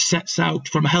 which sets out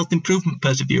from a health improvement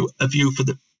point of view, a view for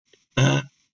the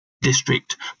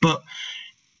district. But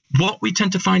what we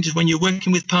tend to find is when you're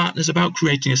working with partners about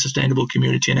creating a sustainable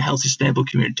community and a healthy, sustainable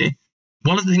community,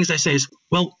 one of the things they say is,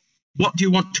 well, what do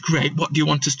you want to create? What do you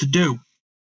want us to do?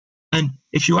 And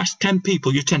if you ask 10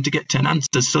 people, you tend to get 10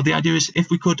 answers. So the idea is if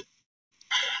we could,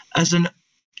 as a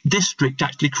district,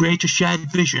 actually create a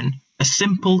shared vision, a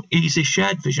simple, easy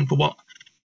shared vision for what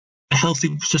a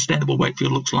healthy, sustainable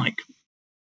Wakefield looks like.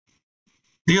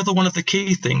 The other one of the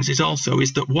key things is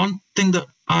that one thing that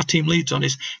our team leads on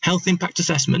is health impact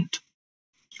assessment.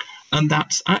 And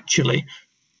that's actually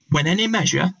when any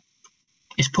measure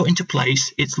is put into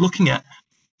place, it's looking at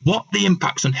what the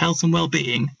impacts on health and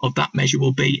well-being of that measure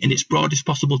will be in its broadest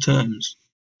possible terms.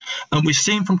 And we've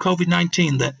seen from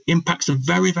COVID-19 that impacts are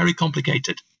very, very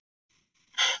complicated.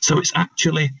 So it's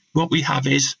actually what we have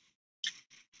is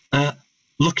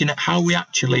looking at how we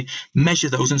actually measure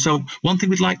those. And so one thing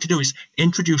we'd like to do is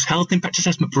introduce health impact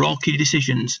assessment for all key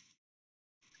decisions,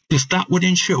 because that would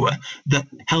ensure that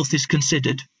health is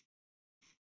considered.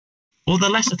 All the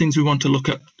lesser things we want to look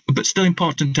at, but still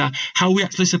important, are how we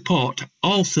actually support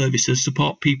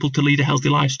people to lead a healthy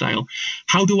lifestyle.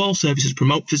 How do all services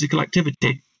promote physical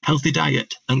activity, healthy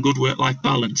diet, and good work-life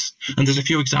balance? And there's a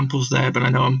few examples there, but I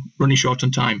know I'm running short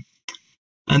on time.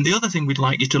 And the other thing we'd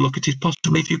like you to look at is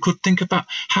possibly if you could think about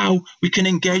how we can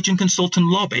engage and consult and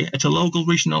lobby at a local,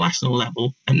 regional, national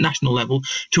level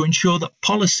to ensure that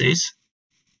policies,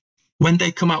 when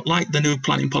they come out, like the new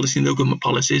planning policy and new government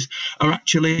policies, are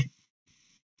actually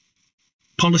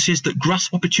policies that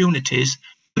grasp opportunities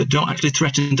but don't actually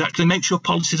threaten, to actually make sure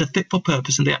policies are fit for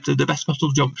purpose and they actually do the best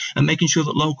possible job, and making sure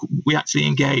that we actually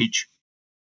engage.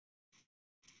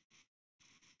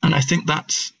 And I think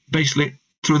that's basically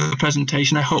through the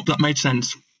presentation. I hope that made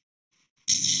sense.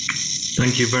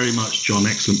 Thank you very much, John.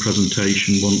 Excellent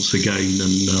presentation once again,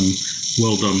 and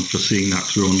well done for seeing that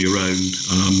through on your own.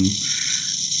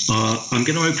 I'm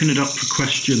going to open it up for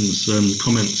questions and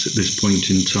comments at this point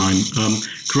in time.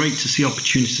 Great to see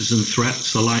opportunities and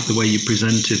threats. I like the way you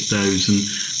presented those, and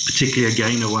particularly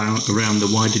again around the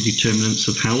wider determinants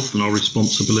of health and our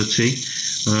responsibility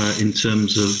in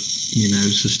terms of,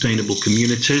 sustainable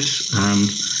communities and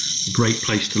a great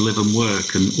place to live and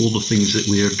work, and all the things that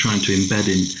we are trying to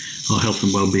embed in our health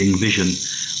and wellbeing vision.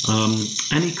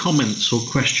 Any comments or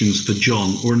questions for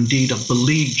John, or indeed I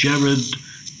believe Gerard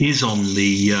is on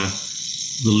the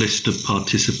list of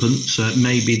participants. It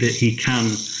may be that he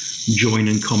can join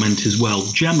and comment as well.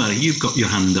 Gemma, you've got your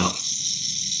hand up.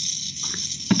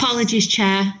 Apologies,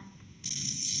 Chair.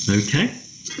 Okay,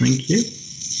 thank you.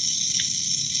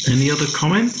 Any other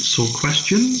comments or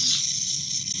questions?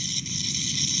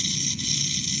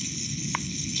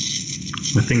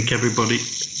 I think everybody...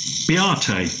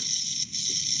 Beate.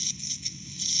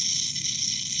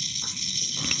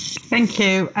 Thank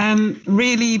you.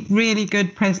 Really, really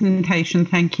good presentation.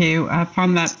 Thank you. I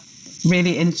found that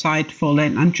really insightful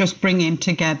and just bringing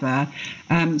together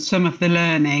some of the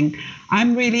learning.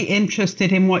 I'm really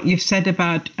interested in what you've said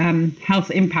about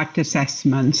health impact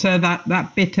assessment. So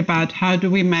that bit about how do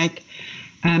we make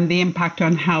the impact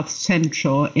on health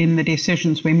central in the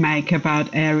decisions we make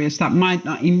about areas that might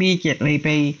not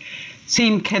immediately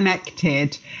seem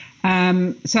connected.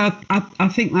 So I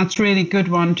think that's a really good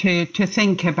one to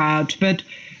think about, but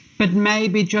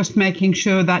maybe just making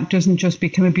sure that doesn't just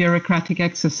become a bureaucratic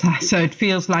exercise, so it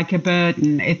feels like a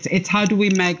burden. It's how do we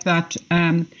make that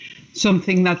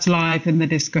something that's live in the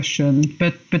discussion,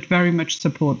 but very much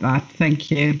support that.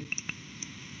 Thank you.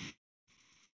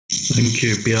 Thank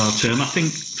you, Beate. And I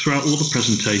think throughout all the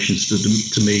presentations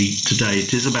to me today,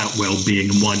 it is about well-being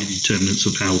and wider determinants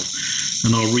of health.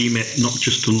 And our remit, not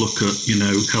just to look at,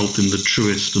 health in the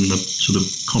truest and the sort of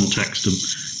context of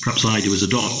perhaps I do as a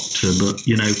doctor, but,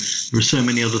 there are so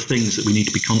many other things that we need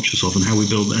to be conscious of and how we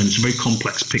build that. And it's a very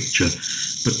complex picture.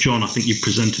 But John, I think you've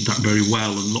presented that very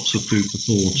well and lots of food for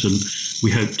thought. And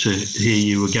we hope to hear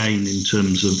you again in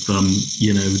terms of,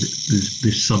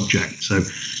 this subject. So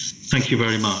thank you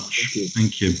very much.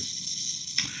 Thank you.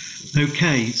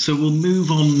 Okay, so we'll move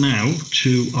on now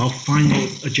to our final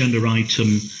agenda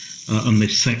item on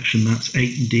this section. That's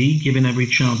 8D, giving every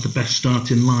child the best start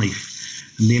in life,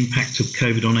 and the impact of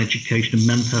COVID on education and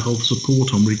mental health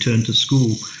support on return to school.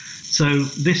 So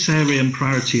this area and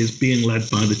priority is being led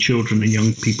by the Children and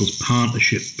Young People's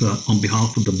Partnership on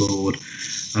behalf of the board.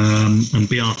 And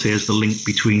Beate is the link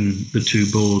between the two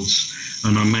boards.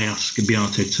 And I may ask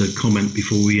Beate to comment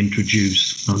before we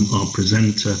introduce our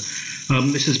presenter.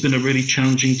 This has been a really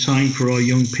challenging time for our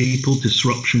young people,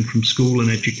 disruption from school and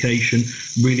education,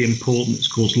 really important. It's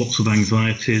caused lots of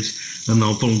anxieties, and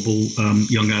our vulnerable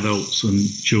young adults and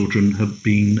children have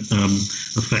been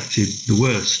affected the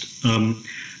worst.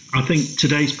 I think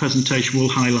today's presentation will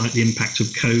highlight the impact of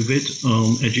COVID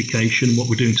on education, what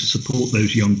we're doing to support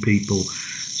those young people.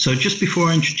 So just before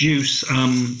I introduce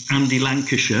Andy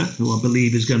Lancashire, who I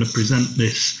believe is going to present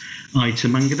this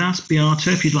item, I'm going to ask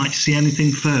Beata if you'd like to see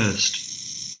anything first.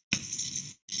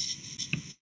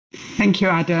 Thank you,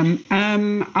 Adam.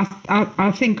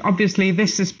 I think obviously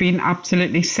this has been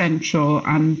absolutely central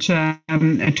and to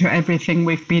everything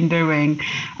we've been doing.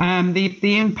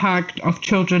 The impact of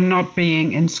children not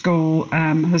being in school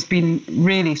has been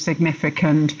really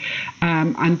significant,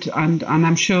 and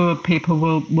I'm sure people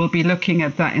will be looking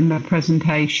at that in the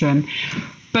presentation.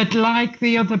 But like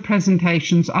the other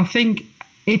presentations, I think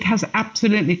it has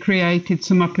absolutely created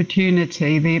some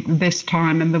opportunity this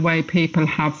time in the way people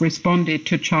have responded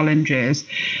to challenges,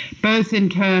 both in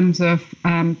terms of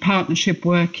partnership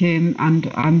working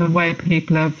and the way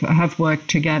people have worked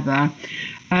together.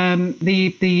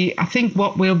 I think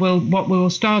what we will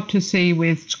start to see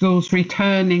with schools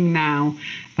returning now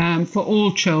for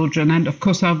all children, and of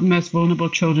course our most vulnerable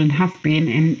children have been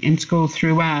in school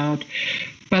throughout,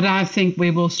 but I think we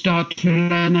will start to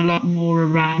learn a lot more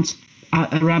around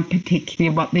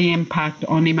particularly what the impact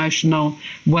on emotional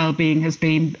well-being has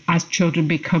been as children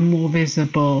become more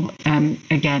visible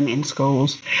again in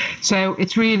schools. So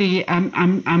it's really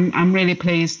I'm really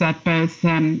pleased that both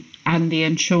Andy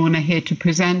and Sean are here to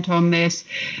present on this.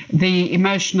 The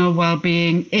emotional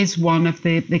well-being is one of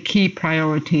the key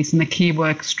priorities and the key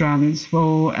work strands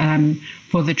for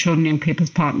the Children and Young People's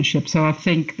Partnership. So I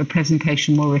think the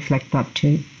presentation will reflect that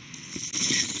too.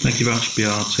 Thank you very much,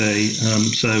 Beate.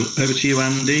 So over to you,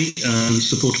 Andy,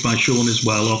 supported by Sean as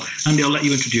well. Or Andy, I'll let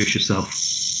you introduce yourself.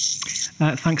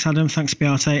 Thanks, Adam. Thanks,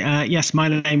 Beate. Yes, my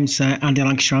name's Andy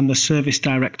Lancashire. I'm the Service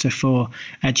Director for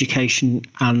Education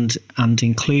and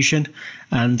Inclusion.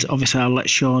 And obviously, I'll let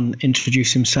Sean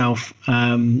introduce himself.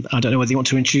 I don't know whether you want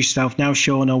to introduce yourself now,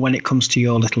 Sean, or when it comes to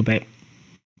your little bit.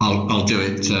 I'll do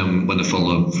it when I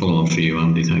follow on for you,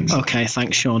 Andy. Thanks. Okay,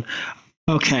 thanks, Sean.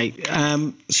 Okay,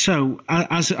 so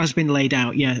as has been laid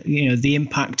out, the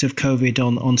impact of COVID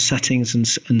on settings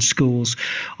and schools,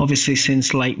 obviously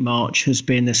since late March, has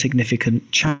been a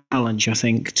significant challenge, I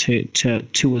think,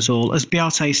 to us all. As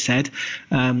Beate said,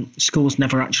 schools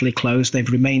never actually closed;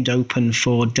 they've remained open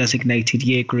for designated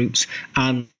year groups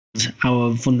and our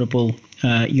vulnerable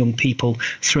young people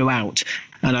throughout.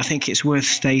 And I think it's worth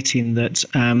stating that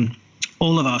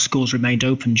all of our schools remained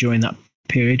open during that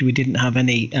period. We didn't have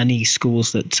any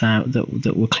schools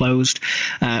that were closed,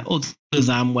 other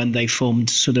than when they formed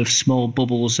sort of small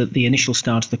bubbles at the initial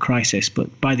start of the crisis.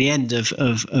 But by the end of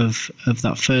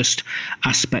that first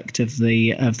aspect of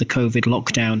the COVID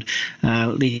lockdown,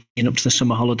 leading up to the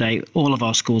summer holiday, all of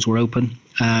our schools were open.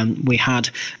 We had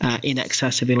in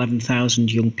excess of 11,000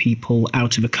 young people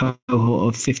out of a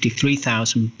cohort of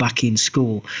 53,000 back in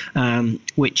school,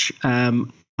 which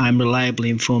I'm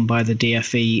reliably informed by the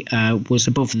DFE was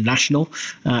above the national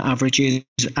averages,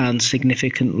 and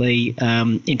significantly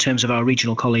in terms of our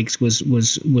regional colleagues was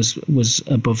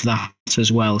above that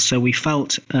as well. So we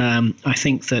felt, I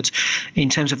think that in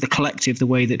terms of the collective, the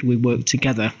way that we worked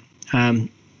together,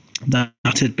 that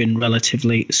had been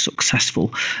relatively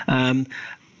successful.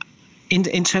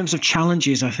 In terms of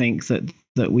challenges, I think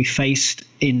that we faced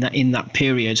in that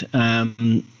period,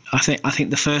 I think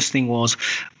the first thing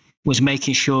was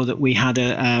making sure that we had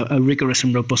a rigorous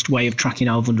and robust way of tracking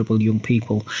our vulnerable young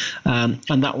people.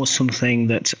 And that was something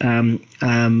that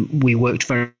we worked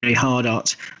very, very hard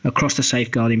at across the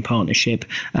Safeguarding Partnership,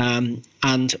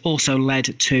 and also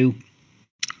led to,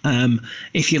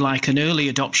 if you like, an early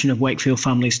adoption of Wakefield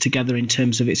Families Together in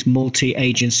terms of its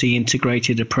multi-agency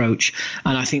integrated approach.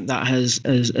 And I think that has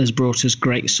brought us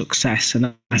great success,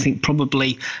 and I think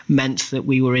probably meant that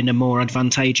we were in a more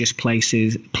advantageous place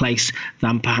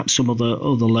than perhaps some of the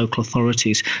other local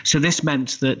authorities. So this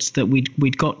meant that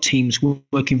we'd got teams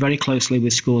working very closely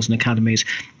with schools and academies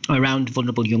around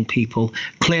vulnerable young people.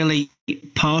 Clearly,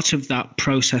 part of that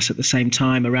process at the same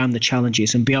time around the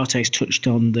challenges, and Beate's touched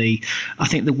on the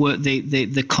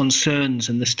concerns,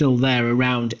 and they're still there,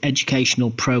 around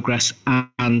educational progress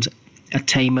and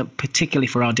attainment, particularly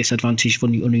for our disadvantaged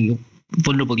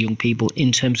vulnerable young people,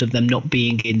 in terms of them not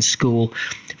being in school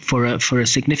for a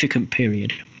significant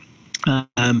period.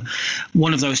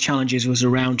 One of those challenges was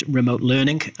around remote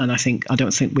learning, and I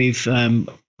don't think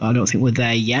we're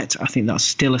there yet. I think that's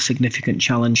still a significant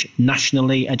challenge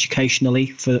nationally, educationally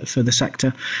for the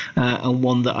sector, and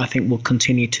one that I think will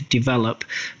continue to develop.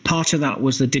 Part of that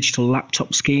was the digital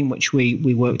laptop scheme, which we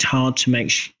worked hard to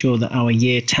make sure that our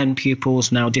year 10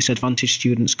 pupils, now disadvantaged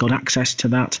students, got access to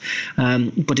that.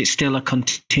 But it's still a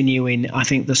continuing, I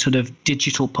think the sort of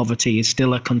digital poverty is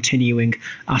still a continuing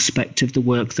aspect of the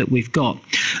work that we've got.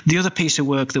 The other piece of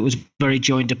work that was very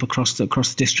joined up across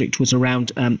the district was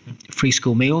around free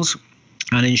school meals.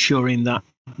 and ensuring that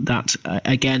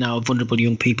again our vulnerable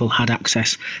young people had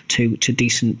access to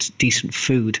decent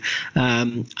food,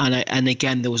 and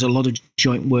again there was a lot of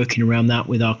joint working around that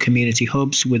with our community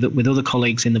hubs, with other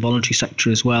colleagues in the voluntary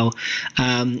sector as well,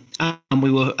 and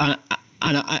we were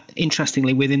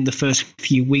interestingly, within the first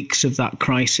few weeks of that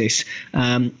crisis,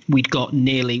 we'd got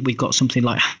something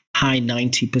like high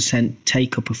 90%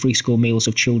 take up of free school meals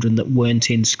of children that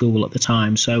weren't in school at the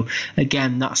time. So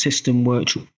again, that system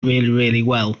worked really, really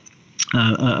well.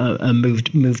 And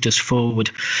moved us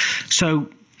forward. So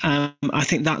I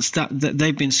think that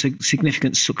they've been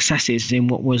significant successes in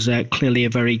what was clearly a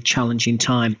very challenging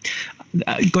time.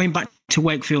 Going back to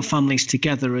Wakefield Families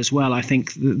Together as well, I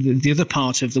think the other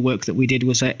part of the work that we did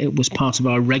was it was part of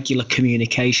our regular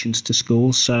communications to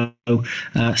schools, so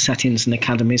settings and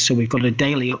academies. So we've got a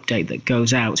daily update that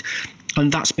goes out,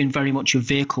 and that's been very much a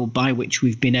vehicle by which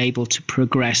we've been able to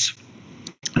progress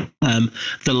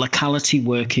the locality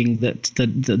working, that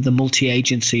the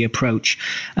multi-agency approach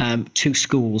to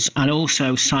schools, and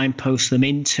also signpost them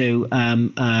into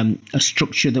a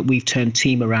structure that we've termed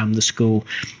Team Around the School.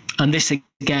 And this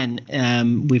again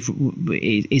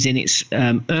is in its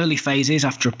early phases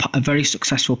after a very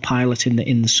successful pilot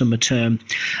in the summer term.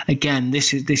 Again,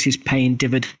 this is paying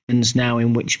dividends now,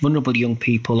 in which vulnerable young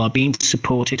people are being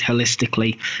supported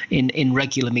holistically in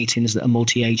regular meetings that are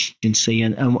multi-agency,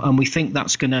 and we think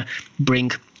that's going to bring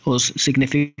us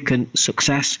significant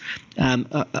success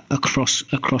across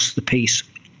the piece.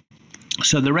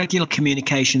 So the regular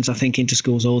communications, I think, into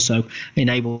schools also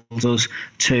enabled us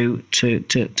to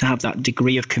have that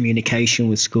degree of communication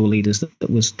with school leaders that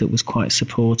was quite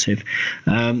supportive.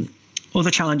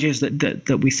 Other challenges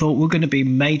that we thought were going to be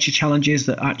major challenges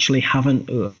that actually haven't,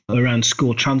 around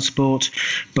school transport,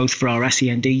 both for our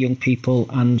SEND young people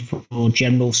and for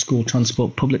general school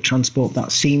transport, public transport,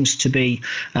 that seems to be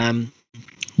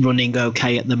running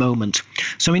okay at the moment.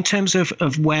 So in terms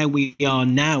of where we are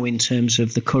now in terms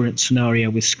of the current scenario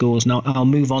with schools, now I'll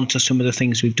move on to some of the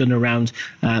things we've done around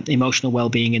emotional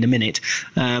wellbeing in a minute.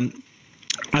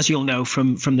 As you'll know,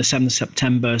 from the 7th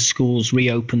September, schools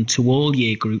reopened to all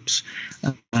year groups.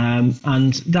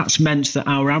 And that's meant that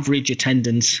our average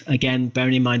attendance, again,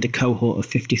 bearing in mind a cohort of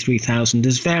 53,000,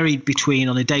 has varied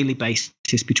on a daily basis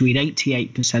between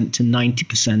 88% to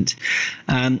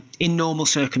 90%. In normal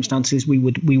circumstances, we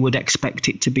would expect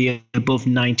it to be above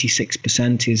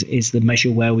 96% is the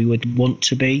measure where we would want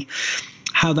to be.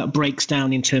 How that breaks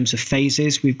down in terms of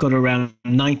phases, we've got around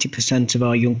 90% of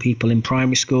our young people in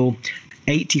primary school,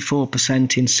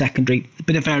 84% in secondary. A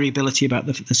bit of variability about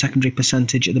the secondary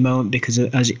percentage at the moment, because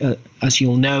as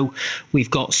you'll know,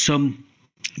 we've got some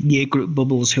year group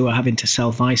bubbles who are having to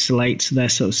self-isolate. So they're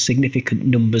sort of significant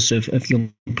numbers of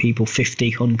young people, 50,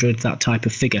 100, that type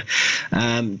of figure,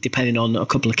 depending on a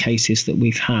couple of cases that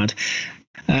we've had.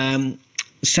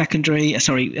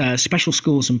 Special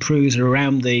schools and PRUs are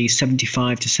around the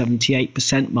 75 to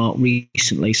 78% mark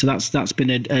recently. So that's been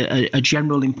a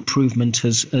general improvement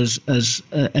as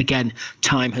again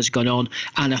time has gone on,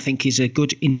 and I think is a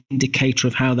good indicator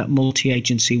of how that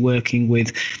multi-agency working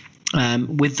with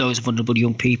those vulnerable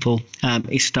young people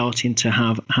is starting to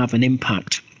have an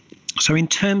impact. So in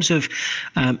terms of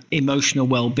emotional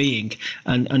well-being,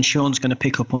 and Sean's going to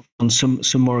pick up on some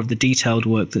more of the detailed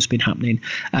work that's been happening,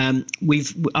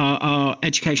 our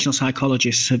educational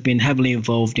psychologists have been heavily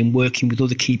involved in working with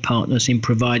other key partners in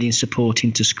providing support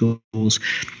into schools.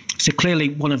 So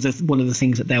clearly, one of the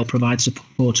things that they'll provide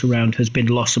support around has been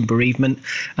loss and bereavement,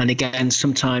 and again,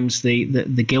 sometimes the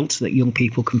guilt that young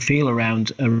people can feel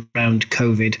around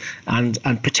COVID,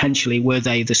 and potentially were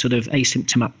they the sort of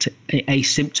asymptomatic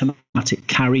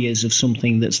carriers of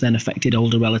something that's then affected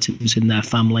older relatives in their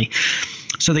family.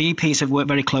 So the EPs have worked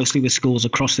very closely with schools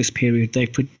across this period.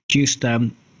 They've produced a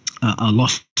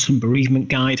loss and bereavement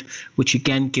guide, which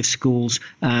again gives schools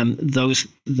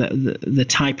the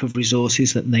type of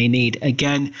resources that they need.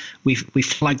 Again, we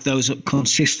flag those up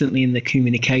consistently in the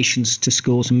communications to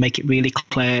schools and make it really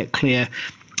clear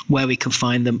where we can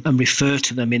find them, and refer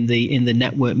to them in the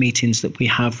network meetings that we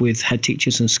have with head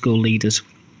teachers and school leaders.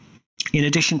 In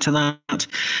addition to that,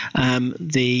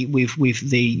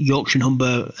 the Yorkshire and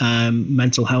Humber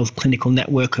Mental Health Clinical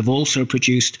Network have also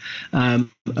produced a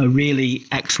really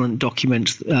excellent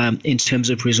document in terms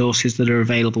of resources that are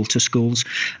available to schools,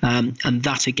 and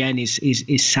that again is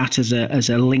sat as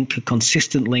a link, a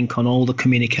consistent link on all the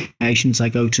communications I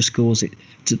go to schools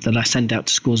that I send out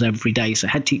to schools every day, so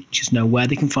head teachers know where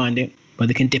they can find it, where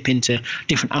they can dip into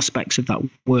different aspects of that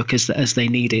work as they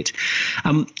need it.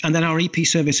 And then our EP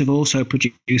service have also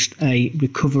produced a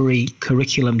recovery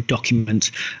curriculum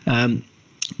document.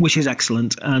 which is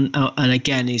excellent, and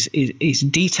again is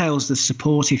details the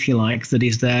support, if you like, that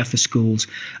is there for schools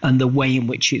and the way in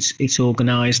which it's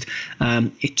organised.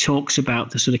 It talks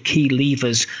about the sort of key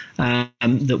levers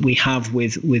that we have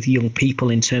with young people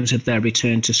in terms of their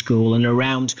return to school, and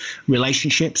around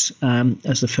relationships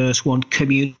as the first one,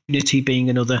 community being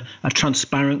another, a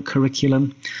transparent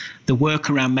curriculum, the work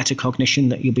around metacognition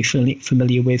that you'll be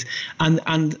familiar with, and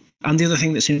the other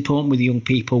thing that's important with young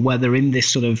people, whether in this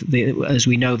sort of, as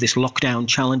we know, this lockdown,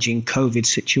 challenging COVID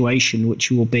situation, which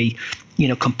will be,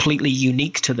 completely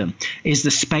unique to them, is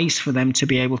the space for them to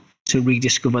be able to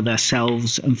rediscover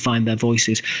themselves and find their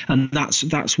voices. And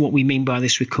that's what we mean by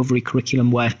this recovery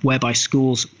curriculum, whereby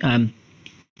schools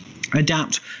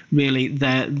adapt really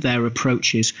their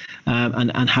approaches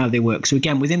and how they work. So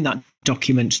again, within that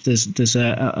document, there's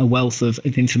a wealth of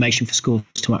information for schools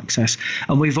to access,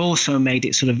 and we've also made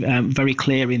it sort of very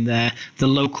clear in there the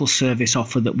local service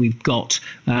offer that we've got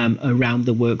around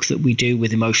the work that we do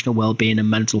with emotional wellbeing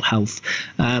and mental health,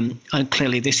 and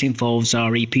clearly this involves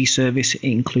our EP service. It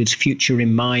includes Future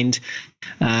in Mind,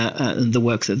 and the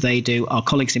work that they do, our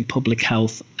colleagues in public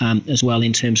health as well,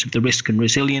 in terms of the risk and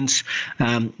resilience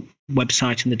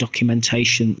website and the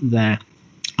documentation there.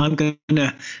 I'm going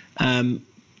to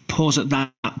pause at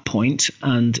that point,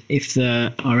 and if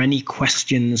there are any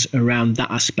questions around that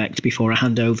aspect before I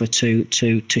hand over to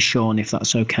Sean, if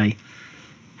that's okay.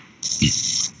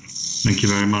 Thank you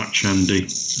very much, Andy.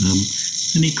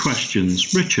 Any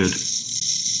questions? Richard?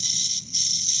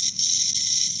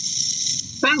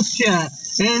 Thanks, Chair.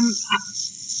 I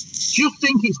just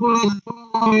think it's worth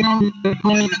following on the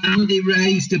point that Andy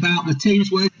raised about the teams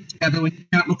working together when you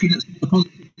start looking at some of the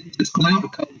positive things that's come out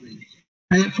of COVID.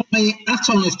 For me,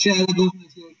 Aton as chair of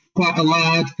governors is quite a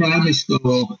large primary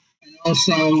school, and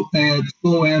also the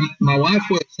school where my wife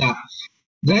works at.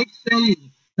 They've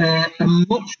seen a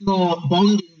much more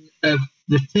bonding of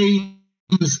the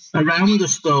teams around the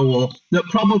school that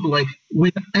probably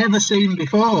we've ever seen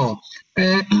before.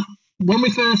 When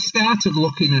we first started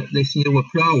looking at this new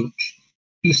approach,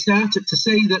 you started to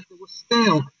see that there was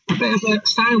still a bit of a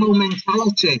silo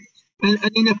mentality, and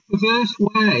in a perverse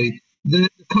way, the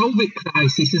COVID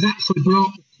crisis has actually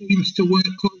brought the teams to work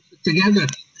closer together.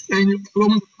 And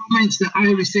from the comments that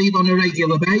I receive on a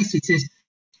regular basis,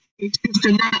 it's just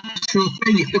a natural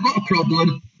thing. If they've got a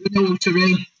problem, they know how to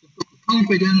ring, they've got the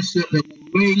confidence that they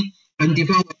will ring and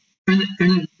develop.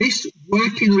 And this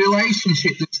working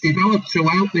relationship that's developed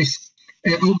throughout this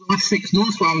over the last 6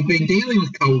 months while we've been dealing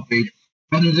with COVID,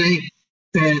 and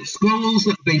the schools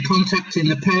that have been contacting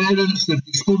the parents, they've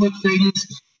discovered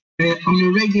things on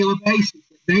a regular basis.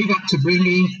 They've had to bring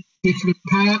in different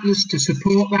partners to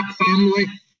support that family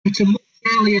at a much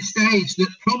earlier stage that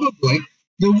probably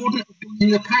they wouldn't have done in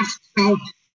the past. So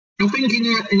I think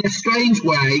in a strange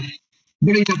way,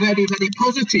 but in a very, very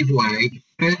positive way,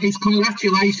 it's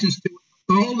congratulations to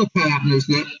all the partners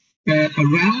that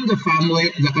around the family,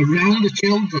 that around the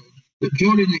children, that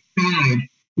during this time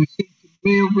we've seen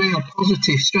some real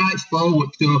positive strides forward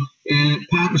to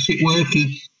partnership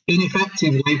working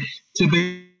ineffectively to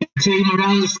be a team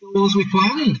around the schools we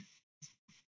planned.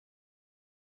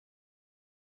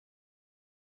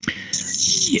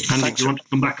 Andy, do you want to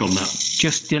come back on that?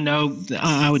 Just,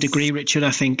 I would agree, Richard.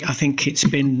 I think it's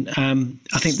been,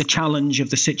 I think the challenge of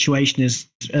the situation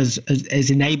has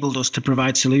enabled us to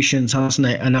provide solutions, hasn't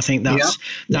it? And I think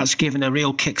that's given a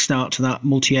real kickstart to that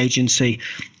multi-agency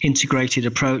integrated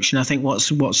approach. And I think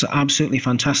what's absolutely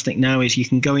fantastic now is you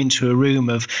can go into a room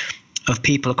of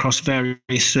people across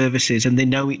various services, and they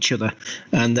know each other,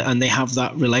 and they have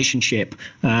that relationship,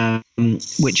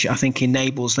 which I think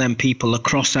enables them people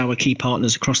across our key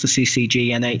partners, across the CCG,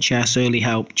 NHS, Early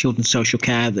Help, Children's Social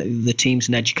Care, the teams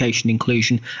in education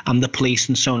inclusion, and the police,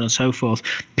 and so on and so forth.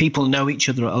 People know each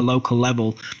other at a local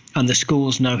level, and the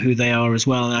schools know who they are as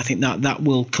well. And I think that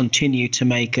will continue to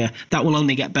that will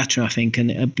only get better, I think,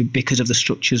 and because of the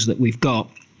structures that we've got.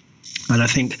 And I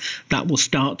think that will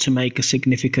start to make a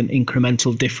significant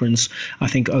incremental difference, I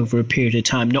think, over a period of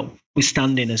time,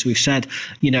 notwithstanding, as we've said,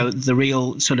 the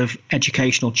real sort of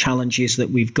educational challenges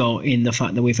that we've got in the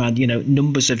fact that we've had,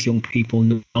 numbers of young people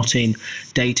not in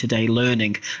day-to-day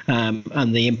learning,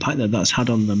 and the impact that that's had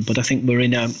on them. But I think we're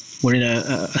in a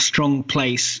strong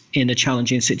place in a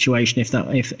challenging situation, if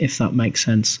that makes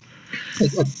sense. I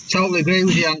totally agree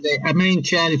with you, Andy. I mean,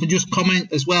 Chair, if I just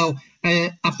comment as well,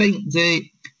 I think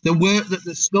the work that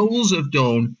the schools have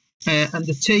done and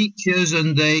the teachers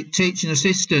and the teaching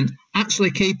assistant actually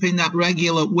keeping that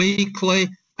regular weekly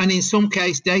and in some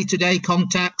cases day-to-day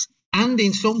contacts, and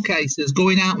in some cases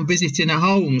going out and visiting our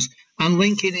homes and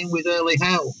linking in with Early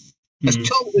Help has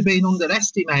totally been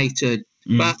underestimated.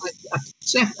 But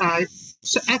I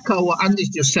echo what Andy's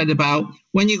just said about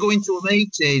when you go into a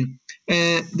meeting,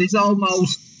 there's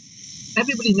almost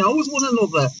everybody knows one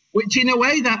another, which in a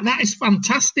way that is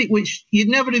fantastic, which you'd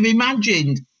never have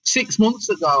imagined 6 months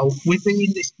ago we'd be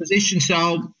in this position.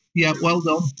 So yeah, well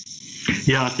done.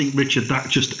 Yeah, I think, Richard, that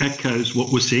just echoes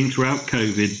what we're seeing throughout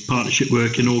COVID, partnership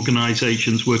work in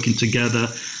organisations working together,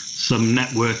 some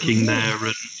networking there,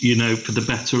 and, you know, for the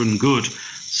better and good.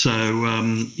 So,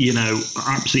 you know,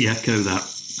 I absolutely echo that.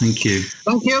 Thank you.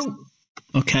 Thank you.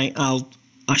 Okay, I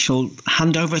shall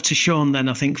hand over to Sean then,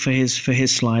 I think, for his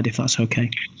slide, if that's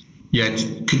okay. Yeah,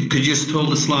 could you just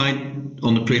hold the slide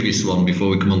on the previous one before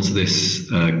we come on to this?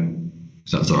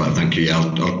 That's all right, thank you.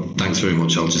 Yeah, thanks very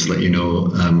much. I'll just let you know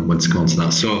when to come on to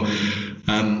that. So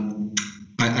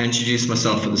I introduced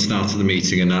myself at the start of the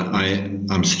meeting, and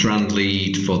I'm strand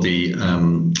lead for the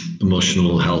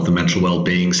emotional health and mental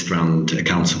wellbeing strand,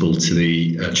 accountable to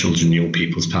the Children and Young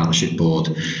People's Partnership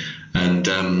Board. And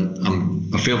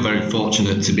I feel very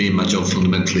fortunate to be in my job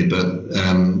fundamentally, but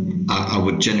I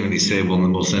would genuinely say one of the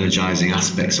most energising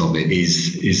aspects of it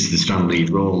is the strand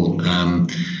lead role.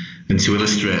 And to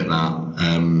illustrate that,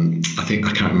 I think,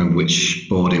 I can't remember which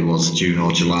board it was, June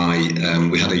or July,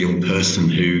 we had a young person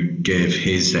who gave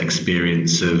his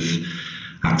experience of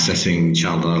accessing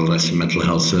child and adolescent mental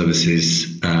health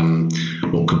services,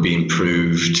 what could be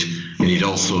improved. And he'd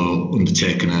also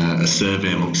undertaken a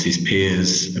survey amongst his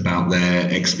peers about their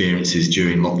experiences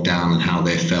during lockdown and how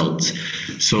they felt.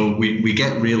 So we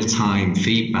get real-time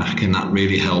feedback, and that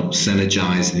really helps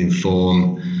energise and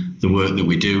inform the work that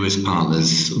we do as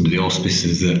partners under the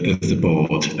auspices of the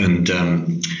board. And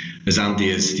as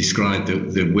Andy has described,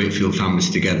 the Wakefield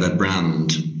Families Together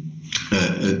brand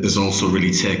has also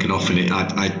really taken off, and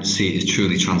I see it as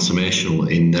truly transformational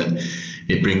in that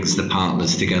it brings the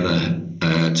partners together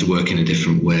to work in a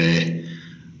different way,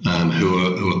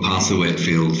 who are part of the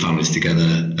Wakefield Families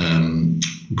Together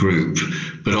group,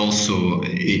 but also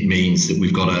it means that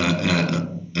we've got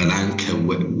an anchor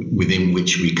within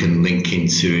which we can link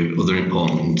into other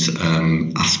important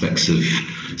aspects of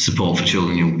support for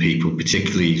children and young people,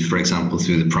 particularly, for example,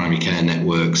 through the primary care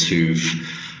networks who've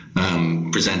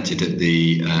presented at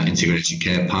the Integrated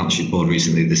Care Partnership Board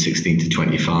recently, the 16 to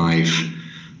 25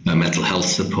 mental health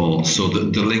support. So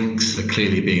the links are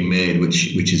clearly being made,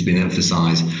 which has been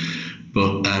emphasised.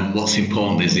 But what's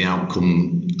important is the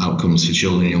outcomes for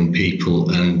children and young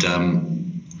people. And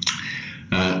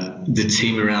the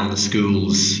team around the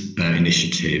schools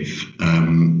initiative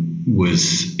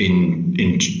was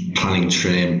in planning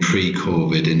train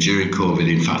pre-COVID, and during COVID,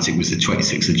 in fact, it was the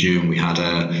 26th of June, we had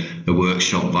a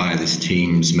workshop via this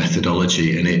team's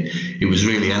methodology, and it was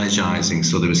really energising.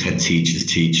 So there was head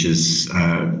teachers,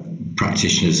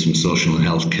 practitioners from social and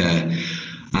healthcare,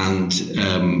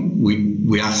 and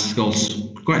we asked also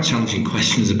quite challenging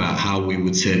questions about how we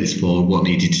would take this forward, what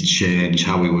needed to change,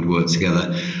 how we would work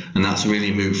together, and that's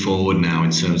really moved forward now in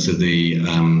terms of the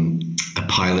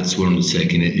pilots we're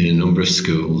undertaking in a number of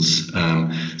schools.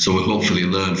 So we'll hopefully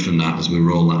learn from that as we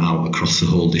roll that out across the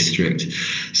whole district.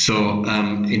 So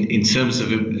in terms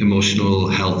of emotional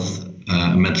health,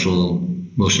 emotional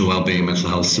wellbeing, mental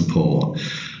health support,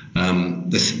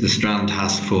 the strand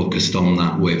has focused on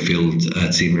that Wakefield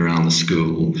team around the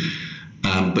school.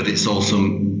 But it's also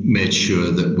made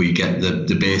sure that we get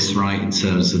the base right in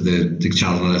terms of the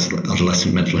child and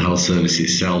adolescent mental health service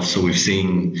itself. So we've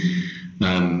seen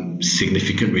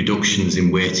significant reductions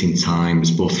in waiting times,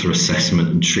 both for assessment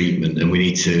and treatment, and we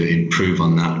need to improve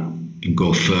on that and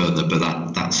go further.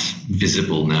 But that's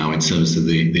visible now in terms of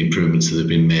the improvements that have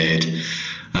been made.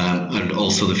 And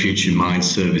also the Future in Mind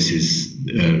services,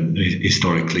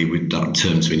 historically that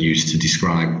term's been used to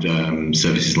describe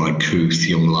services like Couth,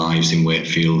 Young Lives in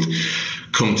Wakefield,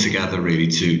 come together really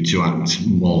to act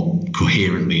more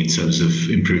coherently in terms of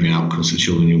improving outcomes for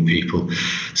children and young people.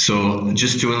 So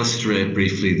just to illustrate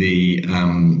briefly the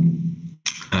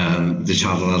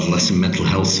child and adolescent mental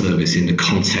health service in the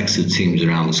context of teams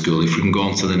around the school, if we can go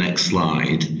on to the next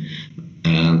slide.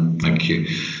 Thank you.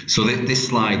 So this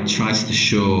slide tries to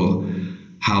show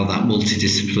how that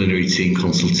multidisciplinary team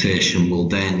consultation will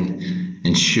then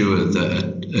ensure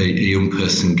that a young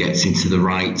person gets into the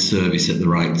right service at the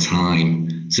right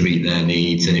time to meet their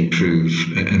needs and improve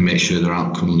and make sure their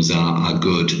outcomes are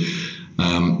good.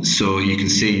 So you can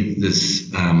see there's,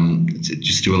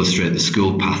 just to illustrate the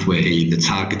school pathway here, the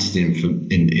targeted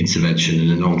intervention and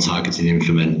the non-targeted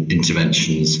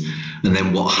interventions, and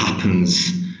then what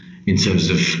happens in terms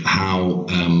of how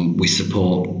we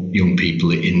support young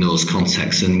people in those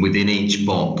contexts. And within each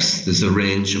box, there's a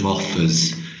range of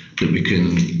offers that we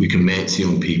can make to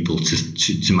young people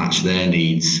to match their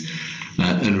needs.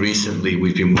 And recently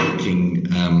we've been working,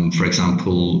 for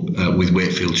example, with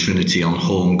Wakefield Trinity on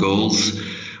Home Goals,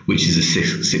 which is a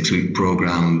six-week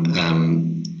programme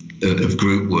of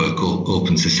group work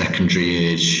open to secondary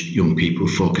age young people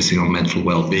focusing on mental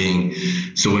well-being.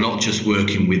 So we're not just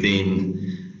working within,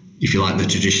 if you like, the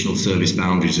traditional service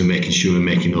boundaries, and making sure we're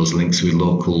making those links with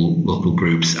local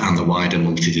groups and the wider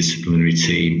multidisciplinary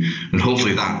team. And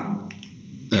hopefully that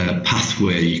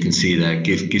pathway you can see there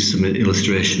gives some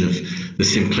illustration of the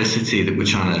simplicity that we're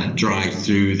trying to drive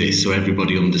through this, so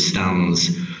everybody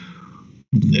understands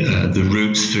the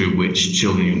routes through which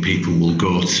children and young people will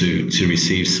go to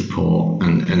receive support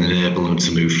and enable them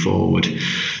to move forward.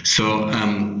 So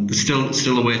there's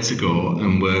still a way to go,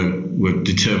 and we're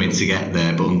determined to get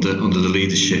there. But under the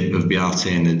leadership of Beate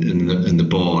and the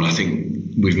board, I think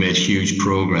we've made huge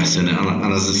progress. And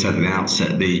as I said at the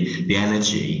outset, the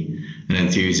energy and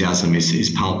enthusiasm is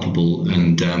palpable.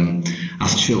 And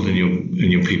as children and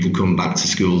young people come back to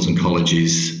schools and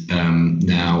colleges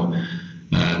now.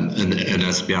 And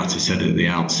as Beate said at the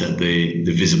outset, the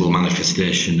visible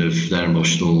manifestation of their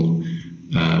emotional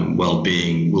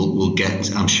well-being will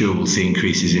get, I'm sure we'll see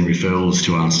increases in referrals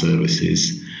to our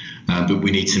services, but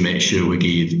we need to make sure we're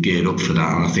geared up for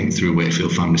that. And I think through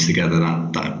Wakefield Families Together,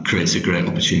 that creates a great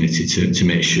opportunity to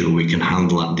make sure we can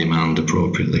handle that demand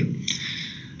appropriately.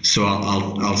 So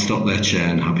I'll stop there, Chair,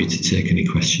 and happy to take any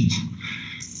questions.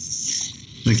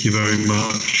 Thank you very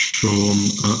much, Sean.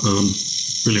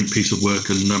 Brilliant piece of work,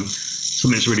 and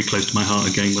something that's really close to my heart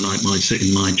again when I sit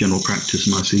in my general practice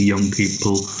and I see young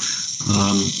people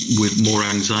with more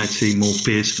anxiety, more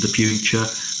fears for the future,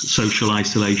 social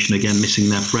isolation, again, missing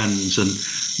their friends. And,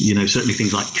 you know, certainly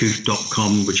things like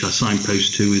Couth.com, which I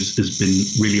signpost to, has been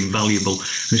really invaluable.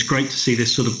 And it's great to see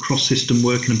this sort of cross-system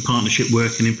working and partnership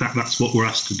working. In fact, that's what we're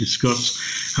asked to discuss,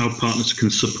 how partners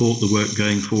can support the work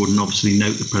going forward, and obviously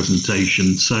note the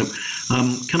presentation. So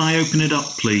can I open it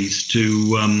up, please,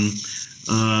 to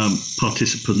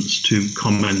participants to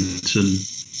comment and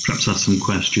perhaps ask some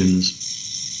questions?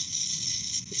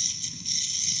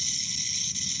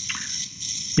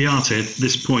 Beate, at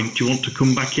this point, do you want to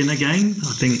come back in again?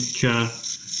 I think.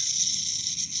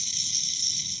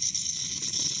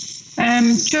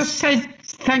 Just say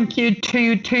thank you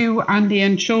to Andy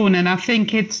and Sean, and I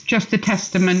think it's just a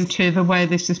testament to the way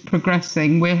this is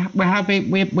progressing.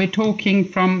 We're talking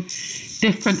from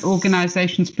different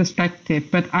organisations' perspective,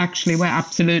 but actually we're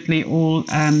absolutely all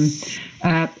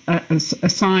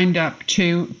signed up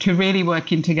to really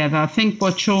working together. I think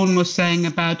what Sean was saying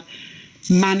about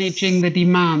managing the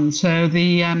demand. So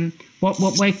what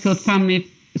Wakefield Families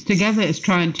Together is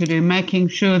trying to do, making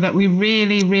sure that we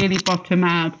really, really bottom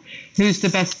out who's the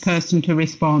best person to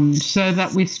respond, so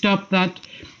that we stop that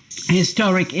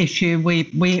historic issue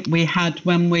we had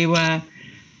when we were,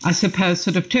 I suppose,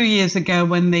 sort of 2 years ago,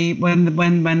 when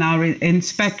our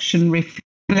inspection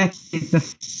reflected the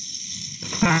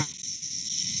fact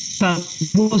that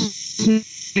wasn't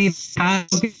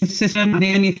system.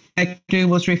 The only thing they could do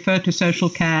was refer to social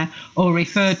care or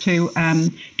refer to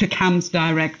CAMS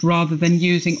Direct, rather than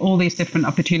using all these different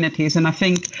opportunities. And I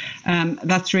think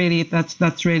that's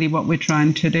really what we're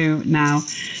trying to do now.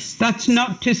 That's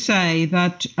not to say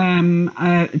that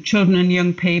children and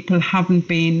young people haven't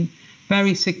been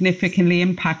very significantly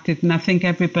impacted, and I think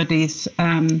everybody's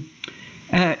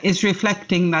is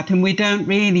reflecting that, and we don't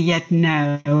really yet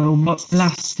know what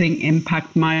lasting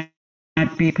impact might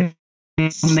be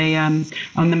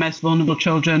on the most vulnerable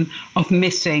children of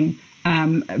missing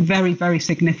very, very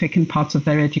significant parts of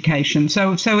their education.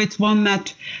 So it's one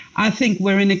that I think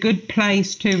we're in a good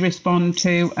place to respond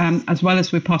to as well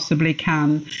as we possibly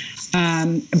can.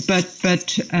 But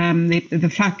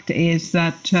the fact is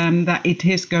that that it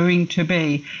is going to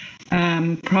be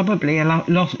probably a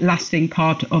lasting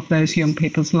part of those young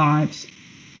people's lives.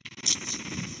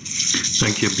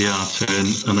 Thank you, Beate.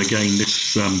 And again,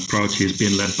 this priority is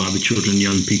being led by the Children and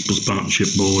Young People's Partnership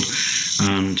Board,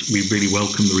 and we really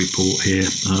welcome the report here.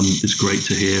 It's great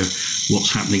to hear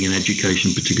what's happening in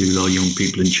education, particularly with our young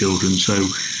people and children. So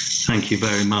thank you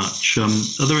very much. Are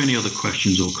there any other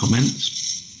questions or comments?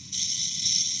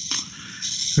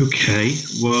 Okay,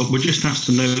 well, we're just asked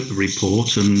to note the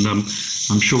report, and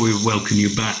I'm sure we welcome you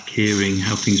back hearing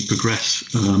how things progress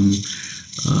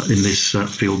in this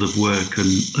field of work.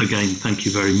 And again, thank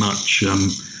you very much,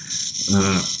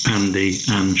 Andy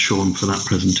and Sean, for that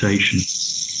presentation.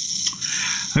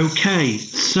 Okay,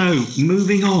 so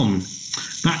moving on,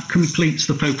 that completes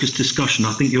the focused discussion.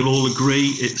 I think you'll all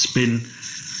agree it's been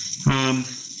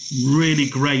really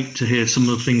great to hear some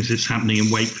of the things that's happening in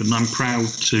Wakefield, and I'm proud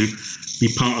to be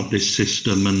part of this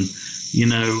system and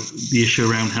the issue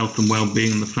around health and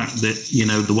well-being, and the fact that,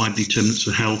 the wide determinants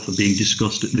of health are being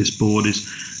discussed at this board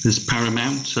is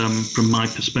paramount from my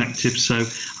perspective. So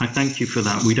I thank you for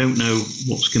that. We don't know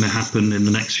what's going to happen in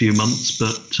the next few months,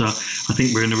 but I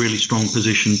think we're in a really strong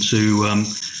position to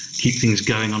keep things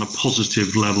going on a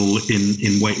positive level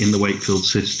in the Wakefield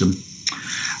system.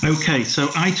 Okay, so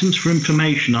items for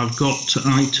information. I've got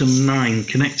item 9,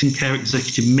 Connecting Care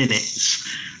Executive Minutes.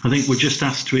 I think we're just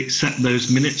asked to accept those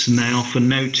minutes, and they are for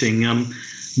noting.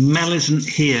 Mel isn't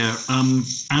here.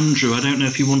 Andrew, I don't know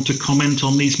if you want to comment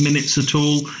on these minutes at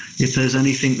all, if there's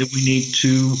anything that we need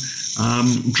to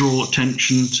draw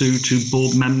attention to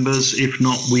board members. If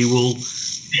not, we will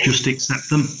just accept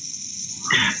them.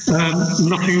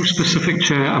 Nothing specific,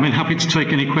 Chair. I mean, happy to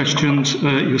take any questions.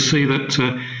 You'll see that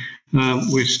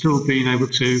we've still been able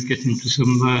to get into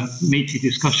some meaty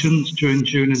discussions during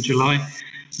June and July,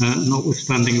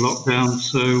 notwithstanding lockdown.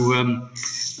 So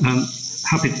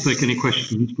happy to take any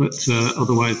questions, but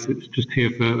otherwise it's just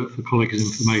here for colleagues'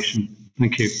 information.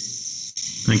 Thank you.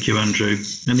 Thank you, Andrew.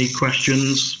 Any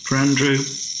questions for Andrew?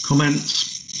 Comments?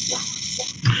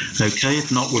 Okay,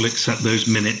 if not, we'll accept those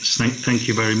minutes. Thank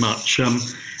you very much.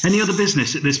 Any other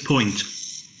business at this point?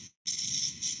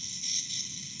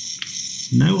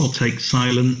 No, I'll take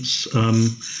silence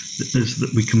as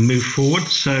that we can move forward.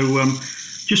 So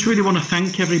just really want to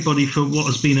thank everybody for what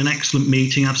has been an excellent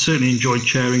meeting. I've certainly enjoyed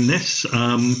chairing this,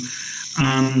 and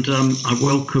I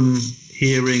welcome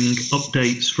hearing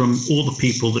updates from all the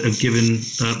people that have given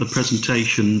the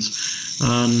presentations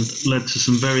and led to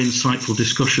some very insightful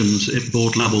discussions at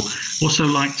board level. Also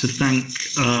like to thank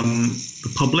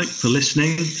the public for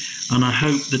listening, and I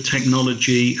hope the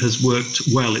technology has worked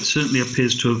well. It certainly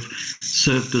appears to have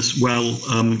served us well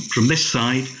from this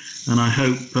side, and I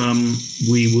hope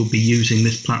we will be using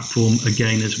this platform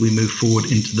again as we move forward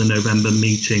into the November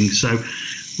meeting. So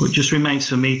it just remains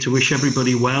for me to wish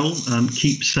everybody well,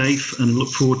 keep safe, and look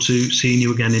forward to seeing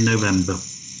you again in November.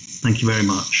 Thank you very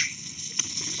much.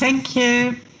 Thank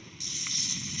you.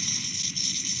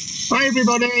 Bye,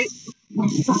 everybody.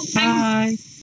 Bye.